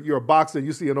you're a boxer, and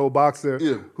you see an old boxer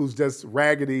who's just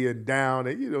raggedy and down,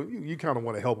 and, you know, you kind of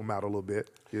want to help him out a little bit.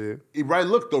 Yeah. Right,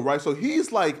 look, though, right? So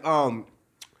he's like,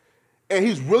 and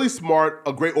he's really smart,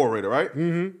 a great orator, right?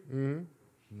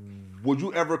 Would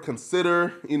you ever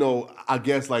consider, you know, I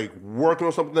guess like working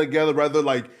on something together, rather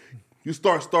like you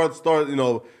start, you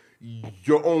know,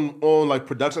 your own like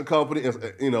production company,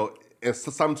 and you know, and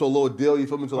something to a little deal, you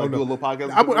feel me, to like do a little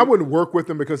podcast? I wouldn't work with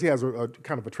him because he has a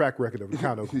kind of a track record of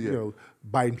kind of, you know,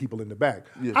 biting people in the back.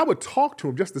 Yeah. I would talk to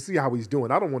him just to see how he's doing.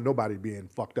 I don't want nobody being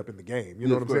fucked up in the game. You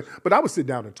know what I'm course. saying? But I would sit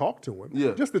down and talk to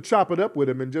him just to chop it up with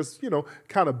him and just, you know,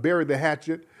 kind of bury the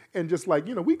hatchet and just like,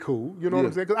 you know, we cool. You know what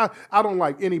I'm saying? Because I don't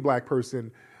like any black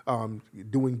person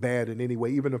doing bad in any way,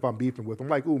 even if I'm beefing with him.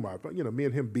 Like Umar, you know, me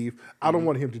and him beef. I don't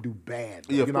want him to do bad.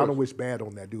 Like, you know, I don't wish bad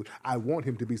on that dude. I want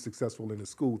him to be successful in his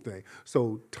school thing.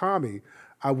 So Tommy,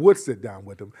 I would sit down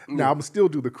with him. Now I'm still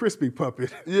do the crispy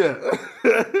puppet. Yeah.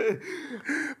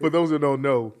 For those who don't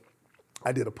know,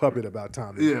 I did a puppet about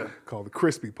Tommy Yeah. called the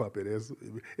Crispy Puppet.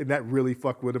 And that really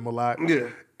fucked with him a lot. Yeah.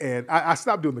 And I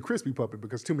stopped doing the Crispy Puppet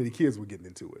because too many kids were getting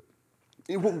into it.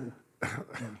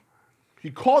 He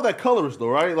called that colorist though,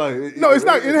 right? Like No, it's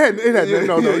not. It had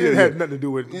nothing to do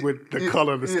with the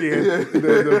color of the skin.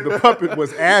 The puppet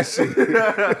was ashy.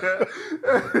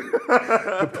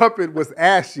 The puppet was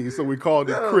ashy, so we called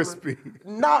it crispy.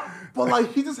 Not, but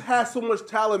like he just has so much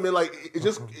talent, man. Like it's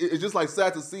just like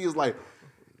sad to see. Is like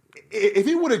if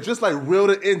he would have just like reeled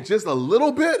it in just a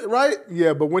little bit, right?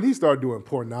 Yeah, but when he started doing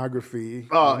pornography,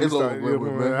 it's over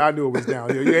with, man. I knew it was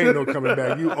downhill. You ain't no coming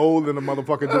back. You old and a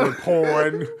motherfucker doing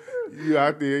porn. You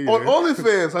out there, On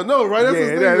OnlyFans, I know, right? That's his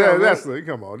thing, that's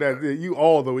come on. You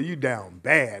all the way, you down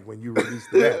bad when you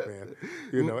released that, man.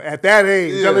 You know, at that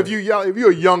age, if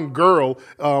you're a young girl,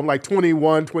 like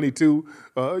 21, 22,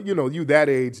 you know, you that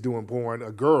age doing porn,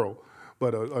 a girl.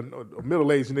 But a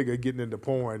middle-aged nigga getting into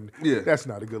porn, that's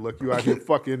not a good look. You out here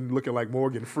fucking looking like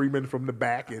Morgan Freeman from the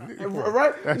back, and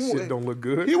right? That shit don't look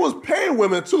good. He was paying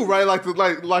women too, right? Like to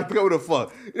go to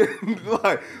fuck.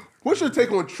 Like, what's your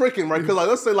take on tricking, right? Because like,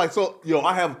 let's say like, so yo,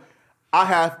 I have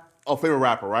a favorite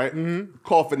rapper, right?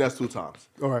 Called Finesse 2 Times.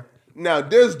 All right. Now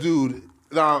this dude,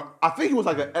 now I think he was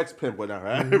like an ex-pimp with that,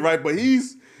 right? Right? But he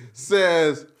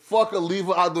says, fuck her, leave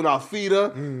her out, do not feed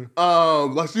her.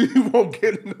 Like she won't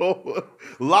get no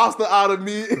lobster out of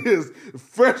me. Is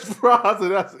French fries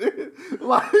and that's it.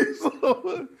 Like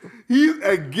so, he's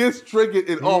against tricking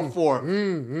in all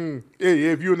form. Yeah,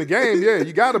 if you're in the game,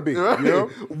 you gotta be. Right? You know?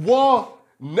 Well,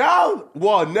 now,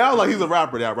 like he's a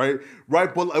rapper now, right?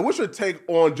 Right, but like, what's your take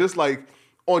on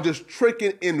just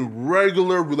tricking in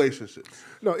regular relationships?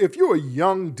 No, if you're a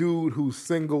young dude who's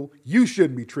single, you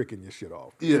shouldn't be tricking your shit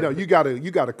off. Yeah. You know, you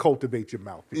gotta cultivate your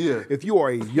mouth. Yeah. If you are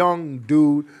a young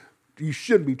dude, you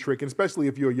shouldn't be tricking, especially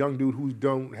if you're a young dude who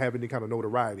don't have any kind of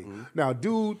notoriety. Now,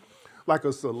 dude, like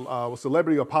a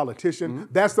celebrity or politician,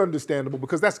 that's understandable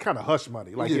because that's kind of hush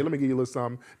money. Like, here, let me give you a little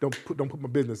something. Don't put my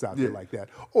business out there like that.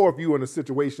 Or if you're in a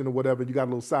situation or whatever, you got a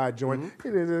little side joint,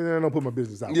 don't put my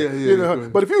business out there. You know?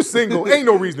 But if you're single, ain't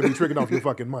no reason to be tricking off your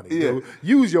fucking money. You know?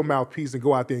 Use your mouthpiece and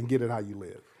go out there and get it how you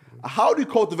live. How do you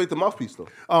cultivate the mouthpiece,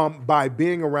 though? By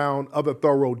being around other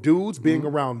thorough dudes, being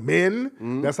around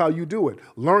men. That's how you do it.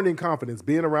 Learning confidence,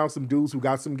 being around some dudes who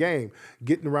got some game,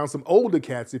 getting around some older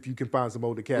cats if you can find some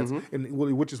older cats, and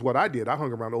which is what I did. I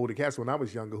hung around older cats when I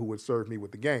was younger who would serve me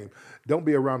with the game. Don't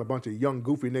be around a bunch of young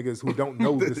goofy niggas who don't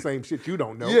know the same shit you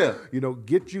don't know. Yeah. You know,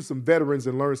 get you some veterans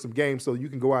and learn some games so you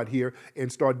can go out here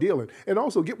and start dealing. And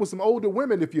also get with some older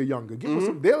women if you're younger. Get with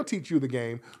some, they'll teach you the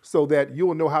game so that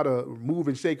you'll know how to move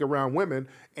and shake around women,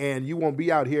 and you won't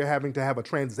be out here having to have a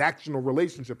transactional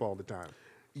relationship all the time.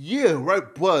 Yeah, right.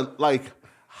 But like,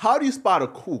 how do you spot a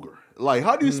cougar? Like,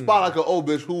 how do you spot like an old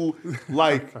bitch who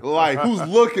like who's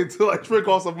looking to like trick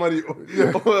off some money?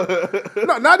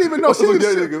 No, not even no. She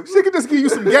can just give you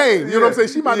some game. You know what I'm saying?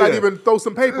 She might not even throw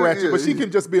some paper at you, but she can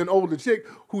just be an older chick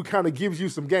who kind of gives you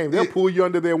some game. They'll pull you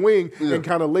under their wing and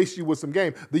kind of lace you with some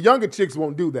game. The younger chicks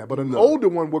won't do that, but an older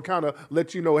one will kind of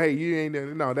let you know, hey, you ain't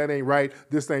that ain't right.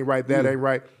 This ain't right. That ain't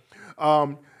right.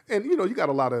 And, you know, you got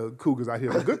a lot of cougars out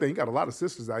here. The good thing, you got a lot of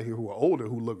sisters out here who are older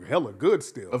who look hella good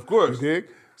still. Of course. You dig?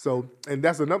 So, and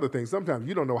that's another thing. Sometimes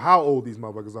you don't know how old these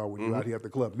motherfuckers are when you're out here at the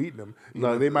club meeting them. You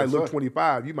know, they might look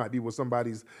 25. You might be with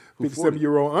somebody's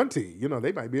 57-year-old auntie. You know,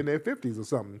 they might be in their 50s or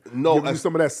something. No, giving you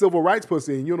some of that civil rights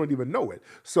pussy and you don't even know it.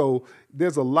 So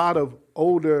there's a lot of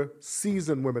older,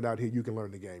 seasoned women out here you can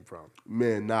learn the game from.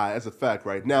 Man, nah, that's a fact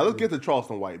right now. Let's get to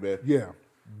Charleston White, man. Yeah.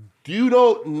 Do you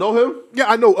know him? Yeah,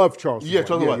 I know of Charleston White.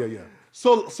 Charleston White. Yeah.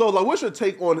 So like, what's your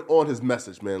take on his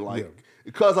message, man? Like,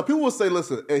 because like, people will say,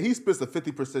 listen, and he spits the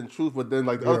 50% truth, but then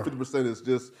like the other 50% is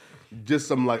just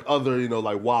some like other, you know,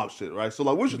 like wild shit, right? So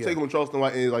like, what's your take on Charleston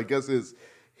White and like, guess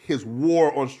his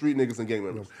war on street niggas and gang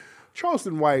members?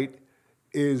 Charleston White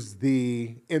is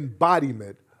the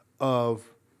embodiment of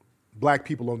black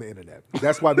people on the internet.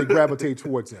 That's why they gravitate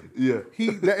towards him. Yeah.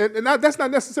 That's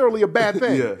not necessarily a bad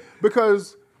thing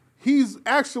because he's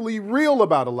actually real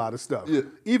about a lot of stuff. Yeah.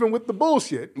 Even with the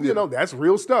bullshit, you know, that's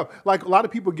real stuff. Like a lot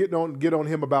of people get on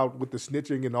him about with the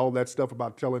snitching and all that stuff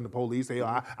about telling the police, hey,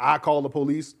 I call the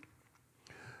police.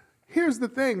 Here's the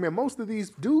thing, man. Most of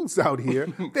these dudes out here,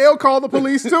 they'll call the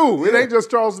police too. It ain't just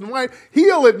Charleston White.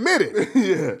 He'll admit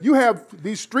it. You have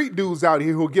these street dudes out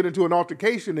here who'll get into an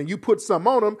altercation and you put some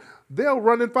on them, they'll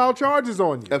run and file charges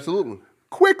on you. Absolutely.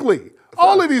 Quickly.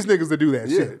 All of these niggas that do that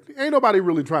shit. Ain't nobody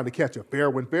really trying to catch a fair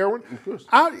one. Of course.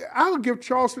 I'll give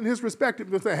Charleston his respect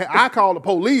and say, hey, I call the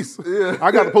police.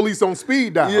 I got the police on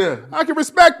speed dial. I can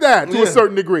respect that to a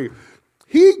certain degree.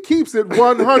 He keeps it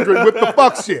 100 with the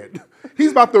fuck shit.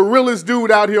 He's about the realest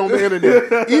dude out here on the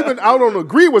internet. Even I don't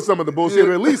agree with some of the bullshit,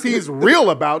 but at least he's real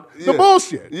about the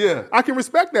bullshit. Yeah. I can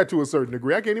respect that to a certain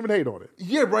degree. I can't even hate on it.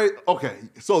 Yeah, right. Okay.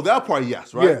 So that part,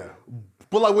 yes, right? Yeah.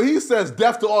 But like when he says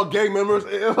death to all gang members,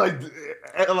 and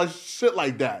like shit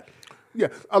like that. Yeah,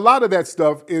 a lot of that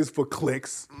stuff is for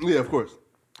clicks. Yeah, of course.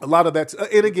 A lot of that's,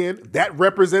 and again, that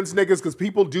represents niggas because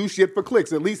people do shit for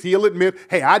clicks. At least he'll admit,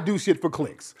 hey, I do shit for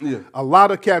clicks. Yeah. A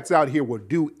lot of cats out here will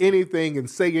do anything and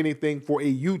say anything for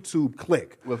a YouTube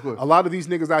click. Of course. A lot of these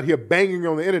niggas out here banging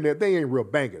on the internet, they ain't real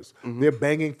bangers. They're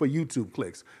banging for YouTube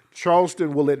clicks.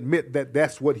 Charleston will admit that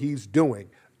that's what he's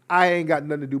doing. I ain't got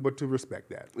nothing to do but to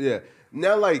respect that. Yeah.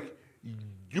 Now, like,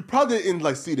 you probably didn't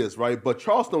like see this, right? But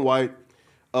Charleston White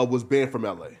was banned from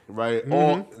LA, right?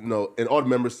 And all the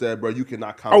members said, bro, you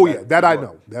cannot come Oh, back. yeah, that I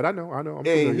know. I know.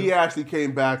 And he actually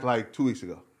came back like 2 weeks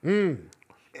ago. And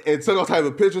took all type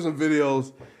of pictures and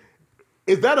videos.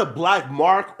 Is that a black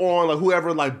mark on like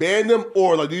whoever like banned him?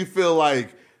 Or like do you feel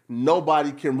like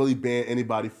nobody can really ban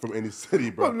anybody from any city,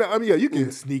 bro? Well, no, I mean, yeah, you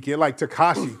can sneak in. Like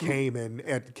Tekashi came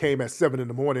at 7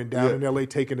 a.m. down in L.A.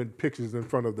 taking pictures in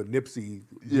front of the Nipsey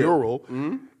mural.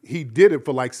 He did it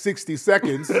for like 60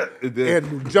 seconds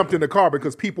and jumped in the car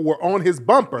because people were on his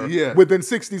bumper within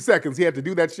 60 seconds. He had to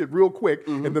do that shit real quick,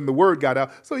 and then the word got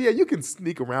out. So, yeah, you can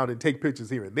sneak around and take pictures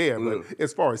here and there, but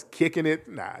as far as kicking it,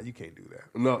 nah, you can't do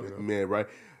that. No, man, right?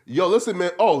 Yo, listen,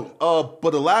 man.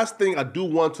 But the last thing I do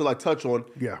want to like touch on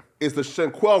is the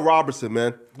Shanquell Robertson,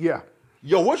 man. Yeah.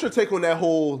 Yo, what's your take on that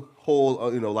whole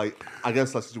like I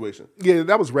guess that situation? Yeah,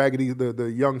 that was Raggedy,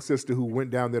 the young sister who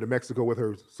went down there to Mexico with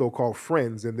her so-called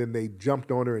friends, and then they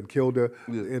jumped on her and killed her.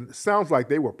 Yeah. And it sounds like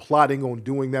they were plotting on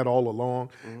doing that all along.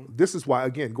 This is why,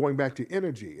 again, going back to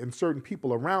energy and certain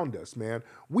people around us, man,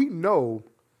 we know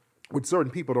when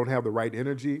certain people don't have the right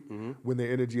energy, when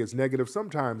their energy is negative,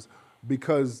 sometimes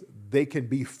because they can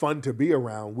be fun to be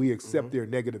around, we accept their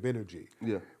negative energy.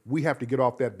 Yeah. We have to get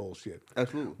off that bullshit.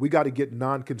 Absolutely. We got to get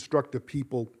non-constructive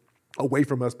people away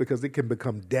from us because it can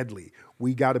become deadly.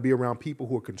 We got to be around people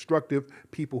who are constructive,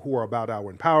 people who are about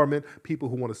our empowerment, people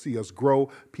who want to see us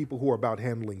grow, people who are about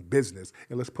handling business.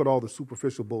 And let's put all the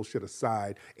superficial bullshit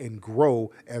aside and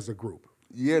grow as a group.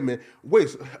 Yeah, man.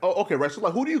 Wait, okay, right. So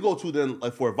like who do you go to then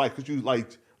like for advice? Because you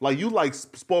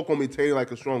spoke on maintaining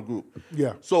like a strong group.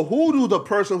 Yeah. So who do the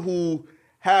person who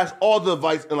has all the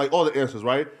advice and like all the answers,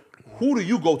 right? Who do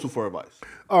you go to for advice?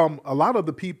 A lot of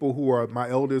the people who are my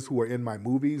elders who are in my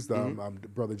movies,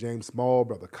 Brother James Small,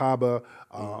 Brother Kaba,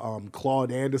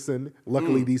 Claude Anderson.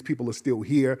 Luckily, these people are still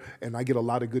here, and I get a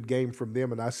lot of good game from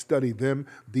them, and I study them.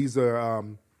 These are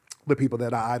the people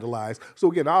that I idolize.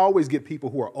 So again, I always get people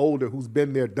who are older, who's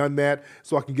been there, done that,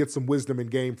 so I can get some wisdom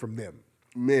and game from them.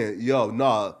 Man,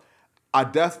 I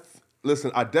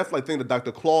definitely think that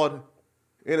Dr. Claude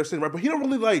Anderson, right? But he don't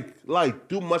really like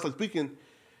do much like speaking.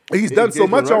 He's done so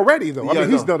much already, though. Yeah, I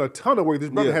mean, he's done a ton of work. This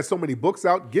brother has so many books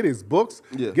out. Get his books.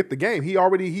 Yeah. Get the game.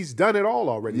 He's done it all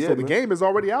already. Yeah, so the game is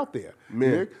already out there.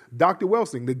 Man. Dr.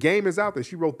 Welsing, the game is out there.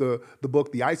 She wrote the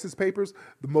book, The ISIS Papers,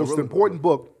 the most important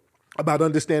book about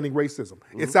understanding racism.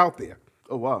 It's out there.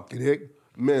 Oh, wow. You dig?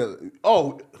 Man.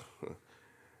 Oh,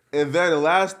 and then the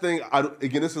last thing,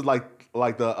 again, this is like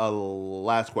the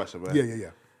last question, man.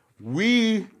 Yeah.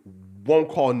 we won't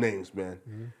call names, man.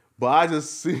 But I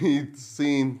just seen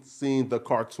the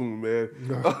cartoon, man,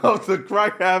 of the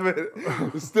crack habit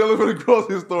stealing from the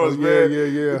grocery stores, man.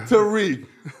 Yeah. Tariq,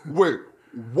 wait,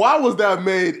 why was that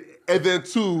made? And then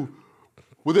two,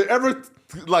 was there ever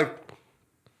like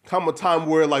come a time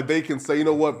where like they can say, you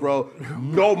know what, bro,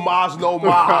 no mas,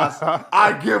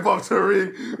 I give up,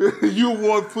 Tariq. You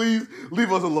won, please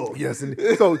leave us alone. Yes, and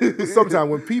so sometimes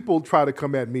when people try to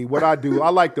come at me, what I do, I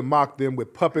like to mock them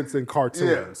with puppets and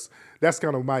cartoons. Yeah. That's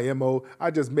kind of my MO. I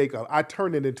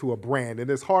turn it into a brand, and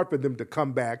it's hard for them to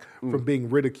come back from being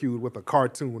ridiculed with a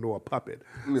cartoon or a puppet.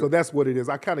 So that's what it is.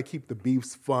 I kind of keep the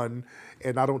beefs fun,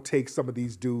 and I don't take some of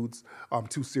these dudes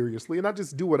too seriously, and I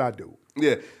just do what I do.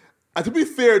 Yeah. And to be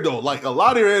fair, though, like a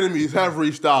lot of your enemies have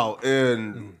reached out,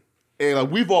 and like,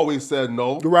 we've always said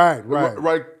no. Right.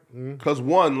 Because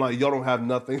one, like y'all don't have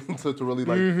nothing to really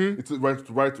like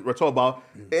to talk about,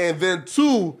 and then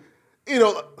two, you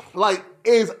know, like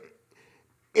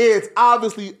it's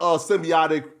obviously a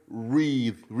symbiotic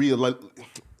like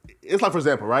it's like, for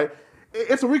example, right?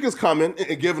 If Tariq is coming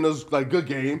and giving us like good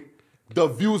game, the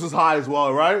views is high as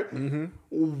well, right?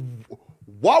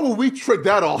 Why would we trick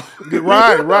that off?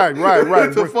 Right.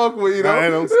 To fuck with, you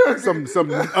know? Some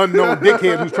unknown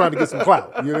dickhead who's trying to get some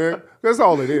clout, you know? That's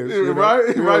all it is. You know?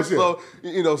 Right. So,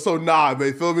 you know, so nah,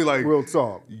 man, feel me? Like, real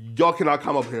talk. Y'all cannot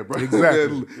come up here, bro.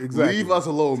 Exactly. Leave us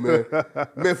alone, man.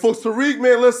 Man, folks, Tariq,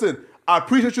 man, listen, I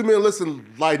appreciate you, man.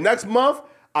 Listen, like next month,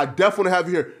 I definitely have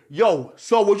you here. Yo,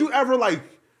 so would you ever like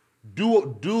do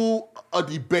a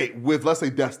debate with, let's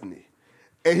say, Destiny?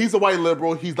 And he's a white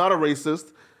liberal. He's not a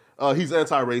racist. He's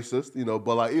anti-racist, you know,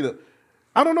 but like, you know.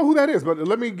 I don't know who that is, but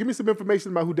give me some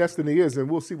information about who Destiny is, and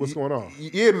we'll see what's going on.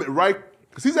 Yeah, right.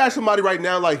 Because he's actually somebody right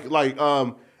now,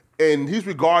 and he's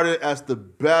regarded as the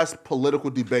best political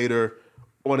debater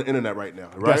on the internet right now,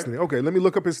 right? Destiny. Okay, let me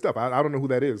look up his stuff. I don't know who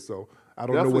that is, so I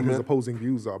don't know what his opposing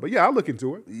views are. But yeah, I'll look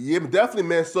into it. Yeah, definitely,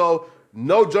 man. So,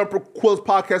 No Jumper Quills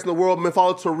podcast in the world, man.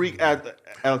 Follow Tariq at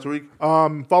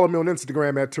Tariq. Follow me on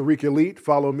Instagram at Tariq Elite.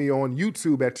 Follow me on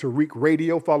YouTube at Tariq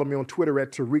Radio. Follow me on Twitter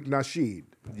at Tariq Nasheed.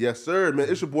 Yes, sir, man.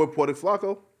 It's your boy, Poetic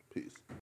Flacco.